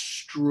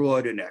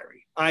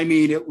extraordinary. I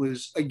mean, it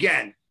was,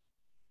 again,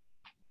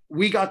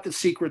 we got the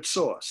secret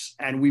sauce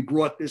and we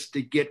brought this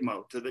to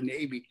Gitmo, to the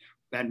Navy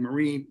and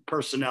Marine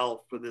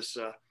personnel for this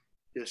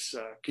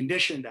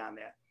condition down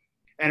there.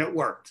 And it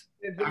worked.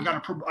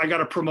 I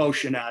got a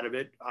promotion out of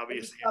it,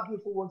 obviously. Stop you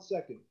for 1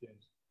 second,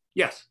 James.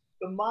 Yes.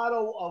 The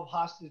motto of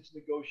hostage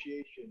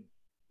negotiation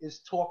is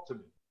talk to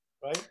me,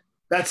 right?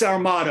 That's our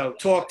motto,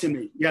 talk to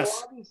me. Yes.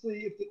 So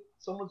obviously, if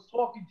someone's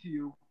talking to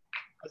you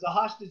as a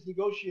hostage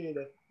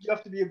negotiator, you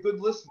have to be a good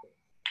listener.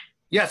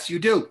 Yes, you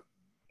do.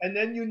 And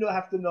then you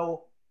have to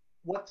know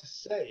what to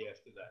say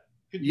after that.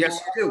 Could you Yes,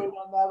 you do. elaborate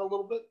on that a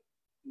little bit?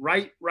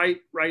 Right.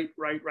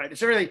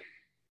 It's everything.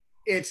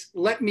 It's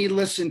let me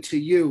listen to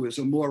you is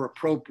a more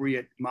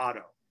appropriate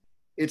motto.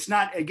 It's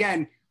not,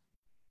 again,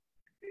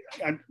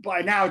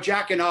 by now,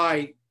 Jack and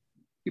I,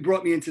 he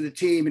brought me into the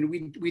team and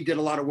we did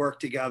a lot of work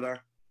together.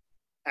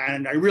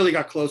 And I really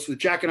got close with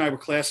Jack and I were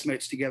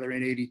classmates together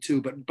in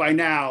 '82. But by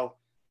now,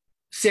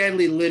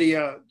 sadly,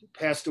 Lydia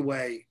passed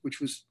away,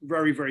 which was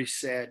very, very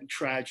sad and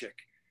tragic.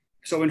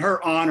 So in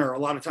her honor, a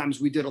lot of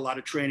times we did a lot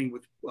of training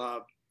with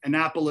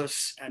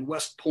Annapolis and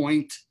West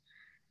Point.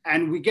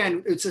 And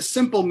again, it's a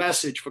simple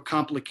message for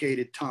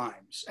complicated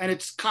times. And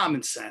it's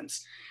common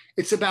sense.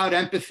 It's about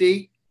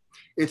empathy.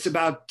 It's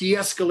about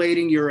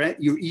de-escalating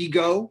your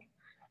ego.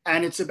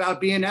 And it's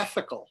about being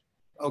ethical,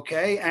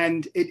 okay?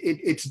 And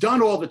it's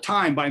done all the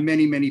time by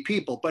many, many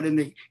people. But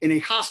in a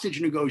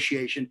hostage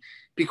negotiation,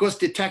 because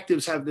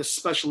detectives have this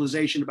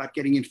specialization about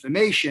getting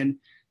information,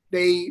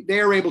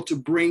 they're able to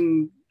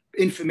bring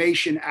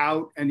information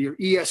out, and your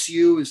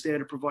ESU is there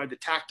to provide the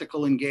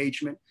tactical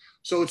engagement.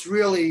 So it's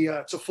really,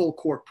 it's a full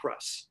court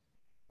press.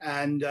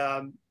 And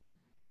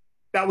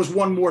that was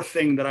one more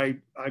thing that I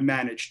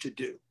managed to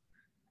do.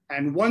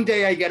 And one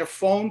day I get a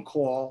phone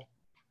call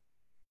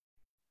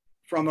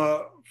from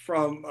a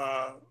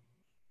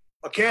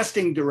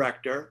casting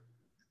director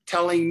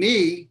telling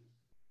me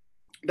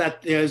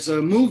that there's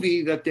a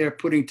movie that they're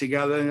putting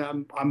together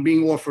and I'm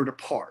being offered a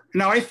part.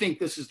 Now I think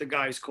this is the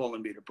guys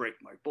calling me to break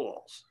my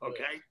balls,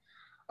 okay?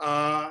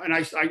 And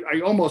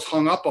I almost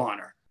hung up on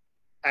her.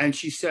 And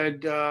she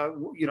said,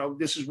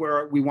 this is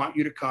where we want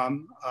you to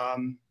come.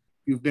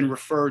 You've been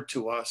referred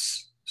to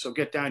us, so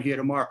get down here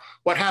tomorrow.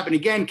 What happened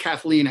again,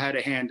 Kathleen had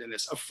a hand in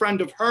this. A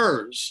friend of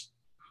hers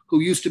who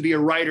used to be a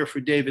writer for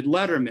David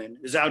Letterman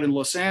is out in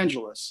Los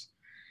Angeles.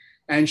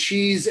 And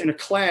she's in a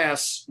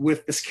class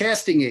with this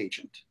casting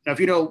agent. Now, if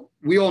you know,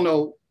 we all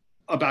know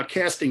about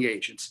casting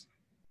agents.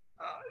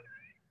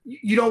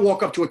 You don't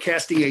walk up to a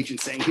casting agent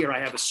saying, here, I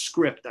have a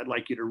script I'd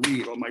like you to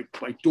read, or my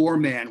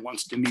doorman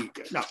wants to meet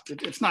you. No,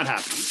 it's not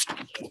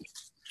happening.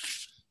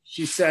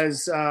 She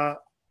says, I'm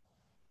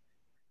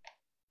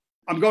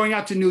going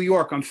out to New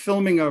York. I'm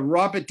filming a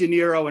Robert De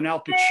Niro and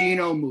Al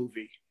Pacino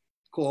movie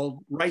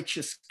called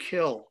Righteous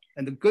Kill.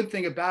 And the good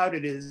thing about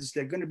it is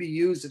it's going to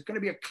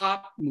be a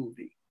cop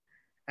movie.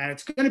 And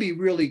it's going to be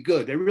really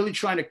good. They're really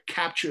trying to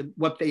capture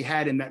what they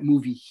had in that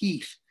movie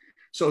Heat.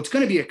 So it's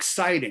going to be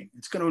exciting.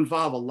 It's going to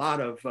involve a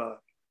lot of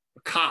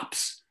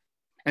cops.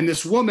 And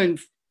this woman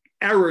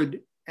erred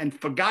and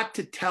forgot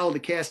to tell the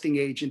casting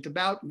agent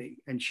about me.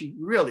 And she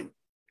really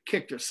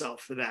kicked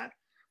herself for that.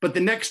 But the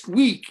next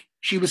week,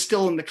 she was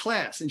still in the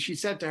class. And she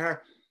said to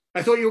her,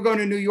 I thought you were going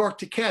to New York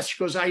to cast.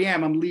 She goes, I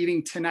am. I'm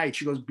leaving tonight.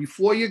 She goes,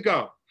 before you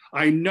go,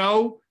 I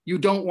know you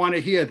don't want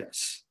to hear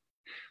this,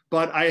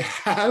 but I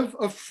have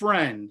a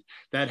friend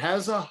that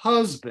has a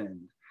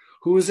husband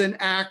who is an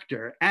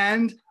actor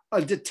and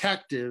a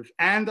detective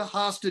and a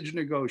hostage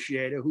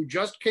negotiator who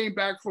just came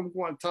back from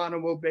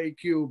Guantanamo Bay,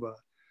 Cuba.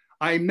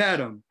 I met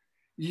him.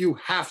 You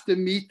have to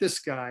meet this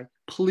guy.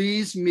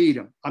 Please meet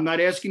him. I'm not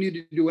asking you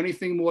to do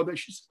anything more than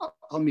she said,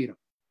 I'll meet him.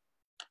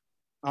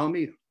 I'll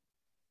meet him.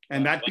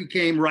 And that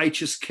became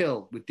Righteous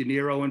Kill with De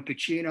Niro and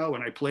Pacino.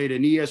 And I played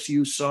an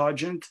ESU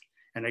sergeant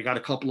and I got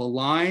a couple of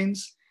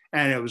lines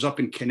and it was up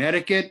in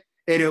Connecticut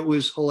and it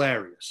was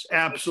hilarious.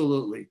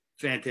 Absolutely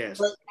fantastic.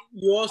 But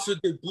you also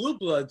did Blue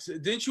Bloods.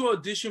 Didn't you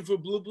audition for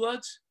Blue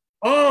Bloods?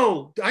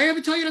 Oh, I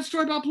ever tell you that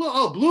story about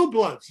Blue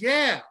Bloods?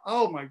 Yeah.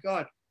 Oh my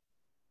God.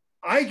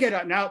 I get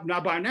out now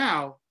by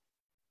now,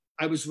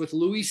 I was with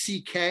Louis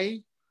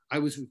C.K. I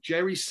was with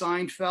Jerry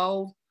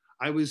Seinfeld.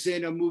 I was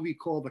in a movie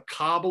called The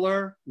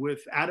Cobbler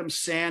with Adam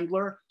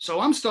Sandler. So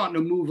I'm starting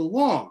to move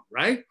along,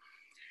 right?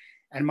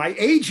 And my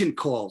agent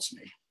calls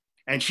me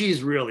and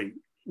she's really,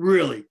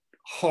 really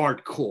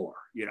hardcore,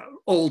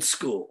 old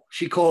school.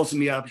 She calls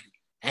me up.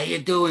 How you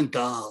doing,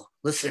 doll?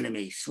 Listen to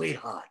me,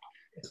 sweetheart.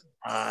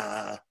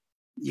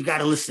 You got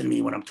to listen to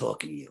me when I'm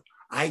talking to you.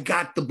 I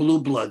got the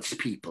Blue Bloods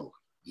people.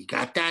 You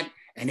got that?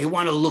 And they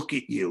want to look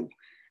at you.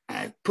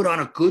 put on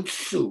a good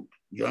suit.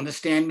 You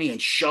understand me?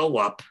 And show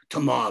up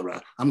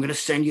tomorrow. I'm going to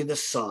send you the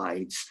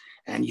sides.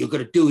 And you're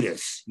going to do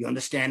this. You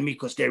understand me?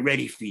 Because they're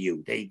ready for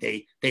you.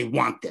 They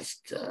want this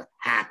to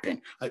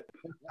happen.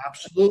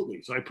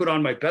 Absolutely. So I put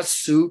on my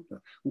best suit,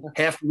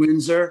 half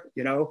Windsor,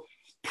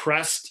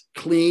 pressed,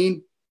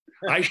 clean.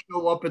 I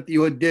show up at the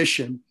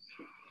audition.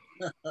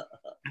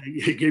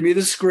 You give me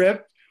the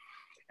script,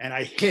 and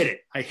I hit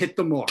it. I hit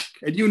the mark.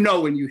 And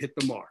when you hit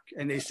the mark.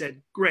 And they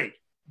said, great,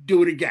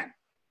 do it again.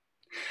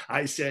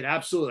 I said,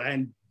 absolutely.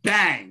 And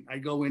bang, I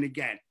go in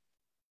again.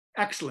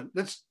 Excellent.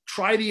 Let's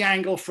try the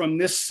angle from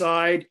this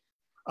side.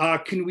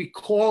 Can we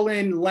call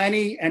in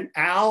Lenny and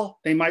Al?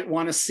 They might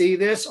want to see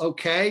this.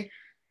 Okay.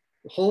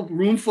 A whole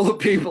room full of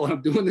people.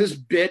 I'm doing this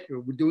bit.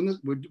 We're doing this.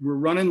 We're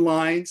running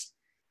lines.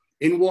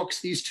 In walks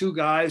these two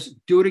guys.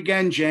 Do it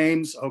again,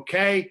 James.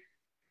 Okay.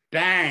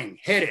 Bang.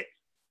 Hit it.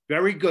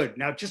 Very good.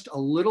 Now just a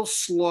little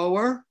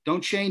slower.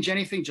 Don't change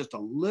anything. Just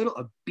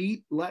a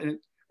beat.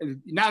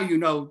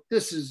 Now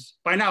this is,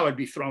 by now I'd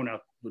be thrown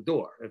out the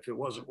door if it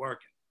wasn't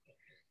working.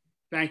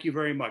 Thank you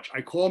very much.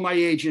 I called my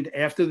agent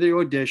after the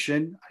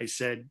audition. I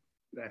said,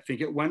 I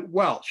think it went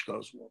well. She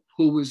goes, well,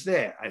 who was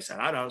there? I said,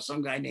 I don't know,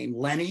 some guy named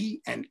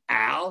Lenny and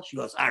Al. She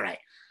goes, all right,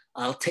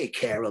 I'll take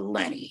care of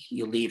Lenny.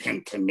 You leave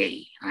him to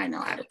me. I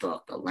know how to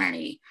talk to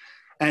Lenny.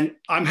 And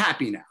I'm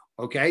happy now,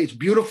 okay? It's a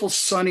beautiful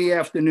sunny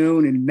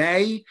afternoon in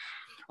May.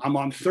 I'm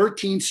on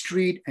 13th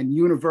Street and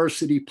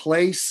University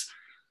Place.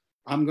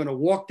 I'm gonna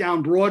walk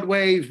down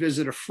Broadway,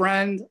 visit a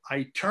friend.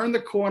 I turn the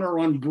corner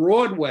on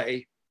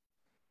Broadway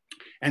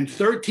and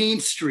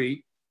 13th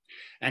Street,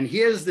 and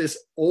here's this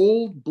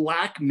old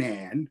black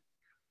man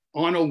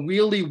on a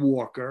wheelie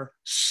walker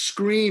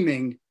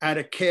screaming at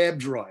a cab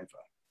driver.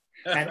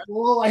 And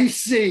all I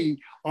see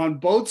on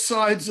both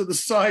sides of the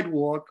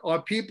sidewalk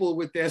are people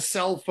with their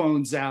cell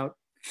phones out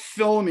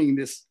filming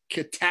this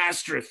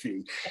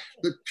catastrophe.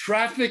 The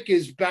traffic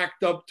is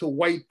backed up to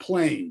White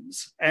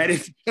Plains, and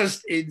it's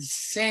just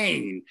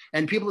insane.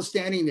 And people are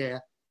standing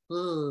there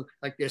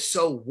like they're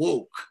so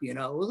woke,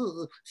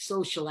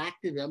 social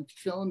activism,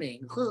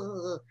 filming.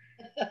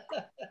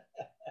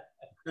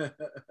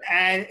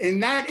 And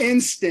in that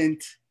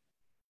instant,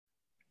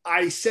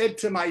 I said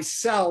to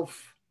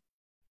myself,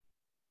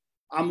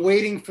 I'm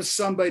waiting for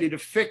somebody to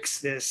fix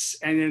this.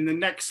 And then the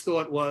next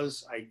thought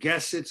was, I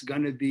guess it's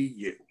going to be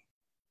you.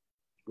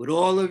 With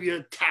all of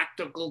your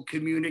tactical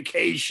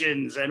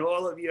communications and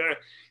all of your,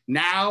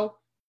 now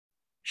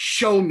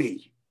show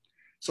me.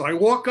 So I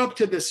walk up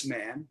to this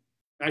man.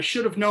 I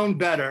should have known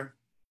better,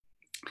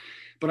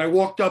 but I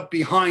walked up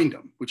behind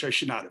him, which I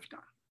should not have done.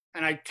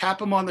 And I tap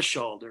him on the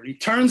shoulder. He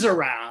turns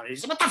around. He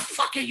says, what the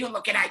fuck are you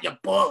looking at, you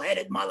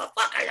bald-headed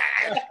motherfucker?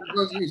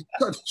 He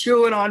starts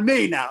chewing on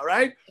me now,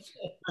 right?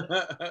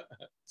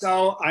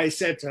 So I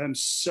said to him,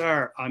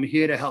 sir, I'm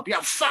here to help you.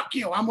 Yeah, fuck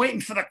you. I'm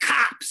waiting for the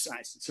cops.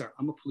 I said, sir,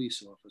 I'm a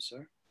police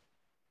officer.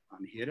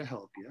 I'm here to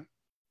help you.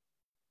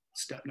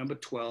 Step number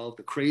 12,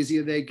 the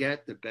crazier they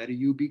get, the better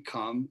you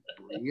become.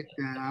 Bring it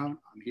down.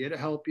 I'm here to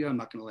help you. I'm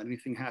not going to let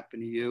anything happen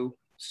to you.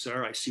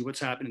 Sir, I see what's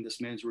happening. This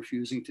man's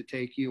refusing to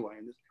take you.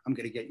 I'm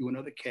going to get you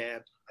another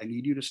cab. I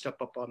need you to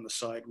step up on the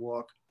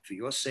sidewalk for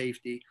your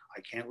safety.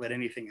 I can't let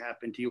anything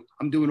happen to you.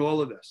 I'm doing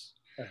all of this.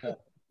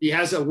 He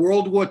has a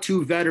World War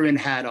II veteran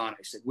hat on.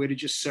 I said, where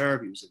did you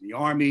serve? He was in the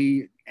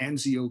Army,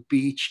 Anzio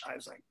Beach. I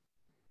was like,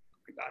 oh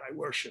my God, I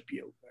worship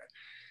you.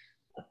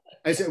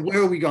 I said, where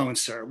are we going,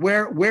 sir?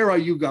 Where are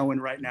you going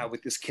right now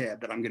with this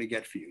cab that I'm going to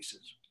get for you? He says,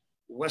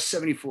 West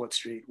 74th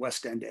Street,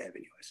 West End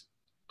Avenue. I said,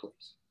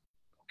 please.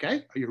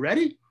 Okay, are you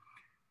ready?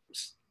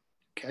 Just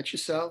catch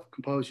yourself,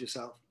 compose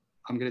yourself.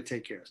 I'm going to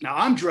take care of this. Now,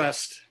 I'm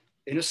dressed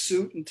in a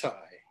suit and tie,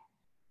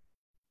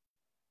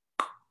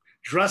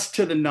 dressed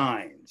to the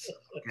nines,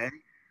 okay?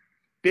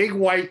 Big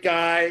white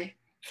guy,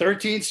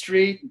 13th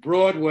Street,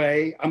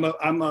 Broadway.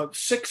 I'm a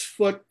 6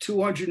 foot,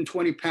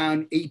 220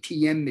 pound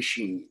ATM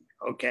machine,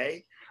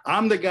 okay?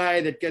 I'm the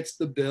guy that gets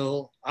the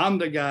bill. I'm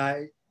the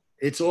guy.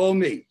 It's all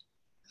me.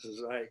 This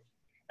is right.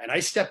 And I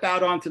step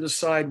out onto the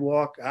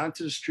sidewalk,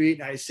 onto the street,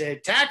 and I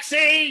said,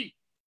 taxi!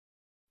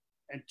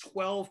 And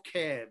 12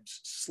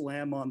 cabs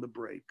slam on the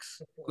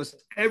brakes because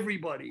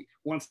everybody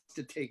wants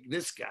to take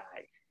this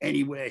guy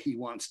anywhere he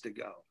wants to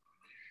go.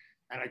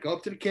 And I go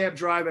up to the cab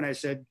driver and I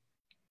said,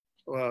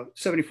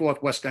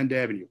 74th West End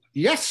Avenue.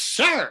 Yes,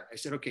 sir. I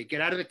said, okay,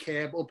 get out of the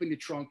cab, open your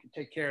trunk and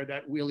take care of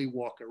that wheelie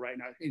walker right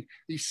now. And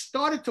he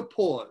started to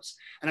pause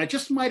and I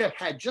just might have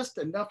had just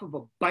enough of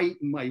a bite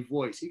in my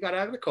voice. He got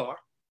out of the car.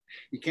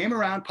 He came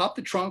around, popped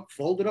the trunk,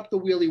 folded up the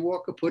wheelie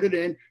walker, put it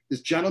in.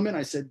 This gentleman,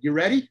 I said, you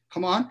ready?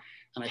 Come on.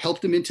 And I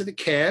helped him into the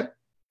cab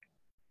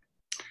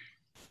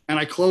and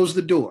I closed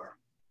the door.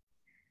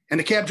 And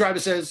the cab driver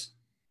says,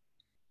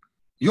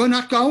 you're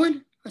not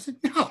going? I said,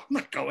 no, I'm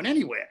not going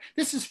anywhere.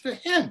 This is for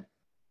him.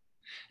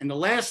 And the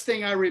last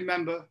thing I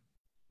remember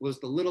was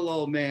the little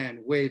old man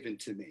waving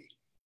to me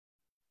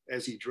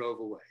as he drove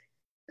away.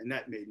 And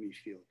that made me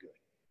feel good.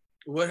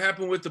 What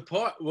happened with the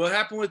part? What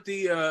happened with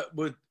the,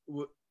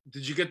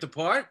 did you get the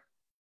part?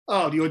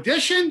 Oh, the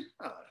audition?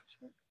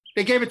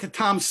 They gave it to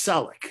Tom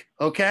Selleck,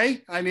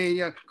 okay? I mean,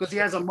 because he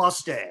has a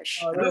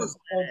mustache. Oh,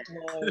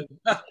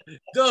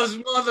 Those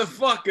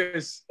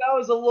motherfuckers. that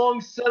was a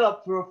long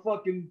setup for a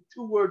fucking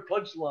 2-word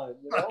punchline.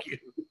 You know? Fuck you.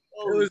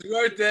 It was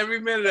worth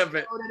every minute of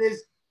it. You know what it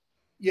is?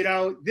 You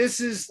know, this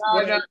is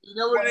You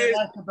know what it is?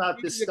 I like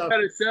about this He's a stuff.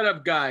 better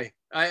setup guy.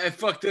 I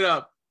fucked it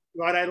up.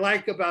 What I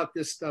like about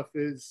this stuff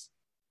is,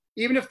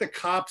 even if the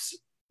cops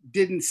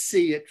didn't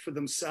see it for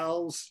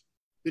themselves,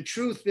 the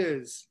truth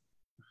is,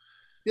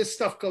 this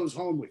stuff goes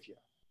home with you.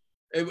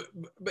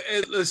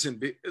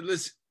 Listen,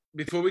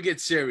 before we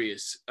get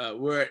serious,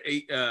 we're at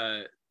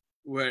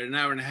an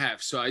hour and a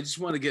half, so I just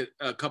want to get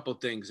a couple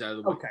things out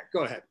of the way. Okay,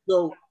 go ahead.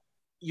 So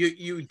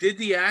you did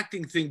the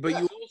acting thing, but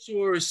you also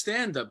were a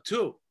stand-up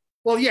too.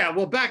 Well, yeah.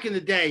 Well, back in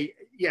the day,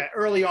 yeah,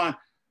 early on,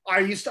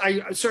 I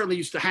certainly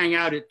used to hang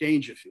out at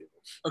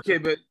Dangerfields. Okay,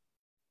 but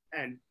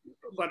I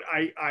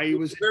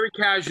was very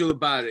casual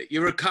about it.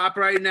 You're a cop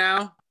right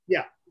now.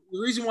 Yeah. The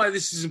reason why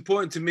this is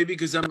important to me,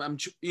 because I'm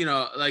you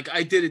know, like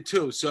I did it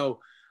too. So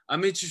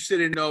I'm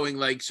interested in knowing,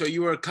 like, so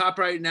you were a cop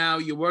right now,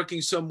 you're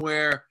working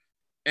somewhere,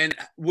 and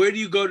where do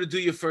you go to do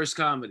your first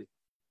comedy?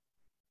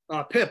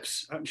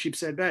 Pips out in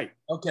Sheepshead Bay.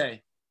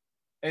 Okay.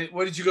 And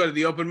what did you go to,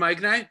 the open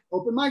mic night?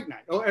 Open mic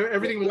night. Oh,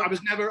 everything was. I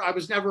was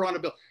never on a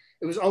bill.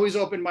 It was always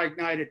open mic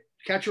night at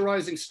Catch a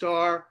Rising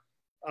Star.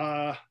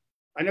 I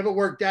never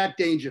worked at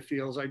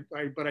Dangerfields.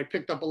 But I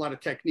picked up a lot of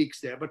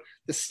techniques there. But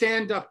the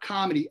stand-up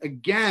comedy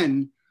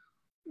again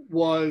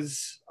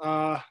was,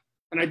 and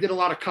I did a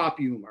lot of cop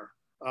humor.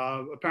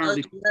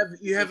 Apparently,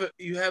 you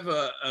have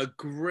a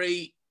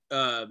great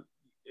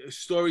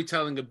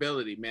storytelling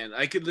ability, man.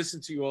 I could listen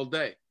to you all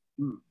day.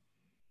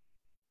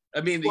 I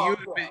mean, you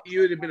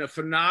would have been a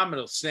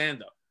phenomenal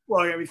stand-up.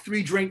 Well, I mean,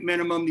 3-drink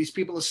minimum. These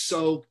people are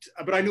soaked,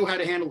 but I knew how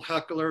to handle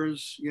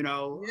hecklers. You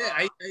know. Yeah,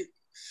 I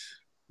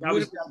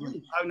liked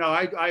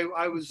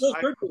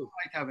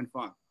having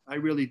fun. I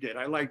really did.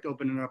 I liked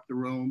opening up the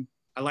room.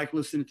 I liked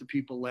listening to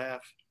people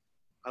laugh.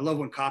 I love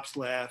when cops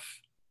laugh.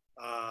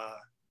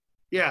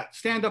 Yeah,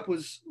 stand-up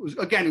was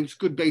again, it was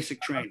good basic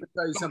training. I'll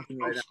tell you something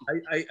right now.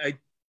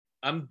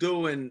 I'm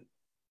doing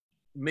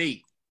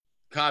me,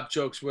 cop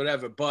jokes,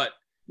 whatever, but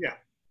yeah,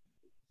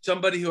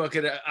 somebody who I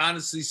could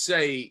honestly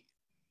say,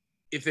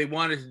 if they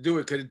wanted to do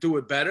it, could do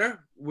it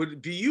better, would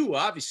it be you,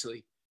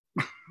 obviously.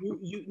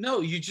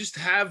 you just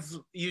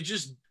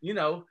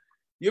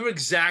you're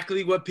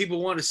exactly what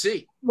people want to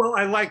see. Well,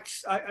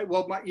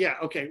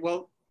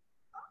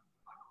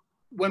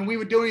 when we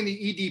were doing the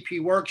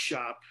EDP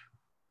workshop,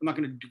 I'm not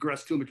going to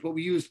digress too much, but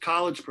we used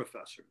college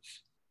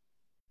professors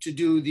to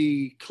do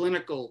the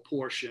clinical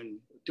portion,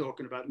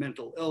 talking about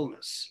mental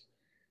illness.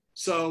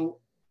 So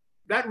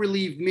that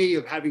relieved me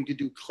of having to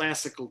do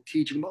classical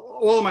teaching.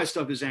 All of my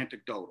stuff is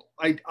anecdotal.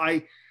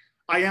 I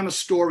am a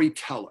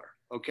storyteller,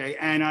 okay?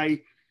 And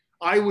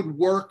I would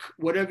work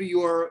whatever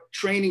your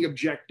training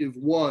objective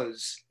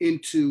was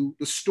into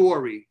the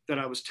story that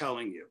I was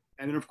telling you.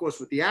 And then, of course,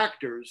 with the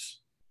actors,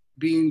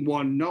 being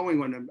one, knowing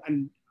one,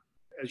 and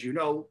as you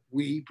know,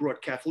 we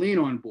brought Kathleen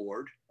on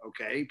board,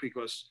 okay,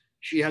 because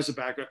she has a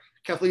background.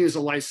 Kathleen is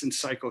a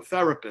licensed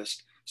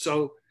psychotherapist,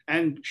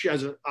 and she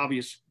has an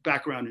obvious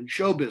background in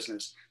show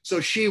business.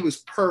 So she was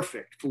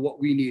perfect for what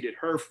we needed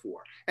her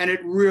for. And it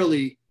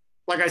really,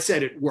 like I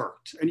said, it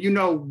worked. And you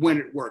know when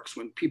it works,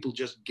 when people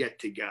just get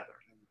together.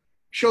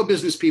 Show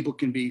business people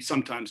can be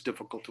sometimes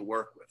difficult to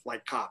work with,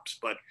 like cops,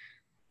 but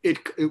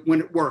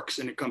when it works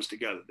and it comes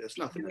together, there's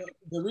nothing.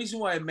 The reason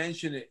why I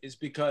mention it is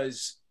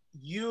because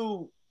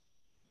you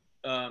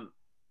took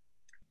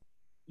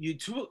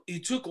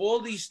all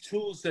these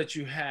tools that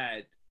you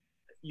had.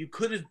 You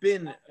could have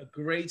been a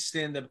great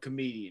stand-up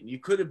comedian. You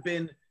could have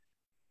been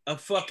a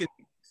fucking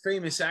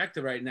famous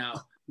actor right now.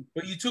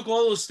 But you took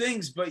all those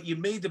things, but you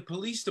made the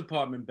police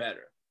department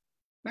better.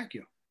 Thank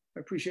you. I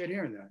appreciate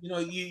hearing that. You know,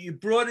 you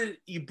brought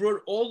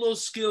all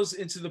those skills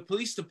into the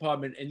police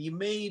department, and you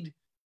made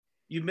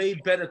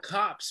better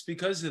cops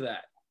because of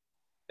that.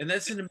 And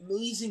that's an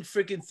amazing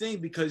freaking thing,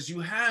 because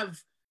you have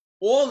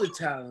all the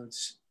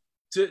talents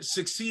to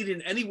succeed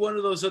in any one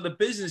of those other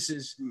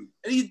businesses.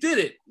 And you did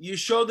it. You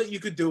showed that you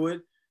could do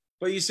it,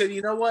 but you said,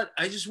 you know what?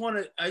 I just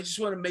want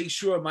to make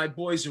sure my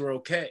boys are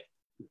okay.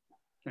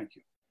 Thank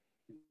you.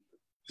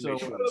 So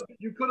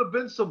you could have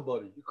been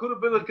somebody. You could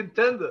have been a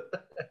contender.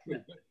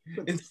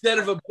 Instead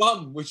of a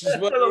bum, which is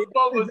what you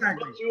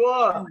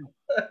are.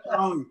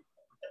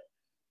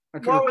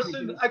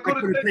 Morrison, I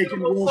could have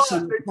taken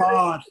Wilson.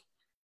 God.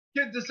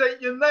 Kid, this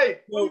ain't your name.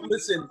 Well,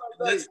 listen,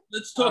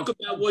 let's talk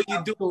about what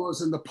you do.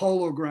 In the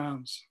polo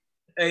grounds.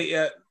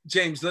 Hey,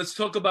 James, let's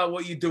talk about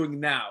what you're doing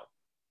now.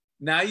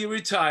 Now you're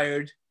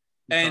retired,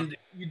 and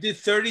you did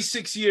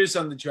 36 years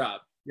on the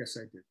job. Yes,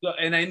 I did. So,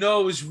 and I know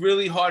it was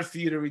really hard for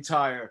you to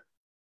retire,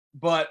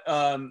 but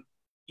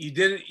you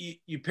didn't.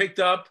 You picked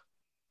up,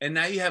 and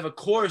now you have a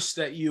course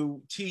that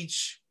you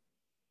teach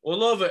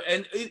all over.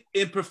 And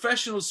in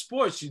professional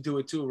sports, you do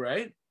it too,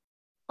 right?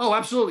 Oh,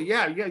 absolutely.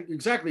 Yeah,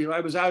 exactly. I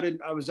was out in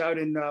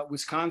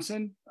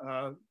Wisconsin,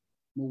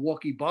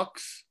 Milwaukee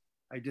Bucks.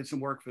 I did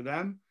some work for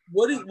them.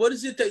 what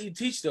is it that you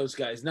teach those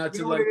guys? Not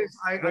to like.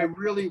 I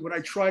really what I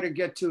try to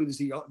get to is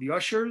the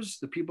ushers,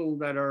 the people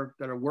that are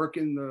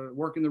working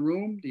the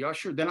room, the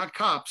usher. They're not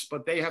cops,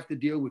 but they have to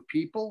deal with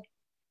people.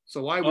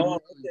 So I would. Oh,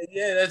 okay.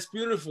 Yeah, that's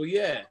beautiful.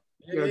 Yeah.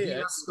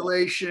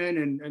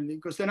 De-escalation and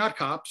because they're not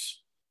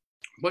cops,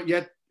 but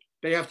yet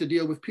they have to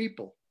deal with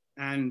people,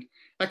 and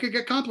that could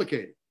get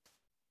complicated.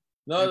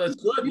 No, that's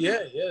good.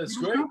 Yeah, that's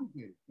great.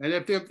 And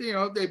if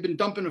they've been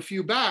dumping a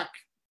few back,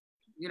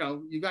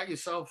 you got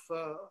yourself.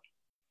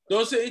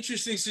 Those are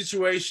interesting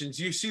situations.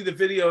 You see the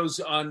videos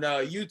on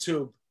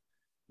YouTube,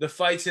 the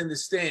fights in the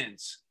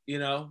stands.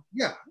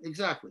 Yeah,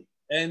 exactly.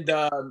 And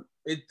they're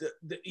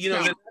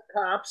not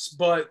cops,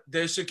 but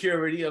they're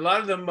security. A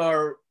lot of them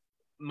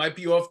might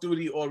be off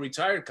duty or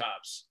retired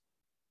cops.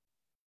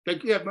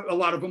 A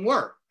lot of them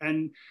were.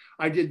 And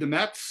I did the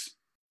Mets.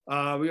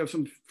 We have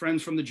some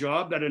friends from the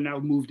job that are now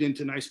moved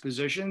into nice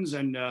positions,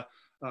 and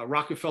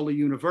Rockefeller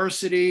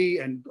University,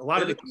 and a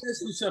lot of. Let me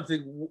ask you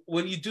something.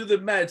 When you do the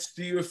Mets,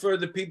 do you refer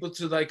the people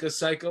to like a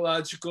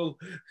psychological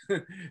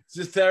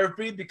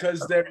therapy because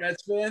they're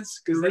Mets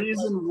fans?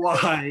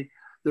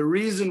 The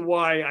reason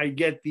why I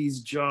get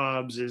these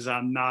jobs is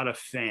I'm not a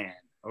fan.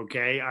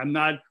 Okay, I'm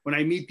not. When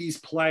I meet these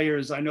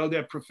players, I know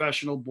they're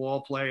professional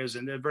ball players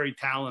and they're very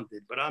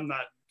talented, but I'm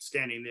not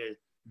standing there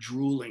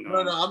drooling.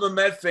 No, I'm a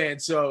Met fan,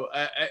 so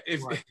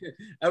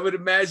I would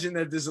imagine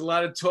that there's a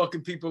lot of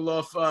talking people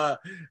off, a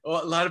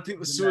lot of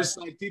people,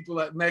 suicide people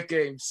at Met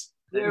games.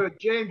 Yeah,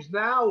 James.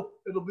 Now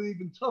it'll be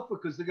even tougher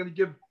because they're going to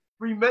give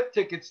free Met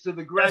tickets to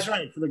the graduates. That's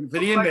right, for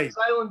the inmates,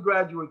 silent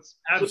graduates.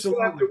 Absolutely, so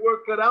you have to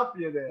work cut out for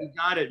you there. You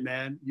got it,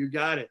 man. You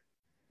got it.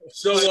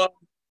 So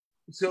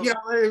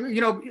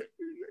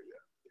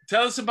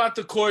tell us about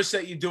the course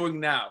that you're doing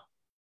now.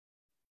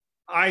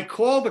 I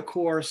call the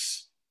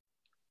course.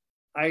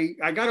 I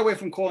got away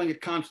from calling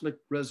it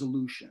conflict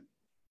resolution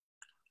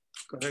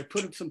because I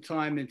put some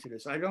time into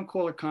this. I don't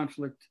call it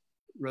conflict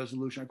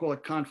resolution. I call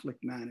it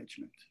conflict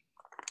management.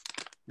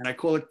 And I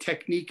call it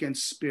technique and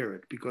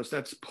spirit because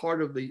that's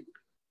part of the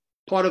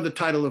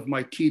title of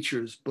my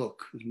teacher's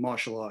book, his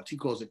martial arts. He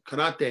calls it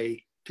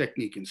karate,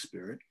 technique and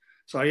spirit.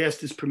 So I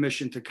asked his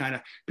permission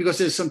to because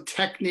there's some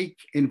technique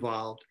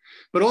involved,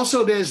 but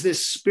also there's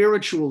this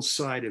spiritual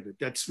side of it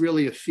that's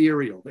really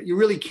ethereal, that you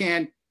really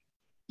can't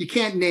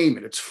name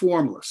it. It's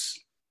formless,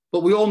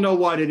 but we all know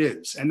what it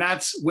is. And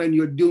that's when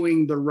you're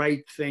doing the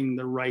right thing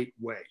the right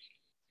way.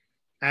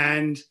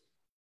 And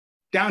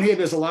down here,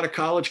 there's a lot of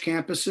college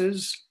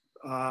campuses.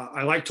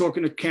 I like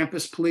talking to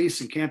campus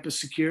police and campus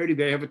security.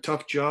 They have a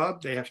tough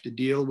job. They have to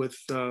deal with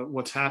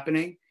what's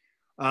happening.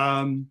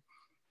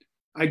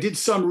 I did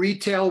some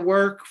retail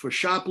work for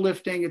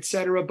shoplifting, et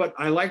cetera, but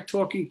I like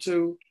talking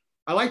to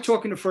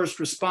first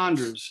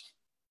responders.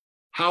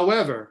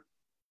 However,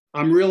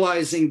 I'm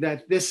realizing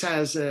that this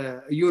has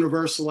a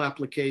universal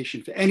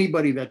application for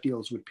anybody that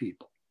deals with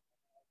people.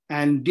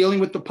 And dealing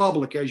with the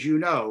public, as you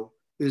know,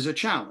 is a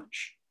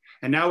challenge.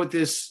 And now with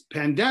this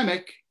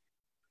pandemic,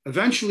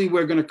 eventually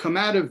we're going to come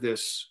out of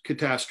this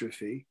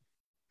catastrophe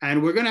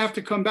and we're going to have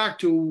to come back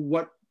to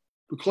what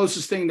the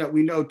closest thing that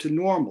we know to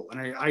normal.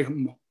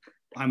 And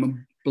I'm a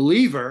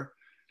believer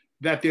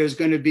that there's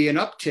going to be an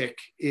uptick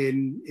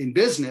in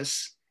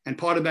business. And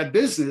part of that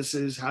business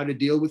is how to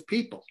deal with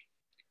people.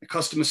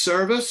 Customer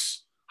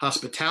service,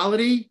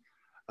 hospitality,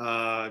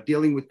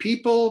 dealing with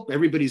people.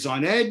 Everybody's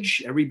on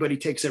edge. Everybody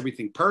takes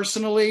everything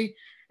personally.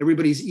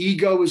 Everybody's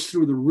ego is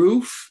through the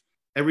roof.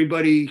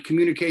 Everybody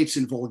communicates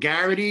in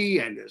vulgarity,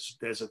 and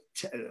there's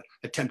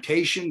a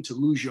temptation to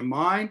lose your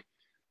mind.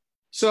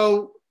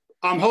 So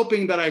I'm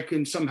hoping that I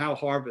can somehow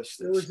harvest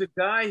this. There was a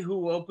guy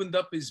who opened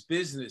up his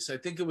business. I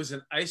think it was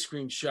an ice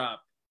cream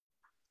shop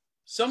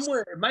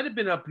somewhere. It might have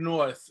been up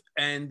north,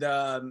 and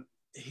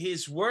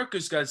his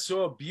workers got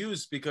so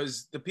abused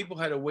because the people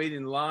had to wait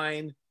in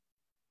line,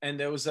 and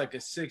there was like a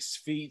 6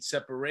 feet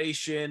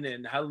separation,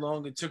 and how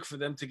long it took for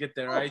them to get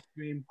their ice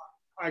cream.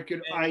 Some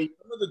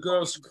of the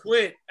girls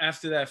quit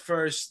after that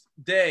first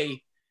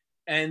day,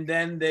 and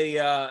then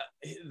the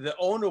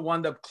owner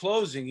wound up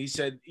closing. He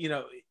said,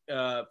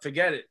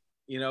 forget it.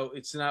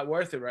 It's not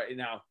worth it right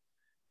now.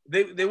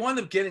 They wound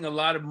up getting a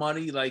lot of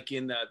money, like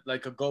in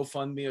like a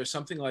GoFundMe or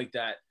something like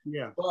that.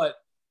 Yeah. But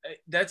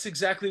that's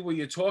exactly what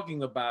you're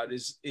talking about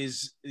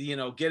is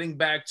getting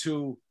back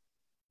to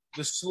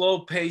the slow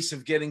pace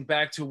of getting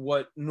back to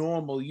what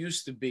normal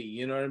used to be.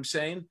 You know what I'm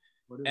saying?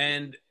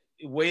 And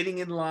waiting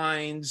in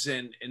lines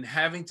and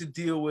having to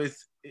deal with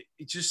it,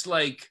 just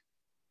like,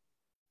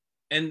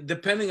 and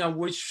depending on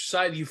which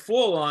side you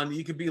fall on,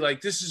 you could be like,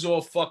 this is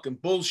all fucking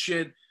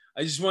bullshit.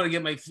 I just want to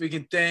get my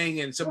freaking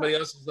thing. And somebody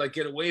else is like,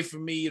 get away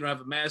from me. You don't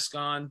have a mask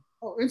on.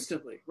 Oh,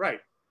 instantly. Right.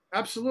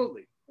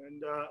 Absolutely.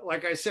 And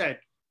like I said,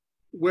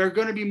 we're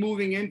going to be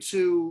moving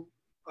into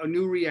a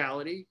new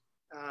reality.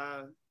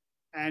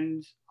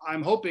 And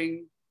I'm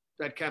hoping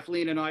that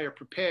Kathleen and I are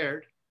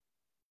prepared.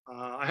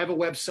 I have a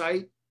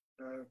website,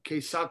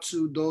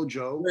 Keisatsu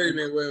Dojo. Wait a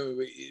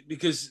minute,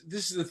 because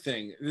this is the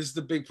thing. This is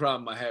the big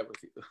problem I have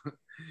with you.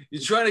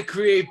 You're trying to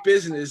create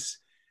business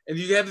and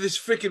you have this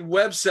freaking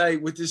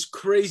website with this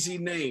crazy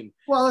name.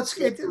 Well, let's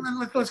go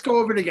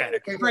over it again.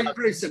 Okay,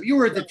 very simple. You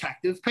were a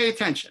detective. Pay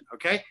attention.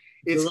 Okay,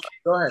 it's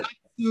Go ahead.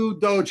 Keisatsu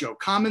Dojo.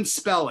 Common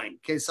spelling.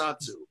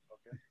 Keisatsu.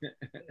 Okay.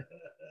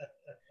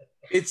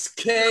 It's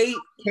K.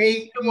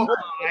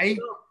 K-E-I.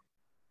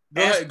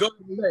 Go ahead. Go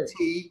ahead.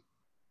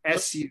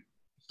 T-S-U.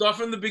 Start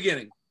from the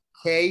beginning.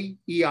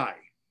 K-E-I.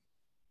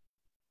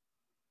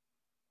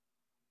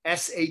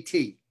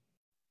 S-A-T.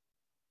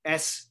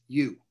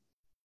 S-U.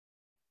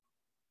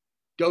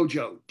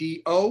 Dojo.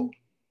 D-O-J-O.com.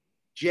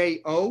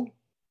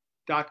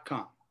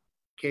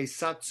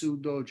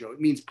 Keisatsu Dojo.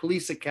 It means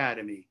police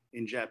academy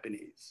in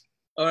Japanese.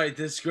 All right,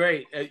 that's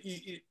great.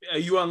 Are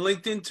you on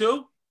LinkedIn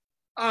too?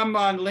 I'm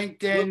on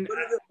LinkedIn.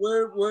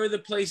 Where are the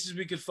places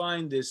we could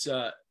find this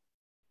to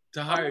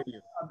hire you?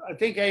 I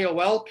think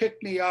AOL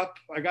picked me up.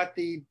 I got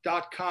the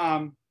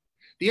 .com.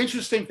 The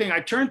interesting thing,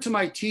 I turned to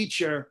my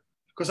teacher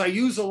because I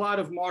use a lot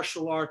of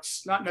martial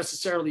arts, not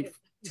necessarily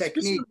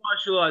technique.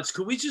 Martial arts.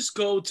 Could we just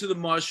go to the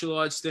martial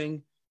arts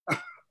thing?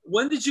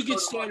 When did you get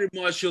started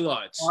martial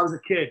arts? I was a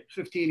kid,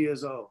 15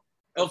 years old.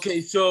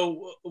 Okay,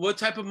 so what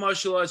type of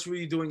martial arts were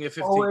you doing at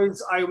 15?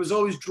 I was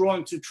always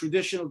drawn to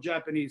traditional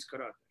Japanese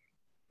karate.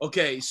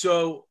 Okay,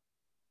 so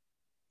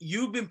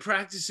you've been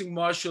practicing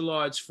martial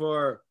arts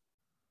for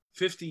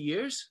 50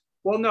 years?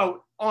 Well,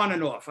 no, on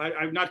and off.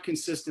 I'm not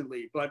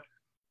consistently, but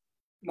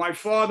my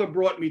father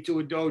brought me to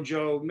a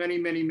dojo many,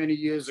 many, many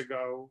years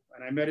ago,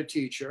 and I met a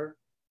teacher,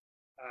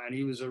 and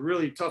he was a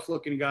really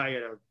tough-looking guy. He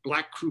had a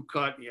black crew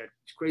cut. He had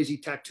crazy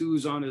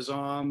tattoos on his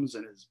arms,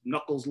 and his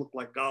knuckles looked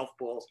like golf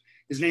balls.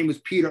 His name was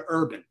Peter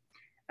Urban,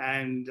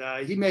 and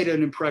he made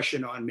an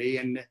impression on me.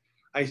 And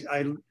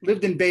I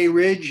lived in Bay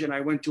Ridge, and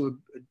I went to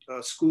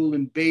a school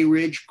in Bay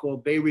Ridge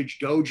called Bay Ridge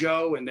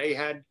Dojo, and they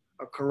had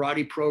a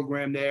karate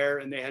program there,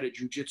 and they had a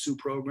jiu-jitsu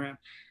program.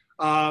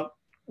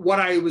 What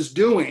I was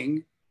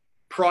doing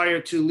prior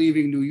to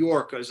leaving New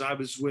York, as I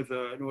was with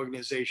an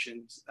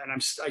organization,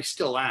 and I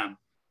still am,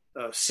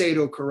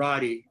 Sado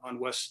Karate on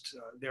West.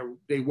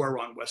 They were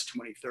on West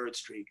 23rd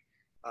Street.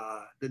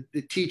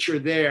 The teacher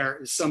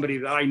there is somebody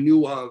that I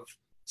knew of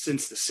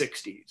since the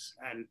 60s,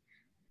 and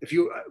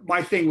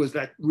my thing was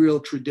that real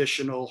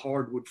traditional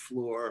hardwood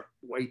floor,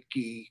 white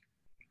gi,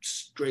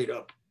 straight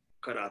up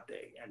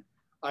karate, and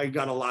I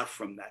got a lot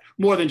from that.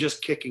 More than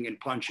just kicking and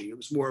punching. It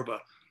was more of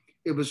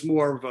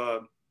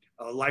a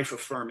life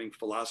affirming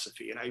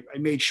philosophy, and I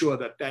made sure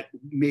that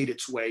made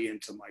its way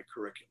into my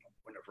curriculum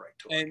whenever I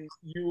taught. And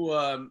you,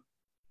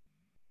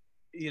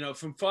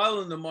 from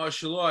following the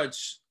martial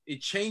arts,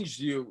 it changed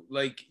you,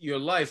 like your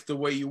life, the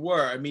way you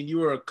were. I mean, you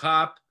were a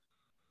cop,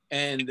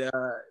 and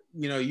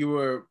you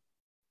were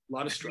a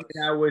lot of stress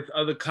out with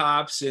other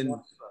cops, and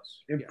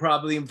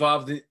probably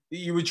involved in.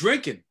 You were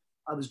drinking.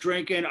 I was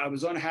drinking. I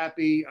was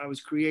unhappy. I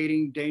was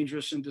creating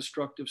dangerous and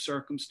destructive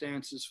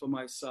circumstances for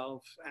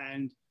myself.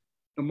 And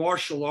the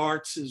martial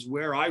arts is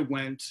where I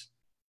went,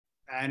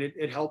 and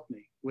it helped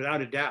me without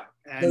a doubt.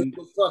 And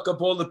you fuck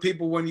up all the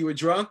people when you were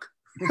drunk.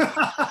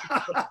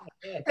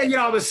 And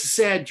I was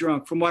sad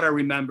drunk, from what I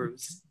remember.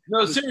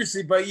 No,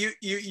 seriously, but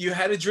you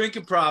had a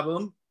drinking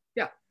problem.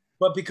 Yeah.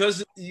 But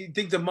because you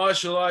think the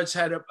martial arts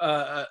had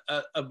a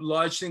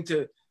large thing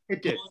to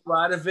it did pull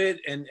out of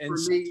it, and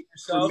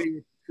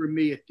for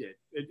me it did.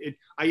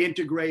 I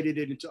integrated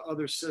it into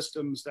other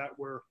systems that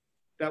were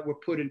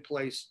put in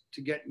place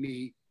to get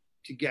me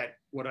to get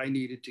what I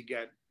needed to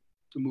get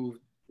to move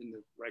in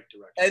the right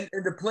direction.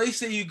 And the place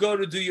that you go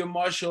to do your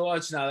martial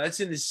arts now, that's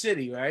in the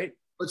city, right?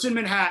 It's in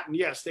Manhattan,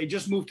 yes. They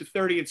just moved to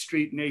 30th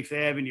Street and 8th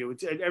Avenue.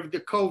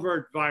 The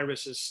covert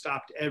virus has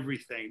stopped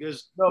everything.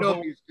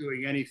 Nobody's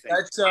doing anything.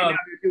 Now they're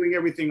doing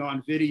everything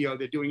on video.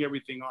 They're doing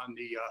everything on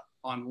the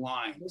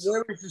online.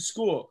 Where is the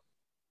school?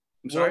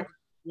 I'm sorry?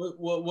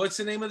 What's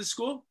the name of the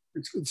school?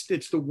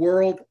 It's the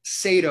World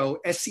Sado,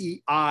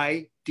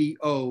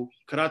 S-E-I-D-O,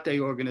 karate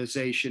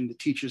organization. The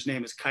teacher's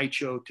name is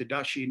Kaicho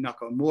Tadashi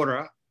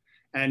Nakamura,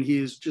 and he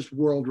is just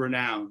world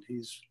renowned.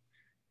 He's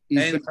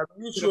been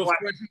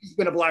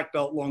a black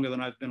belt longer than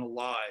I've been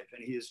alive,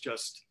 and he is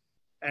just,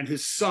 and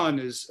his son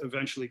is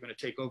eventually going to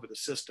take over the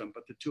system.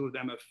 But the two of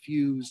them have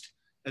fused,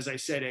 as I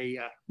said,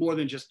 more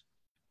than just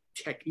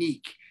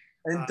technique.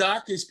 And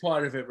Doc is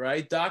part of it,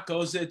 right? Doc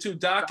goes there too.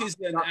 Doc is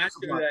an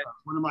actor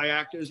one of my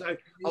actors. A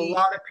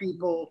lot of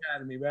people.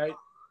 Academy, right?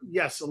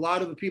 Yes, a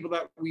lot of the people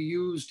that we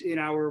used in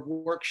our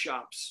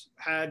workshops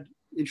had,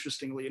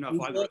 interestingly enough, he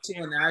was also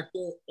an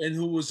actor, and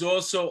who was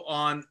also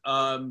on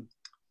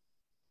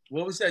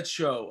what was that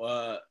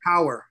show?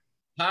 Power.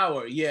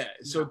 Power, yeah.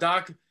 So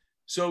Doc,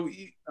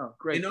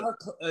 great. In our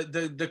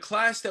the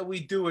class that we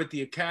do at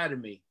the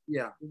academy,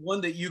 the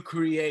one that you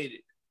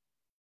created,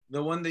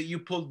 the one that you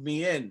pulled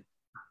me in,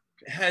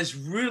 has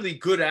really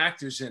good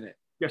actors in it.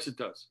 Yes, it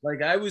does.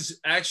 Like I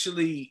was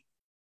actually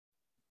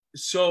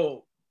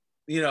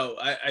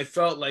I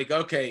felt like,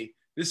 okay,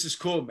 this is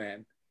cool,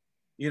 man.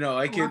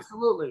 I can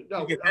absolutely.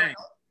 No,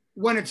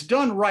 when it's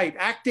done right,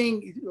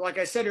 acting, like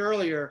I said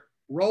earlier,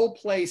 role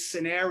play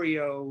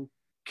scenario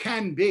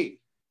can be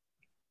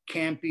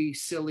campy,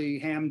 silly,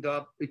 hammed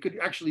up. It could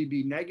actually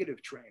be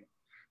negative training.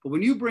 But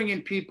when you bring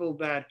in people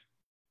that,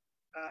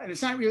 and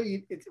it's not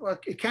really, well,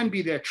 it can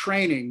be their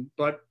training,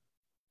 but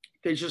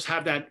they just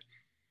have that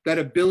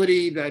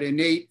ability, that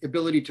innate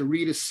ability to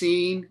read a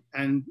scene,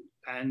 and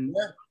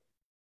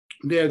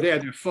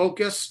they're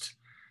focused,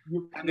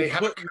 and they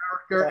have a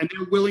character, and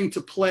they're willing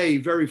to play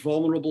very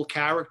vulnerable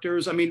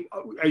characters. I mean,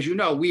 as you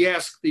know, we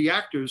ask the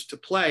actors to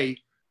play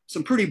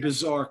some pretty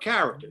bizarre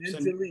characters.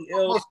 Mentally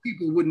ill. Most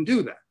people wouldn't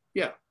do that.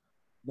 Yeah.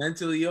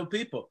 Mentally ill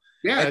people.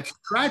 Yeah, it's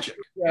tragic.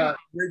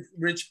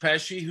 Rich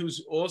Pesci,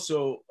 who's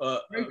also a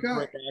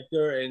great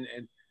actor,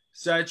 and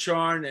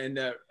Sacharn, and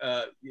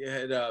you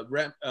had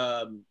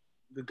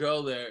the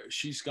girl there.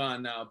 She's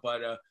gone now,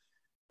 but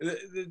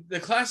the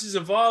class has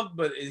evolved,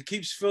 but it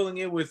keeps filling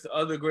in with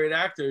other great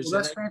actors.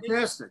 Well, that's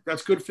fantastic.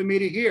 That's good for me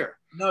to hear.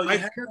 No,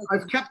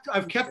 I've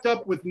kept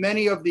up with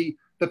many of the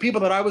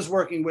people that I was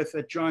working with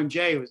at John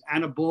Jay. It was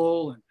Anna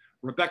Bull and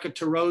Rebecca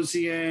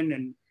Tarosian,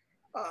 and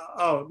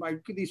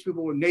these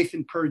people were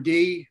Nathan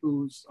Purdie,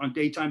 who's on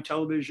daytime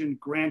television,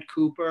 Grant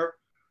Cooper.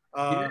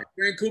 Grant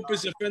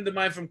Cooper's a friend of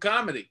mine from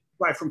comedy.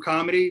 Right, from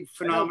comedy,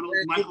 phenomenal.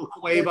 Michael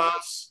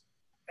Cuevas,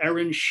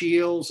 Erin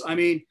Shields. I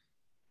mean,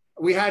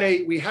 we had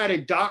a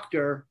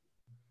doctor,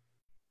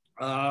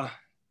 and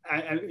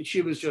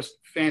she was just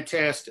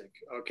fantastic.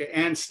 Okay,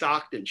 Ann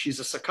Stockton. She's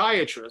a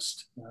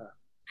psychiatrist.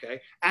 Okay,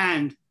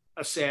 and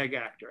a SAG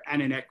actor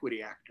and an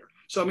equity actor.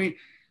 So I mean,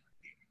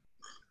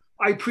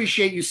 I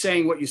appreciate you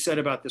saying what you said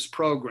about this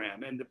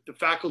program, and the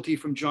faculty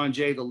from John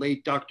Jay, the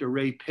late Dr.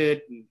 Ray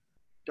Pitt and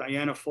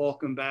Diana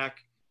Falkenbach,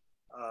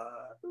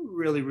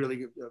 really, really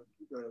good.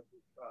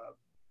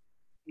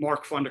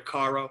 Mark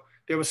Fondacaro.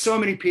 There were so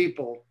many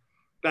people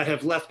that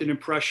have left an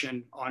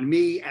impression on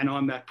me and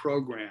on that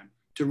program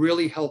to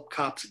really help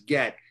cops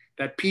get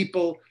that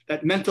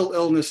mental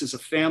illness is a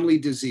family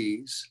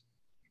disease,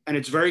 and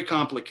it's very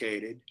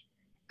complicated,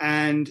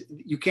 and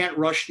you can't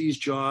rush these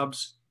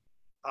jobs.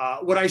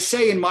 What I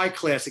say in my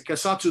class, at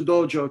Kasatsu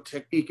Dojo,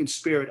 Technique and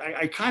Spirit,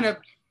 I kind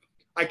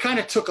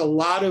of took a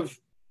lot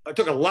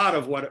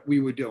of what we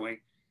were doing,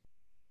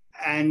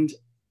 and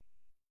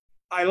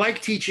I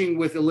like teaching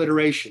with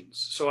alliterations.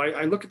 So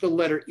I look at the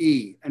letter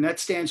E, and that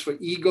stands for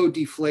ego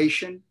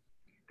deflation,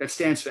 that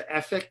stands for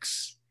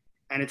ethics,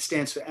 and it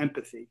stands for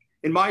empathy.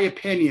 In my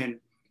opinion,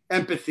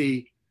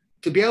 empathy,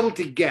 to be able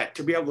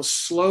to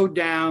slow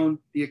down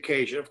the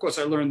occasion. Of course,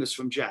 I learned this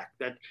from Jack,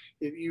 that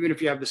even if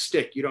you have the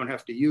stick, you don't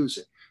have to use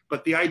it.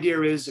 But the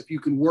idea is if you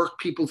can work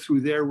people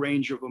through their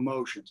range of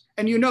emotions,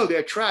 and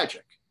they're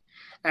tragic.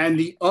 And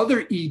the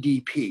other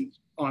EDP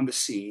on the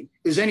scene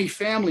is any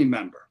family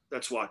member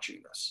that's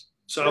watching this.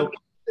 So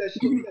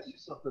let me ask you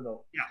something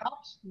though. Yeah.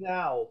 Cops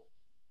now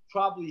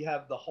probably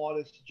have the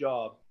hardest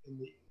job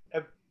in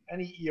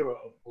any era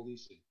of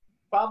policing.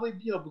 Probably,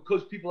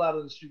 because people out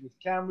on the street with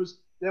cameras,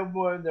 they're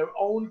wearing their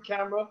own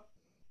camera,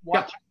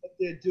 watching what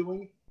they're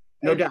doing.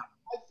 No doubt.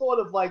 I thought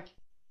of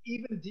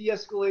even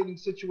de-escalating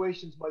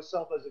situations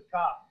myself as a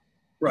cop.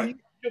 Right. You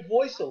use your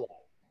voice a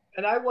lot.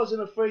 And I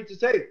wasn't afraid to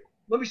say,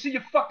 let me see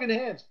your fucking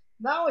hands.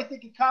 Now I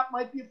think a cop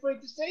might be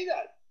afraid to say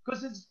that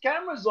because his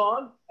camera's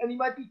on and he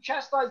might be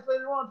chastised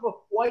later on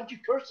for why'd you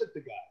curse at the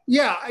guy?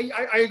 Yeah,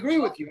 I agree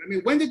with you. I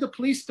mean, when did the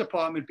police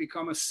department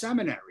become a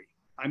seminary?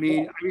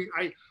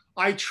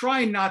 I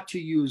try not to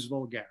use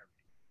vulgarity.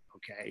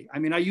 Okay. I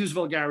mean, I use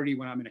vulgarity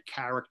when I'm in a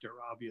character,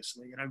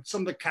 obviously. And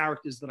some of the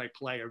characters that I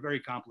play are very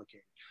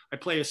complicated. I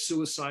play a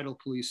suicidal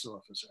police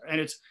officer, and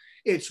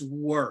it's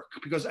work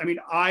because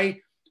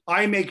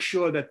I make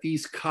sure that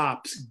these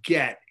cops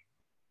get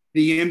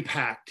the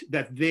impact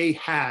that they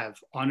have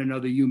on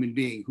another human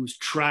being who's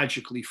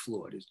tragically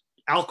flawed, is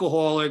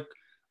alcoholic,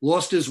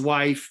 lost his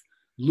wife,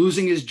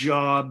 losing his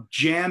job,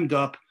 jammed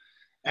up.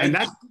 And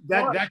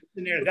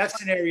that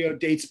scenario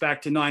dates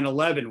back to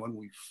 9/11 when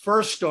we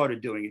first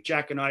started doing it.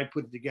 Jack and I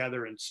put it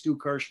together, and Stu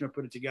Kirshner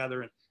put it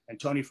together, and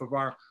Tony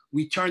Favara.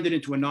 We turned it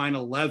into a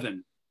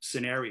 9/11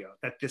 scenario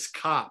that this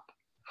cop,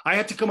 I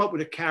had to come up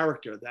with a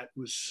character that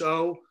was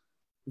so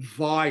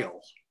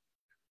vile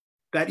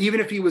that even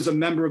if he was a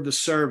member of the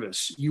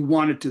service, you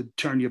wanted to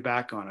turn your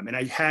back on him. And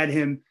I had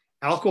him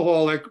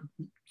alcoholic,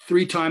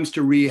 3 times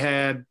to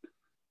rehab,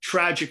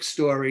 tragic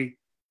story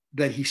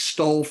that he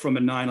stole from a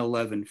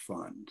 9/11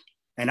 fund.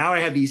 And now I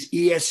have these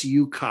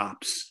ESU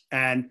cops,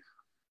 and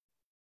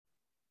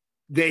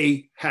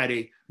they had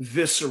a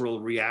visceral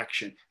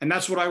reaction. And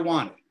that's what I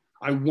wanted.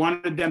 I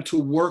wanted them to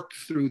work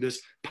through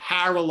this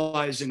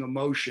paralyzing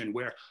emotion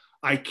where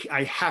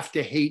I have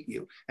to hate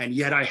you, and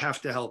yet I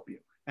have to help you.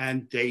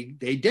 And they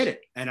did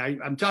it. And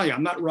I'm telling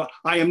you,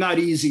 I am not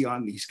easy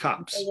on these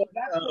cops. Well,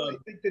 that's what I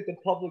think that the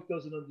public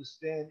doesn't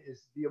understand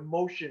is the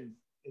emotion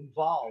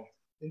involved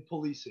in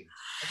policing.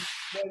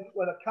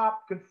 When a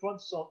cop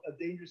confronts a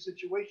dangerous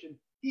situation,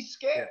 he's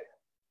scared.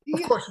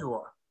 Of course you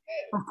are.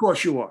 Of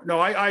course you are. No,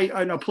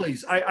 I know.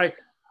 Please,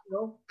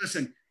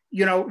 listen.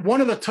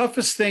 One of the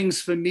toughest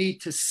things for me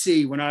to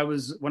see when I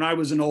was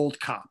an old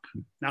cop,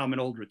 now I'm an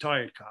old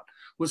retired cop,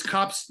 was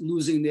cops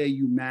losing their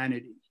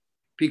humanity.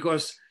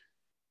 Because,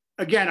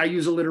 again, I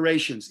use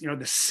alliterations.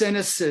 The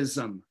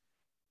cynicism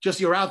just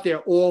you're out there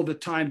all the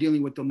time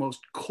dealing with the most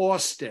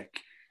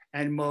caustic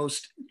and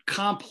most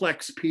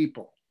complex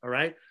people, all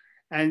right?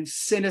 And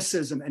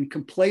cynicism and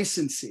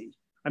complacency.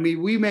 I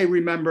mean, we may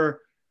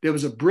remember there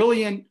was a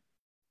brilliant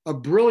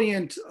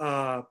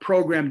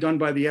program done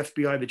by the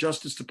FBI, the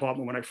Justice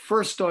Department. When I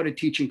first started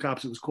teaching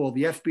cops, it was called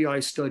the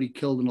FBI Study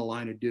Killed in the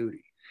Line of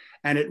Duty.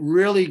 And it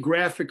really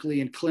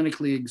graphically and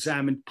clinically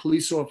examined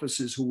police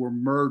officers who were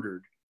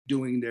murdered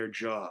doing their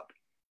job.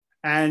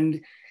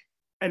 And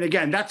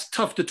again, that's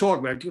tough to talk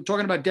about.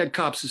 Talking about dead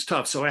cops is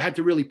tough. So I had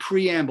to really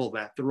preamble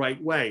that the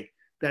right way,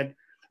 that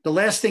the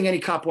last thing any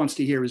cop wants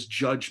to hear is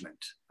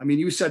judgment. I mean,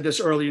 you said this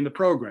early in the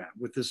program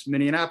with this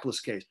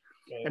Minneapolis case.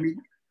 I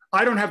mean,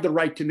 I don't have the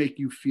right to make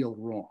you feel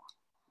wrong,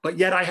 but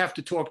yet I have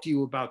to talk to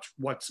you about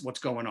what's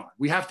going on.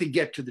 We have to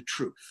get to the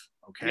truth,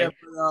 okay? Yeah,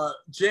 but,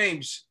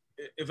 James,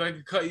 if I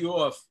could cut you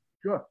off.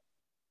 Sure.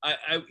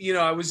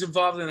 I was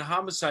involved in a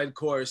homicide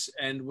course,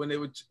 and when they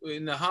were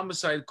in the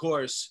homicide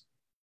course,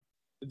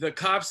 the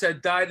cops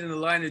that died in the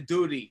line of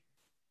duty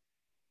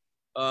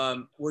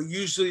were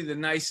usually the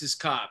nicest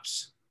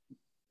cops.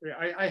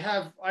 I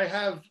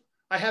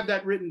have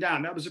that written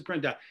down. That was a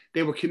printout.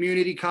 They were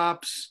community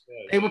cops.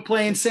 They were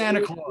playing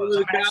Santa Claus.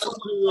 The guys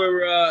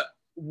who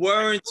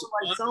weren't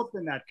myself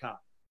in that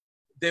cop.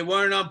 They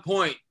weren't on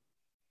point.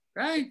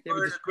 Right? They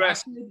were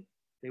aggressive.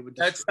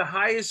 That's the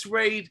highest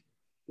rate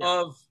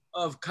of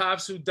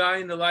cops who die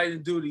in the line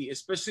of duty,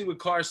 especially with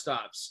car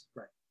stops.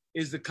 Right.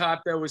 Is the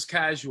cop that was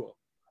casual.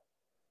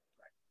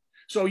 Right.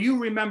 So you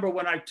remember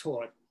when I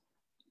taught,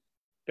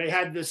 they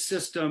had this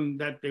system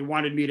that they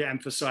wanted me to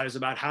emphasize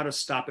about how to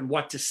stop and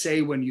what to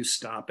say when you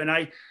stop. And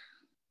I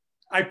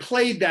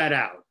played that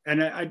out.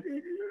 And I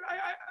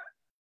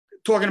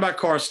talking about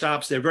car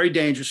stops, they're very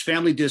dangerous,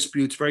 family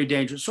disputes, very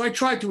dangerous. So I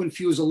tried to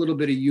infuse a little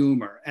bit of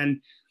humor.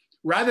 And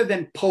rather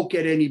than poke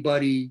at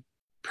anybody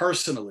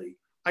personally,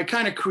 I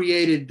kind of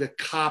created the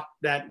cop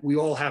that we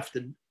all have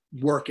to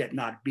work at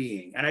not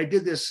being. And I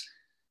did this,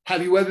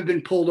 have you ever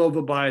been pulled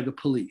over by the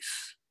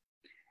police?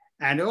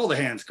 And all the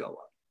hands go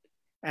up.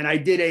 And I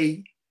did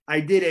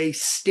a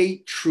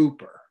state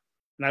trooper.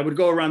 And I would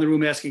go around the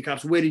room asking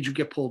cops, where did you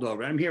get pulled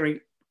over? I'm hearing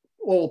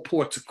all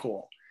ports of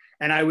call.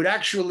 And I would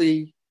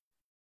actually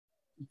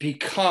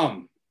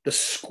become the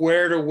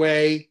squared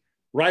away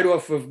right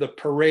off of the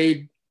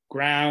parade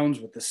grounds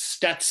with the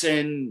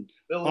Stetson.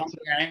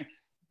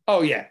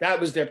 Oh yeah, that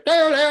was the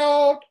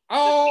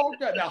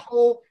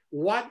whole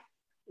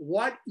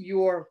what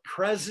your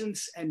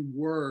presence and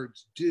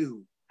words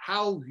do,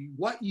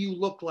 what you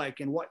look like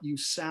and what you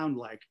sound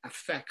like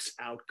affects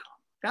outcome.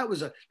 That was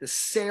the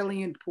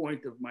salient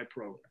point of my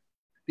program.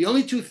 The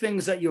only two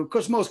things that of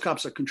course, most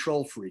cops are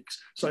control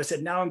freaks. So I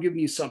said, now I'm giving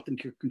you something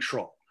to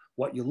control,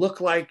 what you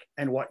look like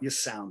and what you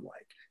sound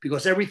like,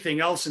 because everything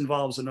else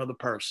involves another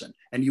person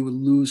and you would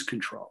lose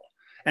control.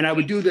 And I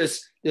would do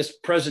this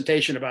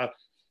presentation about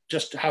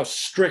just how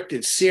strict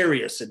and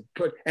serious and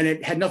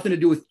it had nothing to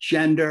do with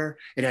gender.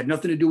 It had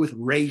nothing to do with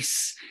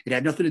race. It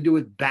had nothing to do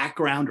with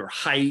background or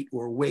height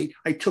or weight.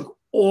 I took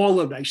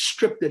I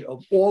stripped it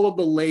of all of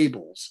the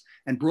labels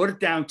and brought it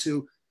down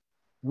to,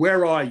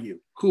 where are you?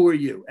 Who are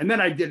you? And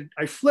then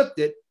I flipped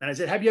it and I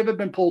said, have you ever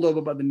been pulled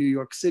over by the New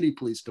York City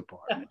Police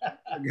Department?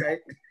 Okay.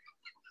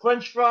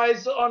 French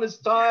fries on his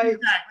tie.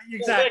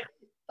 Exactly.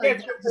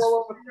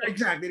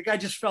 Exactly. The guy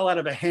just fell out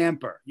of a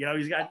hamper.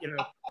 He's got,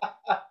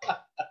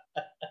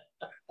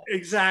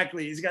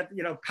 exactly. He's got,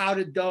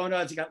 powdered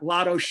donuts. He got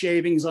Lotto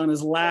shavings on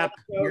his lap.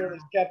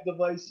 His cap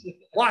device.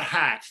 What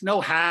hat? No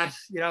hat.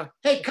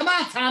 Hey, come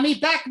on, Tommy,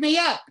 back me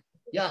up.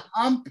 You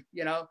hump,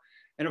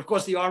 And of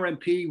course, the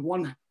RMP,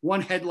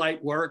 one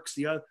headlight works.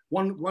 The other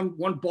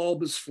one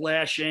bulb is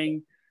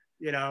flashing.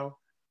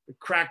 The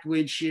cracked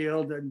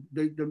windshield, and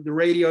the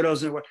radio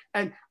doesn't work.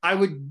 And I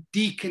would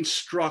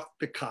deconstruct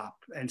the cop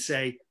and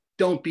say,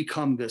 don't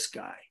become this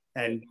guy,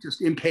 and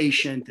just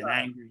impatient and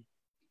angry.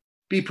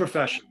 Be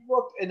professional.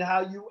 Look and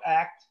how you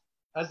act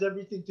has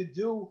everything to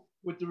do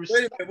with the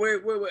respect.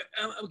 Wait.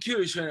 I'm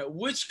curious right now.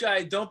 Which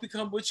guy? Don't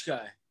become which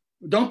guy?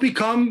 Don't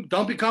become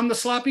the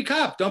sloppy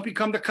cop. Don't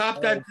become the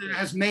cop that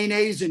has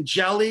mayonnaise and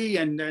jelly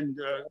and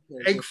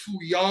egg foo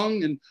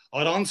young and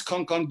orange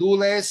con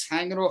condules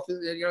hanging off.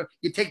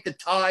 You take the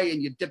tie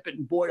and you dip it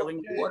in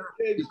boiling water.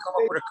 You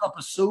come up with a cup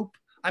of soup.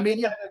 I mean,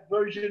 yeah, a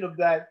version of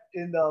that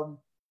in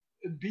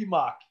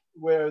BMOC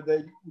where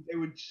they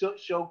would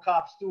show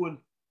cops doing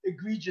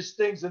egregious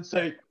things and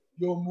say,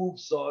 "Your move,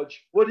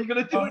 Sarge. What are you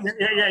gonna do?"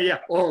 Yeah.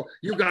 Oh,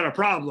 you got a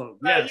problem.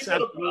 Yes, you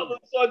got a problem,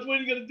 Sarge. What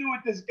are you gonna do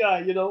with this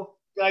guy?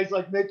 Guys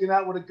like making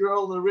out with a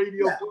girl on the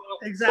radio. Yeah,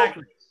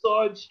 exactly.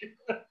 Sarge.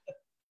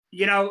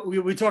 We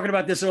were talking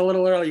about this a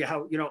little earlier,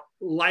 how,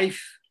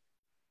 life,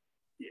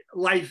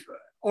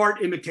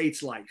 art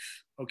imitates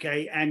life,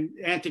 okay? And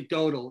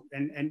anecdotal,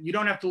 and you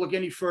don't have to look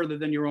any further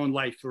than your own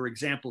life for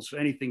examples for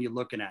anything you're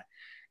looking at.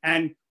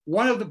 And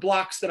one of the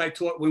blocks that I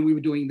taught when we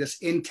were doing this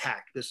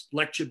intact, this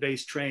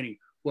lecture-based training,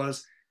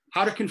 was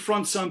how to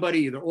confront somebody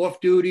either off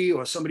duty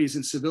or somebody's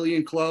in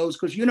civilian clothes.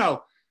 Because,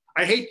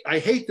 I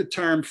hate the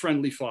term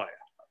friendly fire.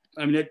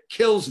 I mean, it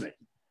kills me.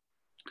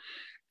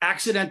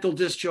 accidental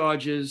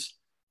discharges.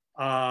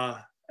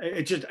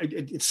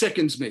 It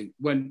sickens me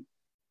when,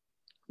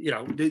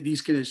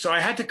 these kids. So I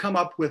had to come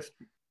up with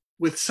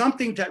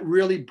something that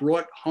really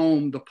brought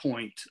home the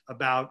point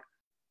about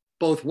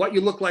both what you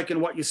look like and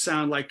what you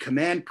sound like,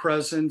 command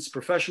presence,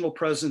 professional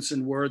presence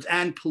in words,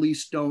 and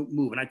police don't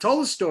move. And I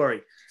told the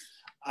story.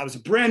 I was a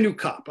brand new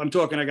cop. I'm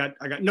talking, I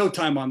got no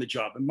time on the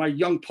job. And my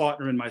young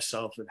partner and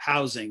myself at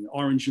housing,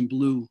 orange and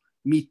blue,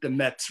 Meet the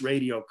Mets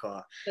radio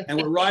car. And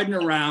we're riding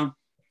around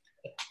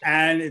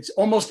and it's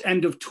almost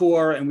end of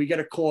tour. And we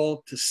get a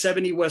call to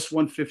 70 West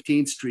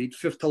 115th Street,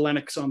 5th to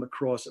Lenox on the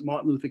cross at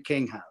Martin Luther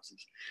King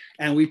houses.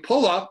 And we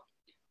pull up,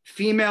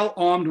 female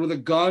armed with a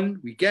gun.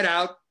 We get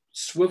out,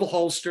 swivel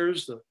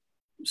holsters, the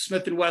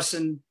Smith &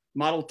 Wesson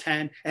Model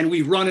 10, and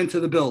we run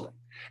into the building.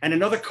 And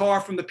another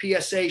car from the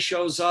PSA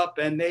shows up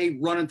and they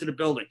run into the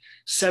building.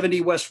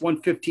 70 West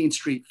 115th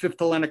Street, 5th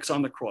to Lenox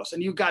on the cross.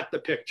 And you got the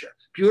picture.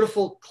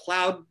 Beautiful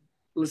cloudless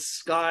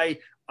sky,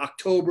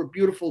 October,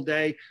 beautiful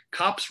day.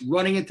 Cops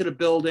running into the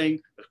building,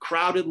 a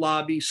crowded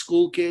lobby,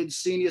 school kids,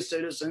 senior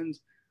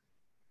citizens.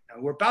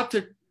 And we're about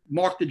to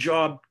mark the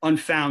job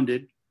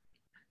unfounded.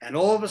 And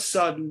all of a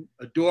sudden,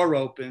 a door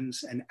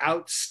opens and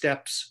out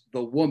steps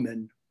the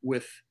woman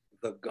with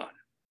the gun.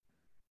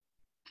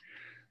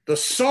 The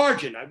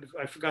sergeant,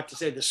 I forgot to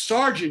say, the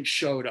sergeant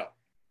showed up.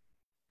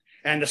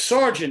 And the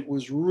sergeant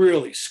was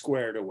really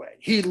squared away.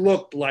 He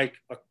looked like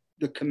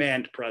the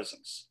command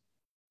presence.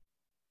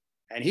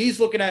 And he's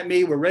looking at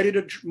me. We're ready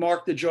to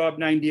mark the job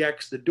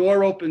 90X. The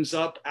door opens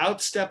up.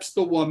 Out steps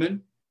the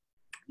woman.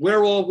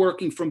 We're all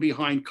working from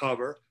behind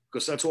cover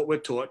because that's what we're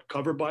taught.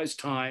 Cover buys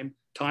time.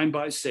 Time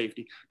buys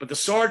safety. But the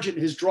sergeant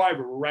and his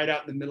driver were right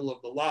out in the middle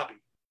of the lobby.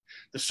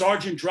 The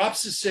sergeant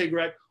drops his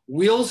cigarette,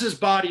 wheels his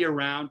body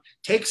around,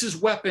 takes his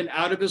weapon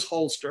out of his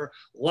holster,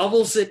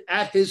 levels it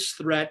at his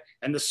threat,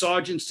 and the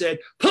sergeant said,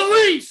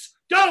 "Police,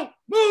 don't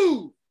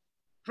move!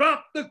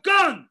 Drop the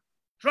gun!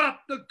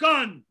 Drop the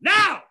gun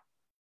now!"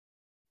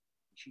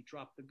 She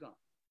dropped the gun.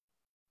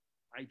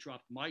 I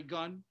dropped my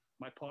gun.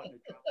 My partner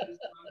dropped his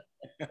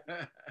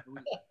gun.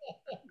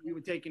 We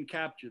were taken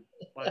captured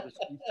by this.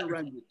 We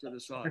surrendered to the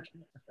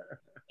sergeant.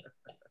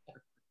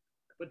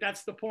 But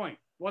that's the point.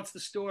 What's the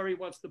story?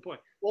 What's the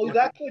point? Well,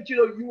 that's what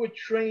you were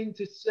trained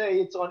to say.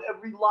 It's on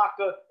every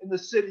locker in the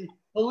city.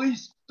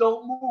 Police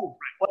don't move.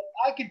 But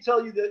I can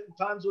tell you that in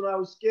times when I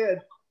was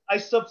scared, I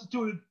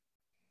substituted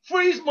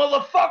freeze,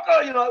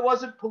 motherfucker. It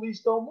wasn't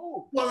police don't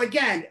move. Well,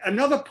 again,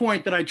 another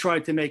point that I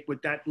tried to make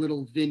with that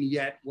little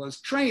vignette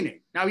was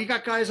training. Now, you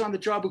got guys on the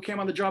job who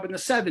came on the job in the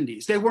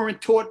 70s. They weren't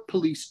taught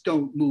police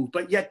don't move,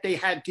 but yet they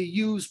had to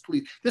use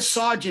police. This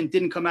sergeant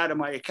didn't come out of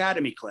my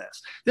academy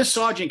class. This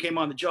sergeant came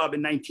on the job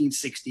in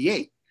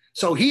 1968.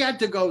 So he had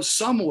to go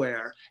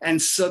somewhere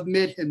and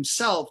submit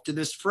himself to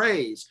this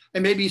phrase.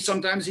 And maybe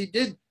sometimes he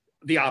did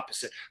the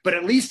opposite. But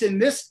at least in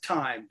this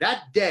time,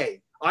 that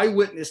day, I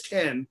witnessed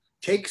him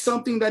take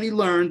something that he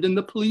learned in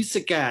the police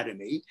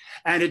academy,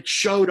 and it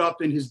showed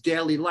up in his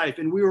daily life.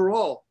 And we were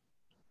all,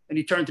 and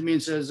he turned to me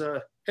and says,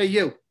 "Hey,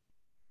 you,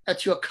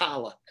 that's your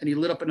collar." And he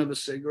lit up another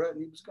cigarette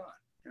and he was gone.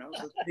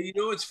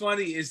 What's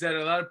funny is that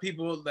a lot of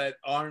people that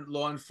aren't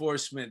law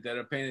enforcement that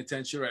are paying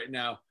attention right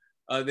now,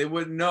 they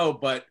wouldn't know,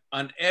 but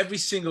on every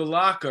single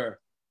locker,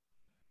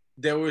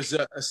 there was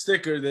a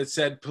sticker that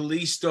said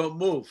 "Police don't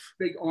move."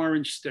 Big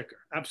orange sticker,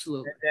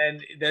 absolutely.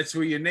 And that's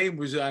where your name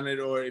was on it,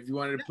 or if you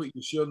wanted to put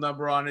your shield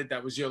number on it,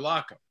 that was your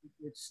locker.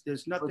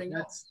 There's nothing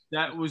else.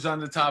 That was on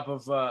the top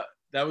of.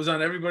 That was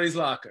on everybody's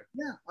locker.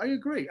 Yeah, I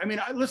agree. I mean,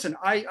 listen.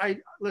 The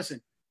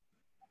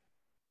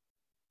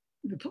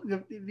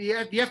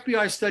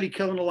FBI study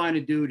 "Killing the Line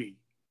of Duty"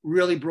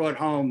 really brought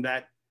home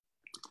that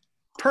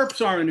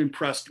perps aren't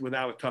impressed with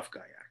our tough guy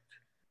act.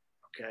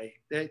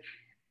 Okay.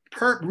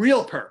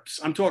 Real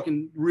perps, I'm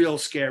talking real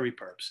scary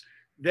perps,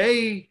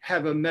 they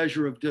have a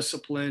measure of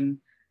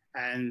discipline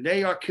and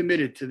they are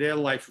committed to their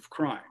life of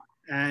crime.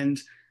 And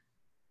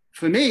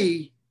for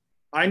me,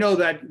 I know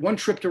that one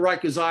trip to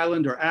Rikers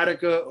Island or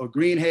Attica or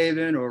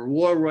Greenhaven or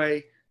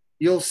Warway,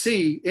 you'll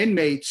see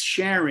inmates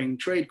sharing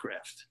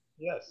tradecraft.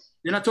 Yes.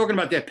 They're not talking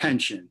about their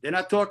pension. They're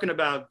not talking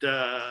about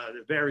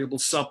the variable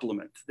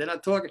supplement.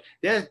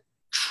 They're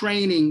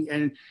training.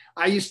 And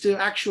I used to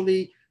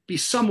actually be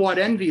somewhat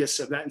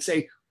envious of that and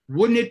say,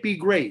 wouldn't it be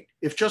great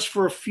if just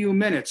for a few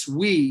minutes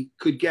we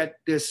could get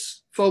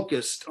this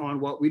focused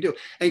on what we do?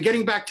 And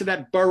getting back to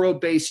that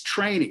borough-based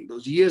training,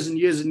 those years and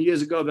years and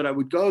years ago that I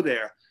would go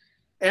there,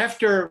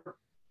 after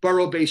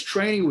borough-based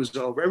training was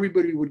over,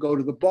 everybody would go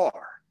to the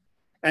bar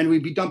and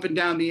we'd be dumping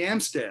down the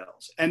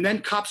Amstels. And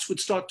then cops would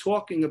start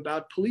talking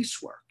about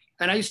police work.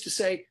 And I used to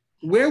say,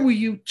 where were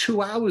you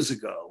 2 hours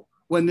ago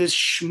when this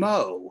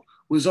schmo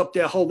was up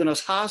there holding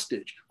us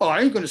hostage? Oh,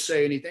 I ain't going to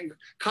say anything.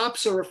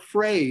 Cops are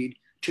afraid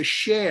to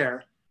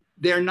share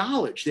their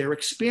knowledge, their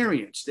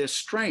experience, their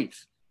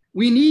strength.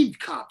 We need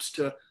cops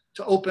to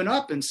open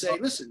up and say,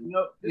 listen,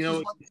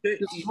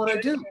 this is what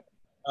I do.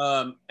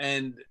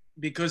 And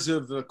because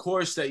of the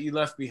course that you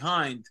left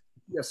behind,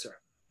 yes, sir.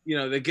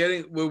 They're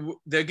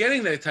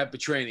getting that type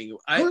of training.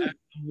 I'm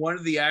one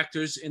of the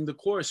actors in the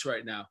course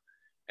right now,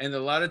 And a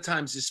lot of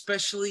times,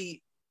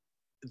 especially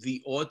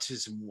the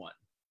autism one,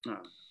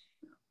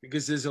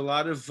 because there's a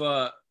lot of,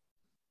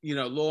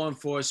 law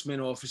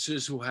enforcement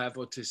officers who have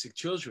autistic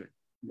children.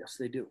 Yes,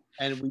 they do.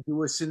 And we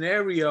do a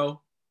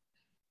scenario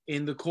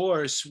in the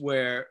course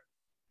where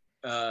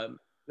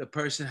the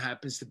person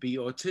happens to be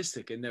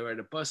autistic and they're at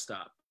a bus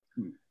stop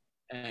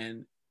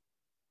and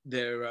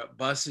their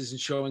bus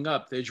isn't showing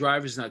up, their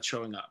driver's not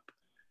showing up.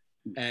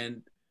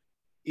 And,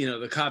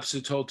 the cops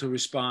are told to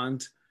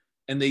respond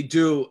and they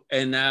do.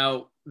 And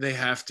now they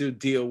have to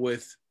deal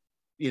with,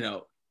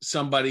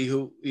 somebody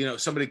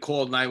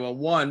called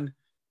 911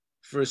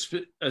 for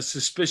a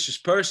suspicious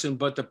person,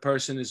 but the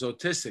person is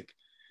autistic.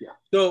 Yeah.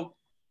 So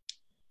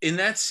in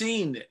that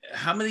scene,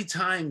 how many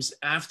times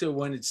after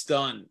when it's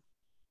done,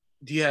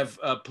 do you have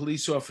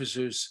police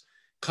officers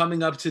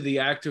coming up to the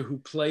actor who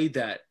played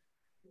that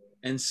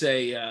and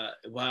say,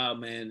 wow,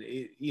 man,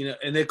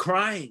 and they're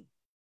crying.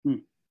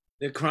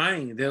 They're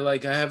crying. They're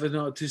like, I have an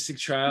autistic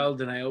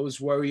child and I always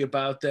worry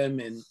about them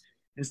and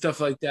stuff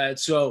like that.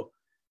 So,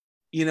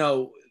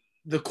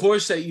 the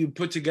course that you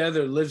put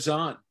together lives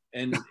on.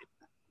 And,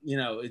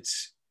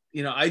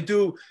 I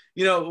do,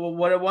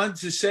 what I wanted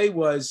to say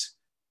was,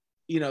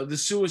 the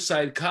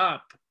suicide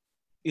cop,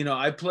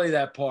 I play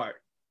that part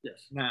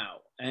now.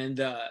 And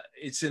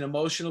it's an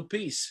emotional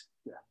piece.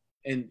 Yeah.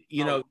 And,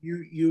 you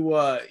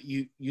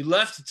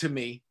left it to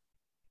me.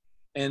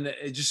 And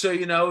just so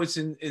you know, it's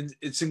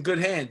in good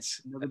hands.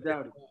 No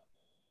doubt.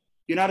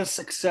 You're not a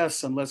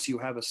success unless you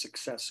have a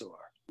successor.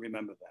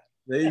 Remember that.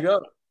 There you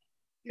go.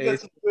 You got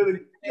some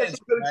good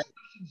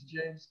expressions,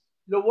 James.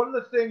 One of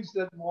the things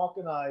that Mark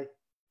and I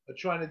are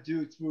trying to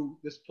do through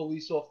this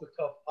Police Off the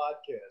Cuff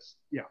podcast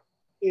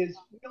is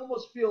we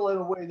almost feel in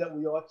a way that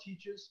we are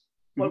teachers,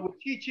 but we're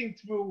teaching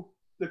through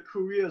the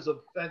careers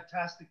of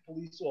fantastic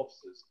police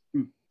officers.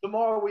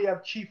 Tomorrow we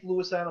have Chief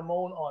Louis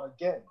Anamone on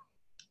again.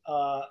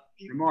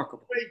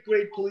 Remarkable.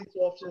 Great police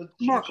officer.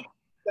 Remarkable.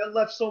 That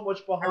left so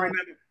much behind.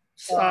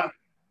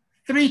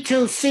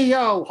 3-2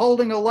 CO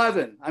holding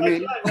 11. That's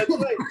right. A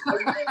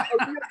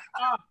real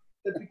cop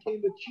that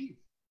became the chief.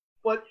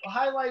 But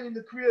highlighting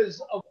the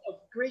careers of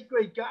great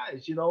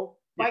guys,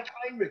 Mike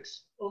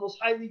Heinrichs, one of the most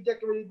highly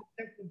decorated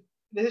detectives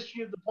in the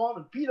history of the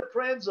department. Peter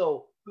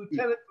Franzo,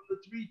 lieutenant from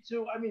the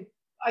 3-2. I mean,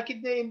 I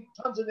could name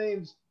tons of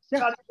names.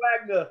 Scotty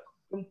Wagner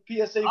from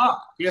PSA 5.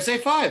 PSA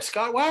 5,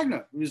 Scott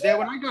Wagner. He was there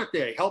when I got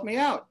there. He helped me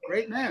out.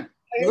 Great man.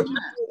 Good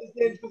man. His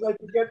names because I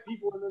forget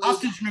people.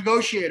 Hostage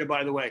negotiator,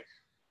 by the way.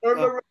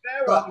 Irma Rivera.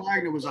 Scott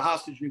Wagner was a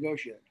hostage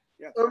negotiator.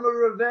 Yeah. Irma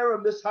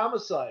Rivera, Miss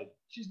Homicide.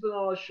 She's been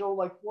on our show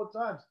like 4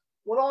 times.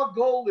 What our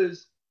goal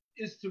is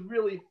to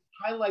really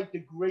highlight the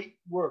great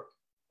work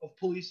of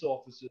police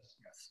officers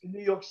in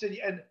New York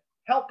City and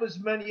help as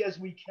many as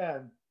we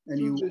can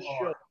through this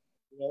show.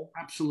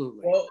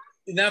 Absolutely. Well,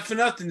 not for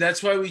nothing.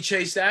 That's why we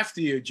chased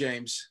after you,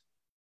 James.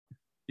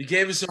 You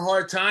gave us a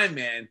hard time,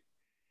 man.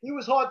 He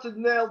was hard to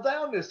nail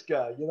down, this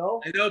guy,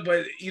 I know,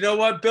 but you know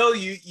what, Bill?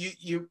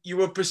 You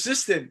were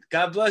persistent.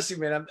 God bless you,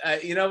 man.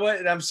 You know what?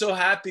 And I'm so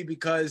happy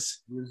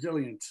because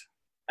resilient.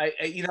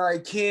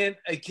 I can't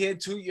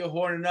toot your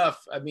horn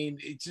enough. I mean,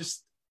 it's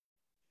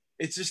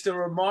just a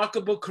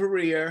remarkable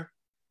career,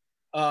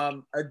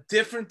 a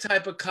different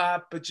type of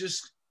cop, but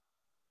just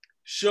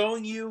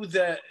showing you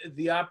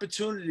the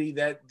opportunity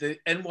that the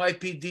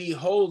NYPD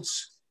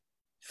holds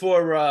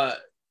for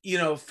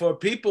for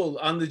people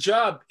on the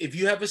job. If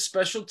you have a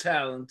special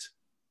talent,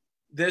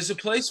 there's a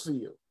place for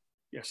you.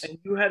 Yes. And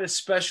you had a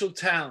special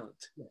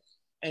talent. Yes.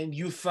 And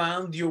you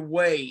found your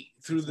way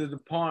through the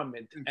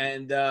department.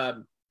 And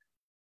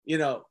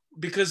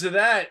because of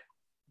that,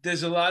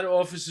 there's a lot of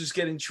officers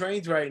getting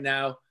trained right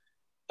now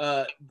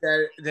that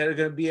are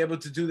going to be able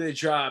to do their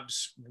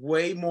jobs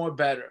way more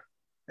better.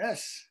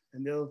 Yes,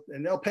 and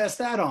they'll pass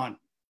that on.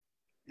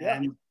 Yeah.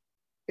 And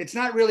it's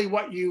not really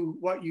what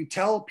you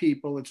tell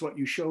people; it's what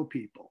you show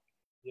people.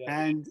 Yeah.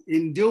 And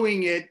in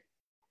doing it,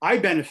 I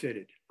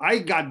benefited. I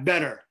got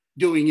better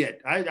doing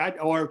it.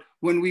 Or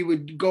when we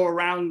would go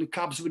around, the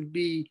cops would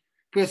be.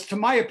 Because to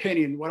my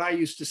opinion, what I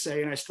used to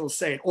say, and I still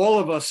say it, all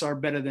of us are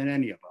better than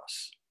any of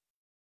us.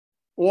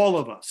 All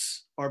of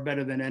us are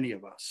better than any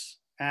of us.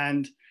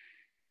 And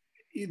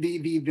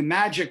the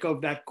magic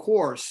of that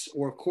course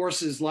or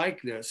courses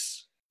like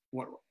this,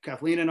 what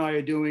Kathleen and I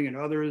are doing and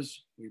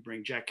others, we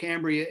bring Jack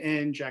Cambria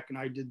in. Jack and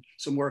I did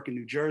some work in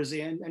New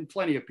Jersey and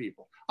plenty of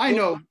people. I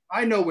know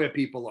where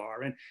people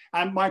are.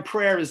 And my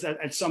prayer is that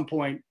at some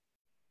point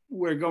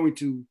we're going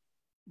to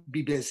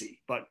be busy.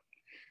 But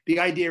the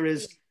idea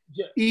is,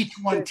 each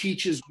one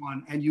teaches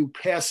one, and you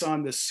pass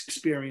on this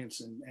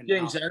experience. And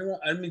James, I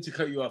don't mean to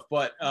cut you off,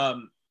 but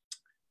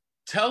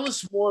tell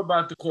us more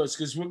about the course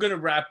because we're going to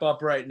wrap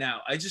up right now.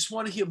 I just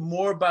want to hear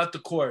more about the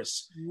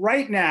course.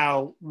 Right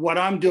now, what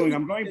I'm doing,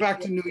 I'm going back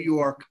to New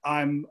York.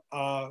 What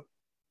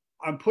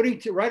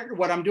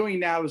I'm doing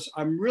now is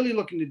I'm really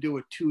looking to do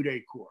a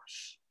 2-day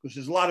course because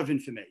there's a lot of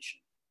information.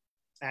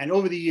 And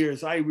over the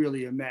years, I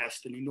really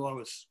amassed an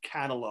enormous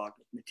catalog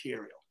of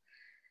material.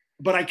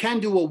 But I can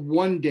do a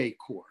 1-day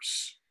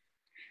course.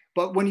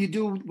 But when I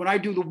do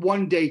the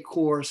 1-day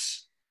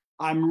course,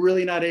 I'm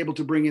really not able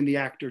to bring in the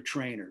actor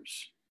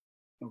trainers.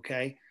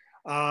 Okay.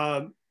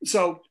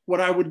 So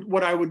what I would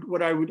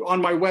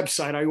on my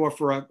website, I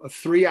offer a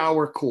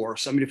 3-hour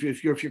course. I mean,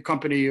 if your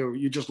company or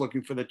you're just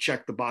looking for the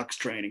check the box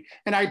training,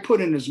 and I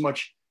put in as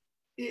much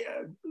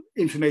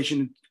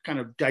information, kind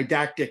of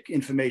didactic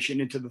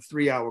information into the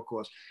 3-hour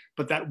course.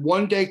 But that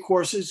 1-day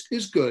course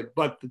is good.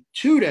 But the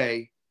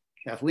 2-day,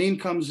 Kathleen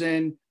comes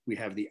in, we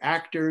have the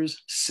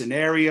actors,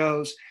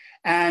 scenarios,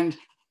 and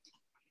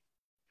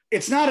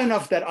it's not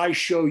enough that I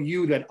show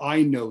you that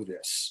I know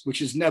this,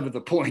 which is never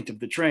the point of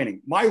the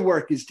training. My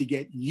work is to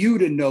get you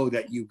to know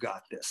that you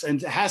got this.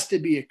 And it has to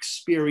be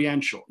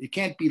experiential. It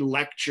can't be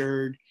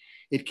lectured.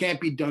 It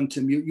can't be done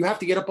to mute. You have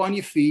to get up on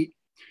your feet.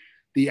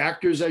 The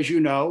actors, as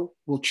you know,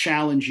 will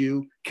challenge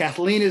you.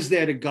 Kathleen is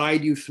there to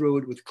guide you through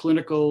it with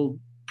clinical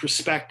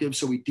perspective.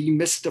 So we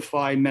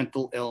demystify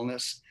mental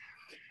illness.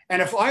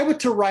 And if I were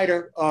to write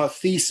a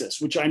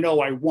thesis, which I know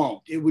I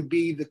won't, it would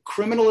be the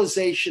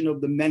criminalization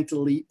of the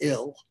mentally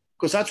ill,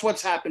 because that's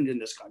what's happened in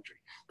this country.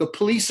 The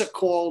police are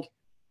called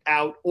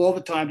out all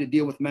the time to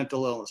deal with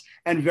mental illness.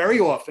 And very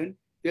often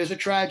there's a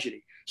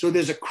tragedy. So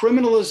there's a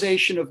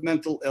criminalization of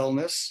mental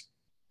illness,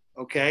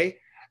 okay?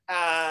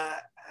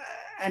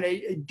 And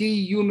a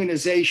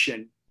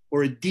dehumanization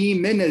or a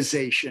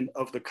demonization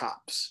of the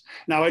cops.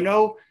 Now I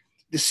know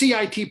the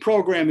CIT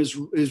program is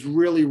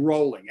really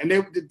rolling. And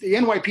the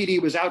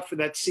NYPD was out for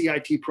that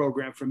CIT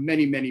program for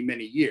many, many,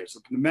 many years,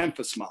 the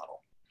Memphis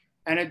model.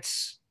 And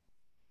it's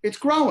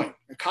growing.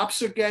 The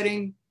cops are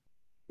getting,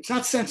 it's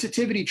not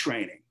sensitivity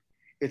training.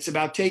 It's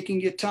about taking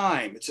your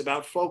time. It's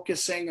about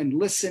focusing and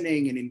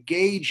listening and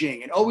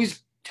engaging and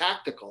always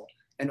tactical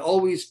and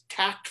always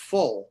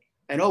tactful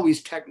and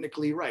always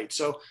technically right.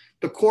 So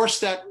the course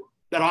that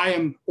I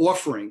am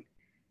offering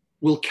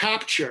will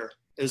capture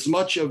as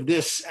much of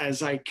this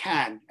as I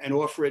can and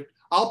offer it.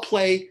 I'll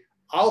play,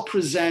 I'll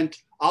present,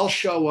 I'll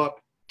show up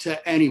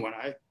to anyone.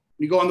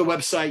 You go on the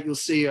website, you'll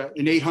see an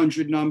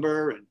 800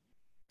 number and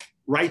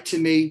write to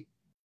me.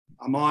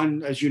 I'm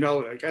on, as you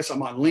know, I guess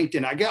I'm on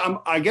LinkedIn.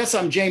 I guess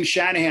I'm James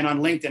Shanahan on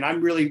LinkedIn.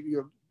 I'm really,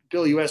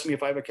 Bill, you asked me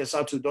if I have a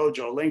Kesatsu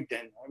Dojo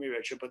LinkedIn. Maybe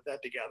I should put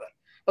that together.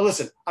 But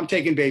listen, I'm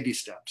taking baby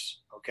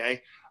steps,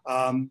 okay?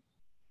 But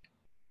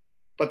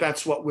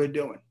that's what we're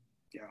doing,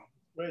 you know.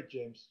 Great,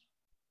 James.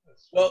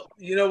 Well,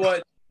 you know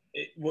what?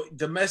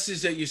 The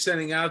message that you're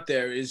sending out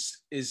there is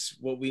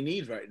what we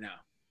need right now.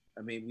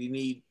 I mean, we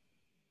need,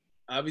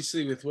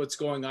 obviously, with what's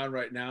going on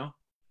right now,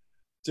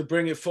 to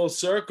bring it full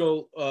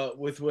circle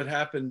with what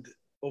happened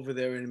over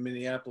there in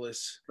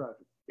Minneapolis. Right.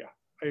 Yeah,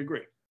 I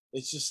agree.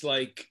 It's just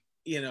like,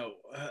 you know,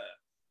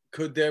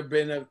 could there have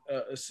been a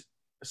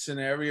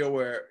scenario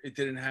where it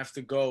didn't have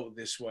to go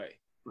this way?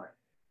 Right.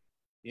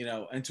 You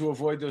know, and to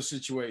avoid those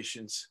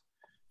situations.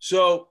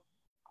 So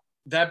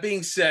that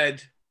being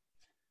said,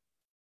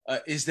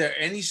 is there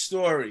any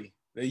story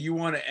that you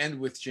want to end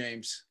with,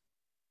 James?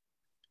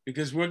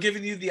 Because we're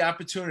giving you the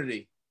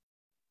opportunity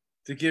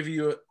to give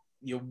you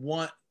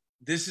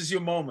this is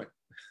your moment.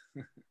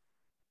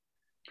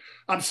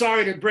 I'm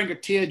sorry to bring a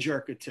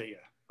tearjerker to you,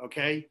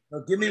 okay? Now,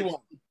 give me one.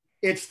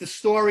 It's the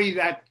story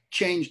that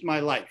changed my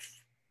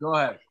life. Go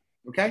ahead.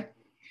 Okay?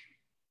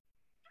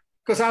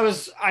 Because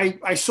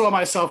I saw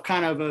myself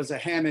kind of as a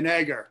ham and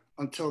egger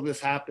until this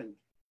happened.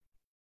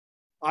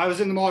 I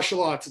was in the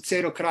martial arts at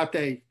Seido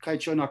Karate,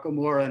 Kaicho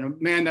Nakamura, and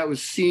a man that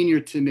was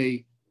senior to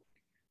me,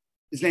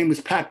 his name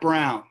was Pat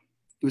Brown.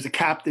 He was a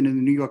captain in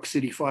the New York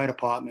City Fire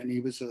Department. He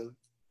was a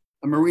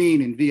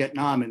Marine in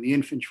Vietnam in the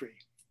infantry.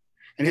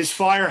 And his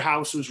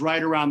firehouse was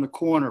right around the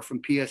corner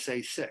from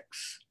PSA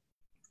 6.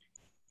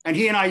 And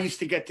he and I used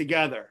to get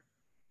together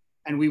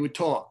and we would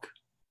talk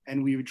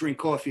and we would drink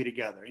coffee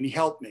together and he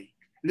helped me.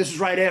 And this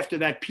is right after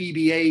that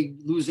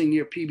PBA, losing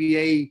your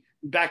PBA,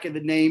 back of the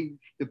name,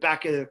 the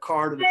back of the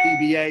card of the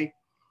PBA.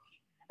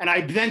 And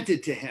I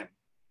vented to him.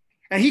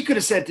 And he could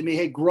have said to me,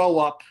 hey, grow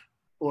up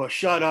or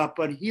shut up,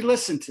 but he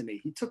listened to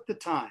me. He took the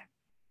time.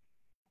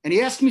 And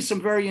he asked me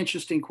some very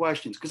interesting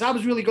questions because I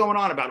was really going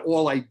on about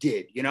all I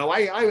did. You know,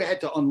 I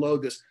had to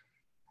unload this.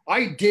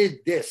 I did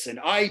this and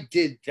I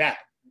did that.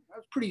 I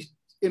was pretty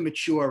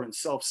immature and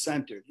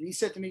self-centered. And he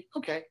said to me,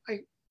 okay,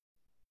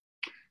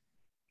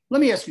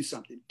 let me ask you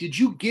something. Did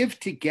you give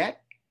to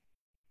get?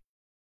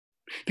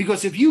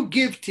 Because if you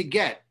give to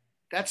get,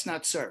 that's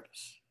not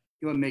service.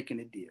 You're making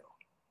a deal.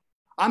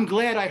 I'm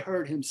glad I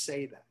heard him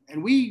say that.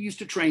 And we used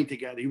to train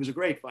together. He was a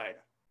great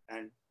fighter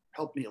and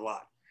helped me a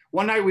lot.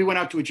 One night we went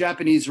out to a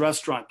Japanese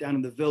restaurant down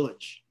in the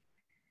village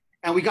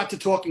and we got to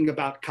talking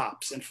about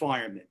cops and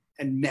firemen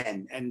and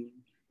men and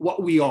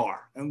what we are.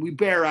 And we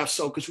bear our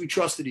soul because we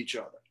trusted each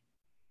other.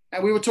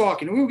 And we were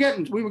talking and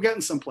we were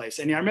getting someplace.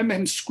 And I remember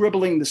him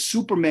scribbling the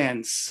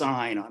Superman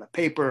sign on a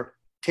paper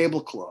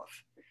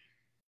tablecloth.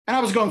 And I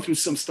was going through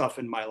some stuff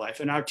in my life.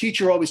 And our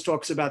teacher always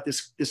talks about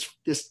this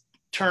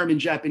term in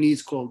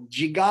Japanese called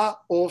jiga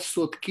o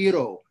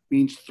sotkiro,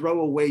 means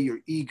throw away your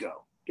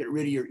ego. Get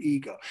rid of your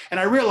ego. And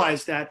I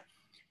realized that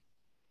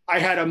I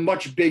had a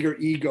much bigger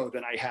ego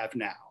than I have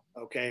now.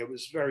 Okay. It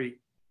was very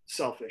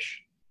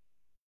selfish.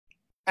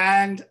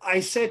 And I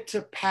said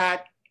to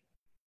Pat,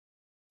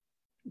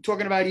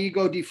 talking about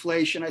ego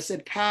deflation. I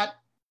said, Pat,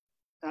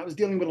 I was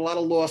dealing with a lot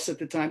of loss at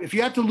the time. If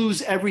you had to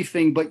lose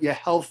everything but your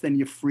health and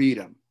your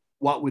freedom,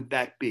 what would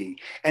that be?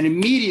 And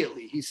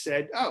immediately he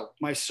said, oh,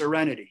 my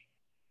serenity.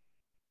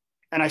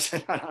 And I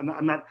said,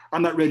 I'm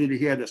not ready to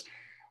hear this.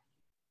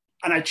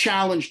 And I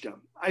challenged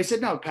him. I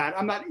said, no, Pat,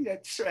 I'm not,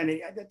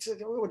 serenity.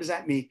 What does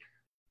that mean?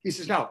 He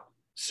says, no,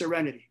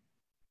 serenity.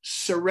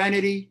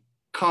 Serenity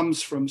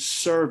comes from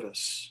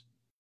service.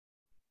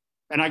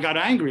 And I got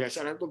angry. I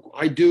said, look,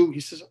 I do.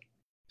 He says,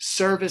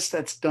 service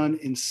that's done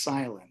in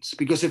silence.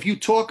 Because if you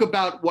talk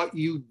about what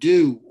you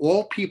do,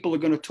 all people are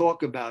going to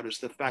talk about is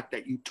the fact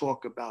that you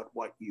talk about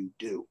what you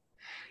do.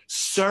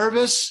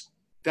 Serenity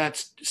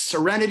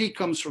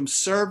comes from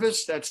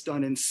service that's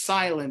done in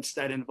silence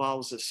that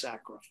involves a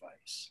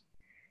sacrifice.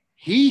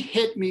 He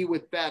hit me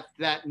with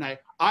that night.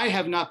 I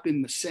have not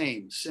been the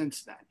same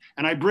since then.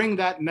 And I bring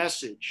that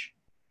message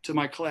to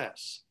my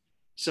class.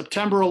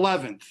 September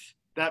 11th,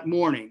 that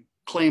morning,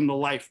 claimed the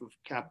life of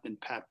Captain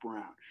Pat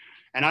Brown.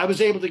 And I was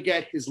able to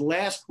get his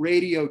last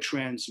radio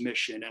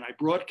transmission, and I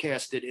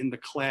broadcast it in the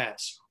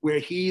class where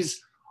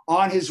he's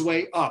on his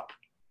way up,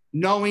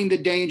 knowing the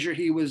danger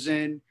he was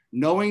in,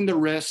 knowing the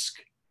risk.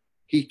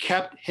 He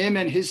kept him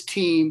and his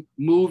team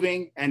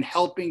moving and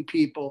helping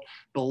people.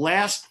 The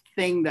last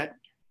thing that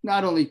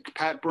not only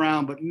Pat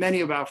Brown, but many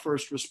of our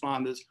first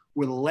responders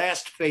were the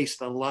last face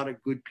that a lot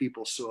of good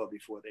people saw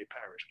before they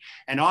perished.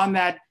 And on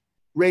that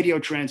radio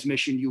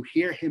transmission, you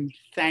hear him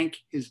thank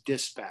his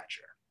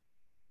dispatcher.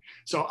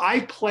 So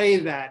I play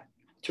that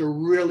to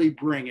really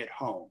bring it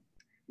home,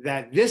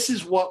 that this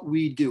is what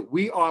we do.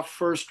 We are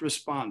first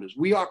responders.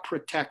 We are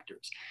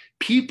protectors.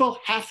 People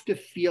have to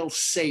feel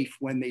safe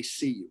when they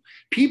see you.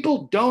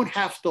 People don't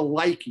have to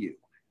like you.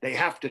 They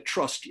have to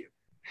trust you.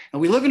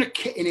 And we live in an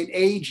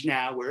age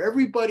now where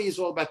everybody is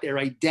all about their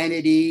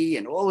identity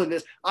and all of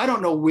this. I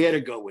don't know where to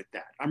go with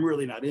that. I'm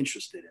really not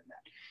interested in that.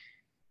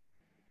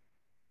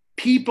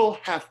 People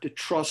have to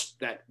trust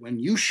that when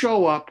you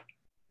show up,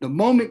 the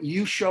moment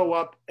you show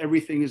up,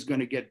 everything is going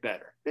to get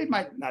better. They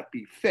might not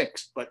be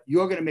fixed, but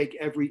you're going to make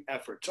every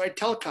effort. So I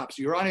tell cops,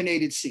 you're on an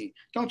aided scene.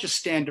 Don't just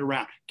stand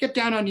around. Get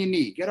down on your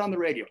knee. Get on the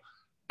radio.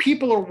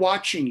 People are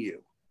watching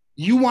you.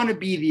 You want to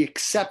be the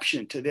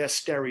exception to their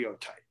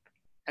stereotype.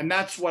 And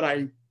that's what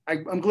I'm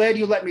glad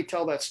you let me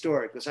tell that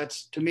story,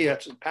 because to me,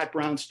 that's a Pat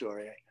Brown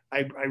story. I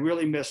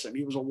really miss him.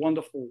 He was a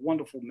wonderful,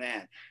 wonderful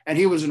man. And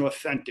he was an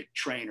authentic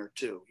trainer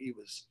too. He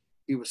was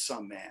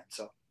some man.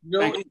 So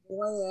no,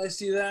 why I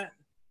see that?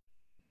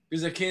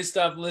 Because I can't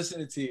stop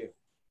listening to you.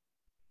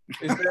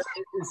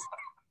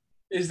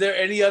 Is there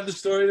any other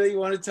story that you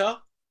want to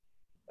tell?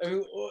 I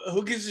mean,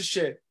 who gives a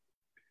shit?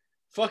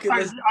 Fuck it. All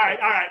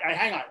right.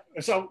 Hang on.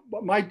 So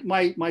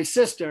my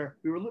sister,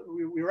 we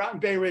were out in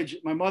Bay Ridge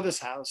at my mother's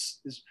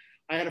house.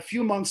 I had a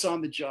few months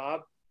on the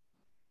job,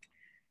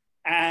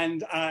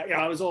 and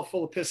I was all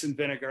full of piss and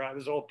vinegar. I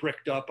was all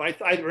bricked up. I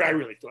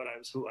really thought I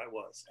was who I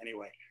was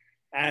anyway.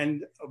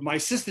 And my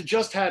sister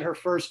just had her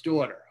first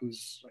daughter,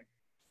 who's like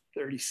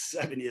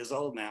 37 years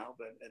old now,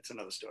 but it's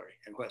another story,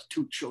 and who has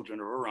 2 children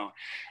of her own.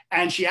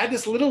 And she had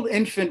this little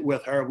infant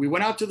with her. We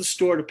went out to the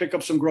store to pick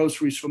up some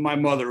groceries for my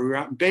mother. We were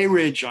out in Bay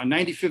Ridge on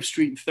 95th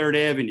Street and 3rd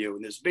Avenue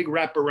in this big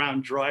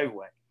wraparound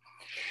driveway.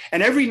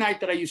 And every night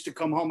that I used to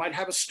come home, I'd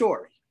have a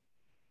story.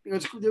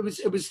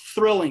 It was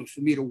thrilling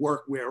for me to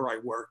work where I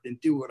worked and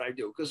do what I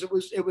do, because it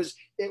was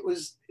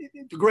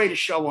the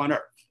greatest show on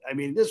earth. I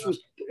mean, this was,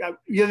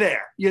 you're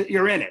there,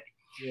 you're in it.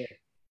 Yeah.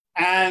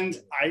 And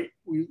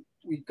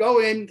we go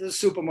into the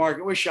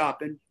supermarket, we're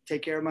shopping,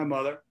 take care of my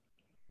mother.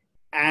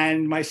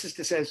 And my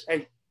sister says,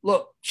 hey,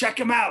 look, check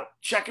him out.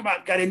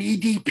 Got an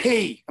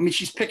EDP. I mean,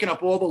 she's picking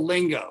up all the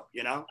lingo,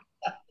 you know?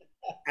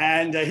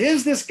 And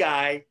here's this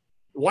guy,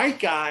 white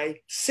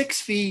guy,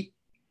 6 feet,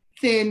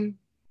 thin,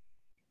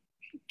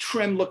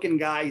 trim looking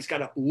guy. He's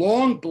got a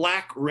long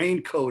black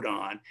raincoat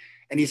on,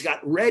 and he's got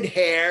red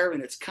hair,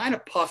 and it's kind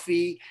of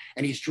puffy,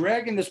 and he's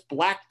dragging this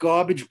black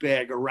garbage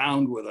bag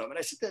around with him. And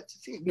I said,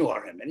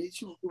 ignore him. And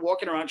he's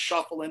walking around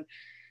shuffling,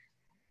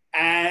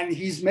 and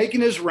he's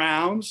making his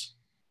rounds.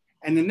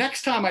 And the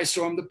next time I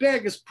saw him, the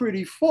bag is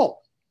pretty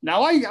full.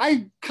 Now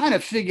I kind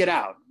of figured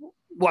out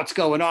what's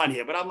going on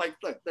here, but I'm like,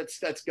 look,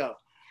 let's go.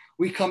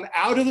 We come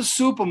out of the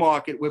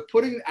supermarket. We're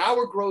putting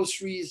our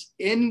groceries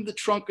in the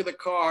trunk of the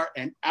car,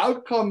 and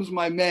out comes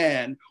my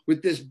man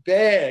with this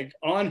bag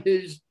on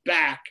his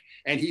back,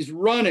 and he's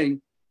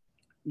running.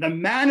 The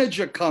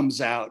manager comes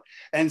out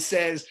and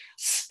says,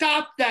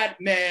 stop that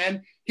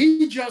man.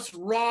 He just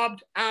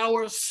robbed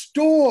our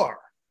store.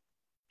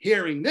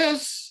 Hearing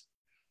this,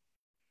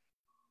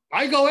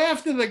 I go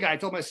after the guy. I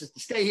told my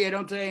sister, stay here,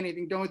 don't say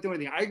anything, don't do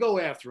anything. I go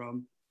after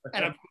him,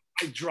 and I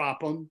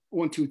drop him,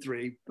 1, 2,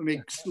 3, I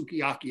make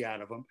sukiyaki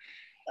out of him.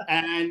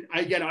 And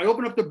I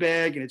open up the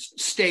bag, and it's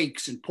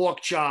steaks and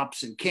pork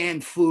chops and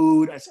canned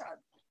food. I said,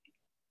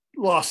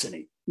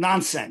 larceny,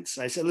 nonsense.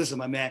 I said, listen,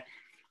 my man,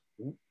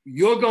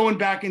 you're going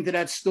back into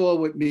that store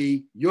with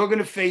me. You're going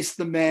to face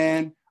the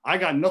man. I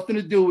got nothing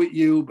to do with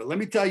you, but let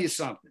me tell you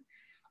something.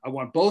 I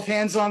want both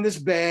hands on this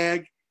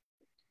bag.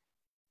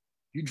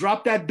 You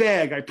drop that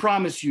bag, I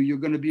promise you, you're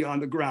going to be on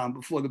the ground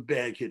before the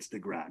bag hits the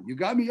ground. You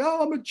got me?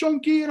 Oh, I'm a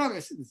junkie. And I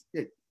said,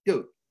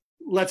 dude,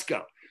 let's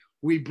go.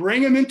 We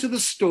bring him into the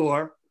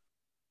store.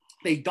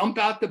 They dump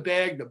out the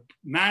bag. The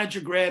manager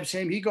grabs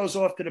him. He goes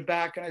off to the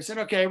back. And I said,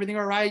 okay, everything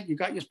all right? You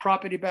got your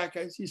property back?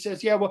 He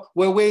says, yeah, well,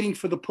 we're waiting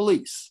for the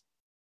police.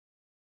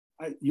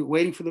 You're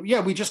waiting for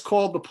yeah, we just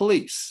called the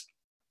police.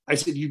 I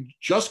said, you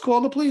just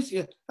called the police?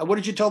 Yeah. And what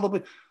did you tell the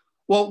police?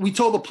 Well, we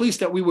told the police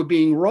that we were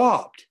being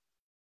robbed.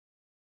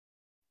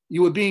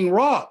 You were being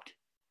robbed.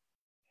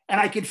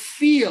 And I could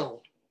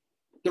feel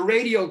the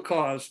radio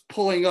cars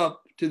pulling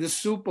up to the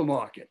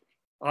supermarket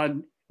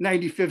on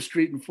 95th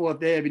Street and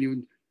 4th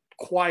Avenue,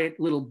 quiet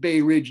little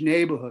Bay Ridge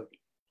neighborhood.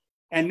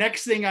 And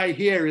next thing I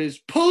hear is,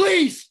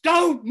 police,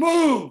 don't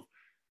move.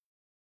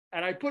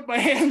 And I put my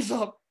hands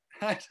up.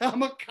 I said,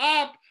 I'm a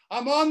cop.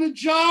 I'm on the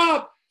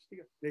job.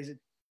 They said,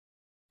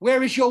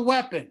 where is your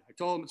weapon? I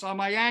told them, it's on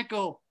my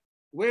ankle.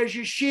 Where's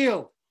your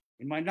shield?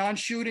 In my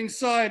non-shooting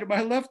side of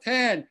my left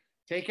hand.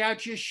 Take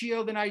out your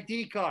shield and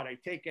ID card. I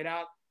take it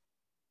out.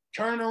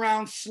 Turn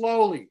around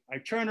slowly. I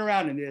turn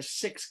around and there's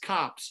 6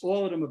 cops.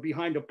 All of them are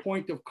behind a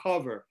point of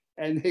cover.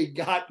 And they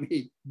got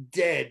me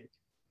dead.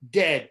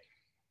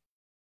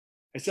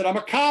 I said, I'm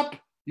a cop.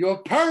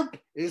 Your perp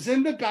is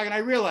in the back. And I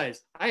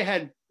realized I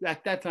had,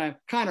 at that time,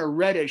 kind of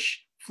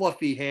reddish,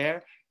 fluffy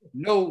hair.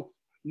 No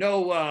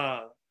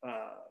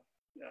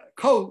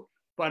coat.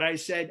 But I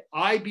said,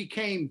 I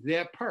became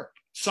their perp.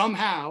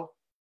 Somehow,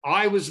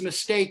 I was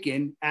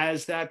mistaken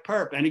as that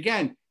perp. And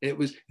again, it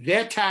was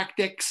their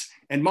tactics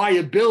and my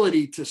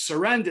ability to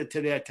surrender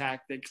to their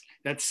tactics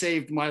that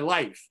saved my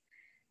life.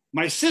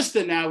 My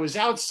sister now is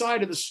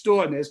outside of the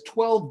store and there's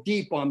 12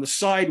 deep on the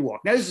sidewalk.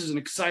 Now, this is an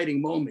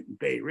exciting moment in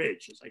Bay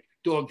Ridge. It's like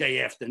dog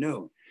day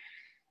afternoon.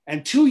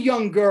 And 2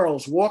 young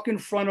girls walk in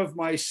front of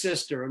my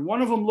sister and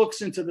one of them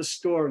looks into the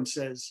store and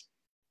says,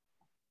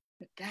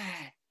 but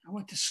Dad, I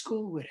went to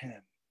school with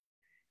him.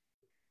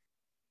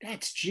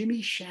 That's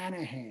Jimmy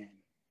Shanahan.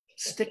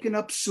 Sticking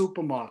up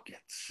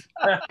supermarkets.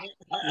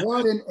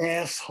 What an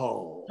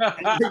asshole.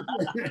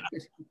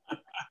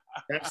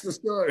 That's the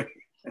story.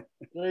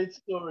 Great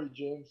story,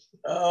 James.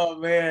 Oh,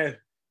 man.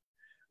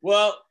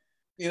 Well,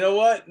 you know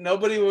what?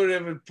 Nobody would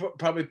ever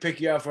probably pick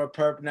you out for a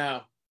perp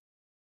now.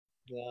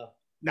 Yeah.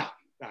 No,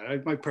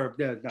 my perp,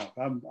 no.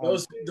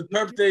 The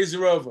perp days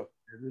are over.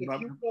 If you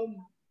come,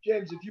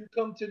 James, if you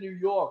come to New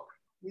York,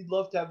 we'd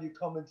love to have you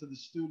come into the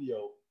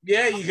studio.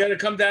 Yeah, you got to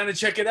come down and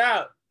check it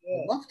out.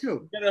 Yeah. I'd love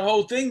to. We got a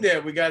whole thing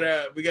there. We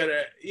gotta,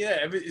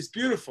 yeah, it's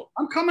beautiful.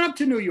 I'm coming up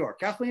to New York.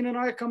 Kathleen and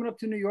I are coming up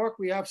to New York.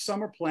 We have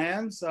summer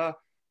plans. I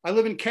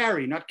live in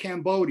Cary, not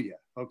Cambodia.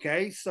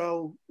 Okay,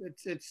 so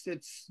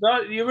it's.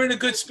 No, you're in a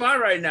good spot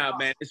right now,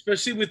 man.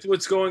 Especially with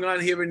what's going on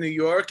here in New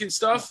York and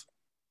stuff.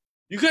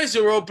 You guys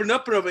are open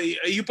up and over.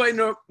 Are you by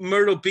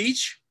Myrtle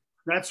Beach?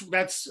 That's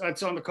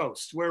on the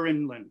coast. We're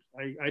inland.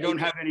 I don't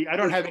have any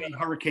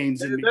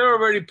hurricanes in me. They're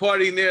already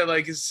partying there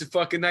like it's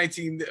fucking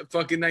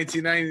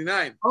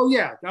 1999. Oh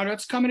yeah, no,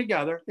 that's coming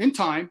together in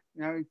time.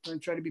 I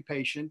try to be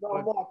patient.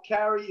 No,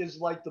 Cary is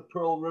like the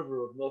Pearl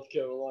River of North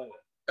Carolina.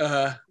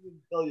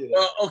 Tell you that.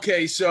 Well,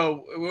 okay,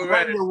 so we're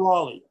right near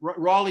Raleigh.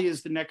 Raleigh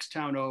is the next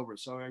town over.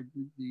 So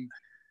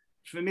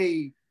for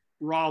me,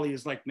 Raleigh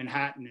is like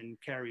Manhattan and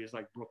Cary is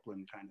like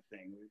Brooklyn kind of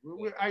thing.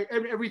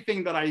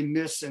 Everything that I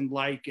miss and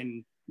like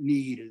and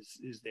need is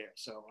there.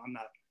 So I'm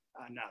not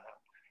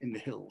in the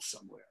hills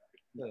somewhere.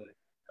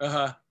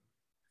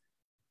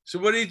 So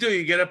what do?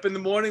 You get up in the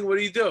morning? What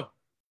do you do?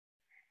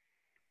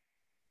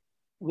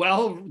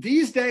 Well,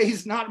 these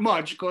days not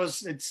much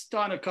because it's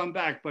starting to come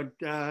back, but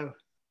I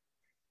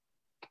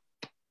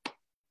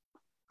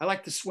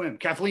like to swim.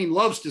 Kathleen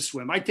loves to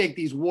swim. I take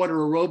these water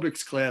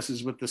aerobics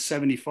classes with the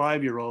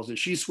 75-year-olds and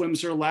she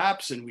swims her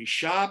laps and we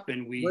shop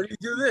and we. Where do you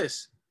do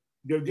this?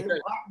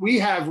 We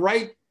have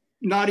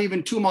not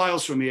even 2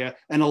 miles from here,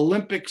 an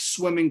Olympic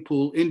swimming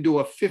pool into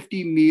a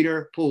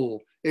 50-meter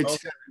pool. It's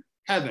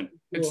heaven.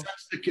 Cool.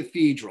 That's the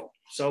cathedral.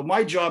 So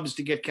my job is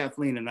to get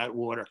Kathleen in that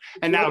water.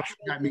 And now she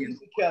got me in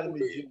the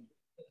Academy.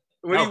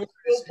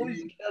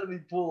 Police Academy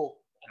pool.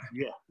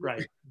 Yeah,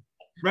 right.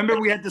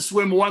 Remember we had to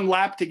swim 1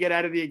 lap to get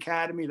out of the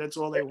academy? That's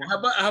all they want.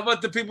 How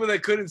about the people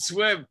that couldn't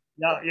swim?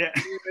 Yeah.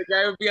 The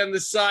guy would be on the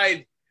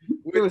side.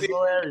 It was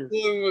hilarious.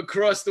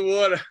 Across the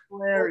water.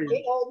 Hilarious.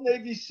 All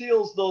Navy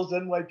SEALs, those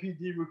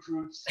NYPD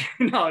recruits.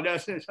 No,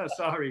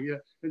 sorry.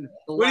 What are you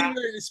wearing,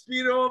 a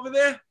Speedo over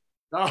there?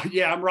 Oh,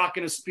 yeah, I'm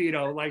rocking a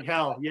Speedo like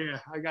hell. Yeah,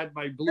 I got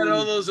my blue. Got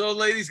all those old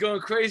ladies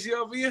going crazy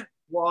over you?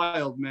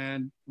 Wild,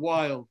 man.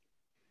 Wild.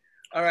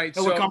 All right.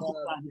 So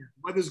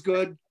weather's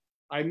good.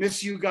 I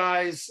miss you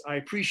guys. I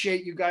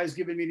appreciate you guys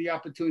giving me the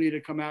opportunity to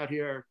come out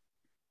here.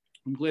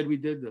 I'm glad we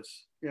did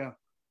this. Yeah.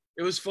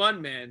 It was fun,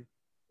 man.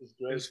 It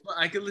was fun.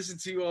 I could listen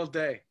to you all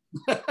day.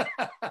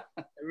 I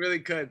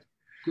really could.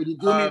 Could you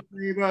do me a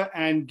favor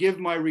and give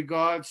my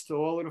regards to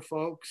all of the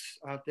folks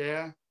out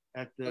there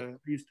at the,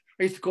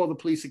 I used to call the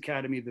police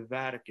academy the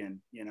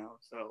Vatican,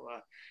 so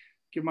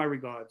give my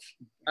regards.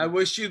 I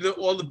wish you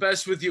all the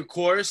best with your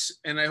course,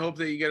 and I hope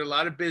that you get a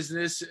lot of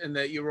business and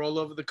that you're all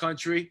over the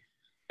country.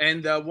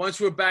 And once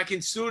we're back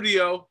in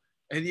studio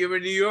and you're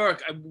in New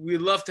York, we'd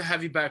love to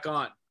have you back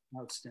on.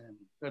 Outstanding.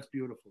 That's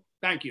beautiful.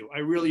 Thank you. I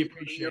really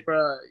appreciate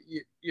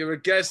it. You're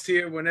a guest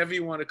here whenever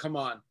you want to come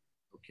on.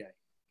 Okay.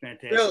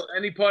 Fantastic. Bill,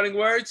 any parting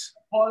words?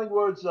 Parting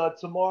words.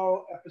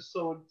 Tomorrow,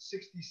 episode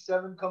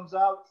 67 comes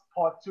out,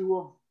 part 2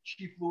 of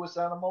Chief Louis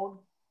Anemone.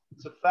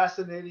 It's a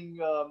fascinating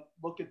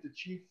look at the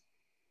chief,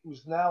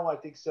 who's now, I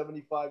think,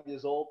 75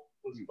 years old.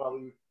 Was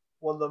probably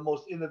one of the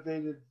most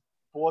innovative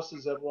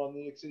bosses ever on the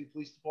New York City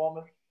Police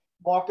Department.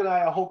 Mark and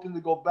I are hoping to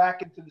go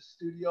back into the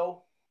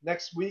studio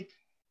next week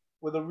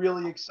with a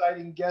really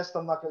exciting guest.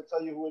 I'm not going to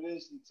tell you who it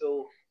is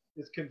until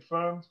it's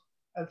confirmed.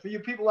 And for you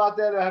people out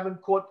there that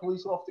haven't caught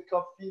Police Off the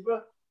Cuff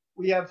fever,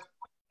 we have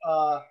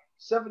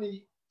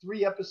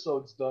 73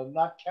 episodes done,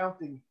 not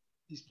counting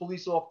these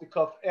Police Off the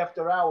Cuff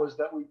after hours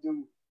that we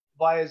do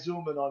via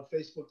Zoom and on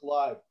Facebook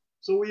Live.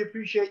 So we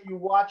appreciate you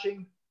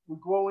watching. We're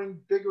growing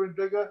bigger and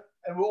bigger.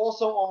 And we're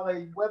also on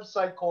a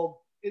website called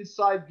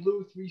Inside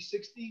Blue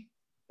 360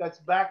 that's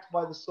backed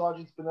by the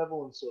Sergeants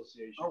Benevolent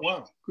Association. Oh,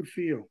 wow. Good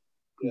for you.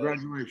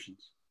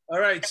 Congratulations. All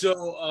right.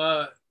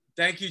 So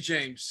thank you,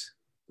 James.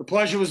 The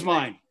pleasure was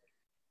mine.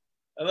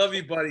 I love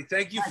you, buddy.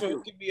 Thank you for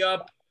hooking me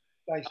up.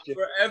 Thanks, Jim.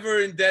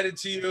 Forever indebted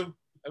to you.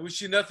 I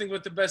wish you nothing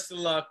but the best of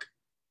luck.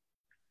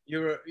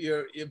 You're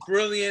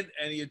brilliant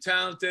and you're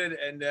talented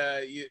and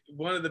you're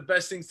one of the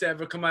best things to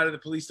ever come out of the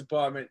police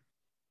department.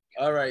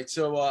 All right.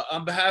 So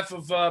on behalf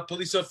of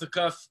Police Off the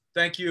Cuff,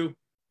 thank you.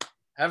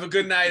 Have a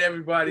good night,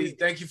 everybody.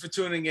 Thank you for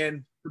tuning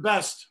in. The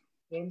best.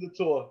 End the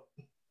tour.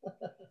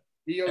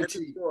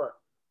 EOT.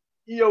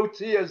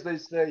 EOT, as they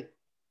say.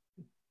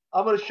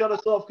 I'm going to shut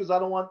us off because I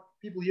don't want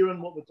people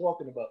hearing what we're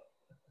talking about.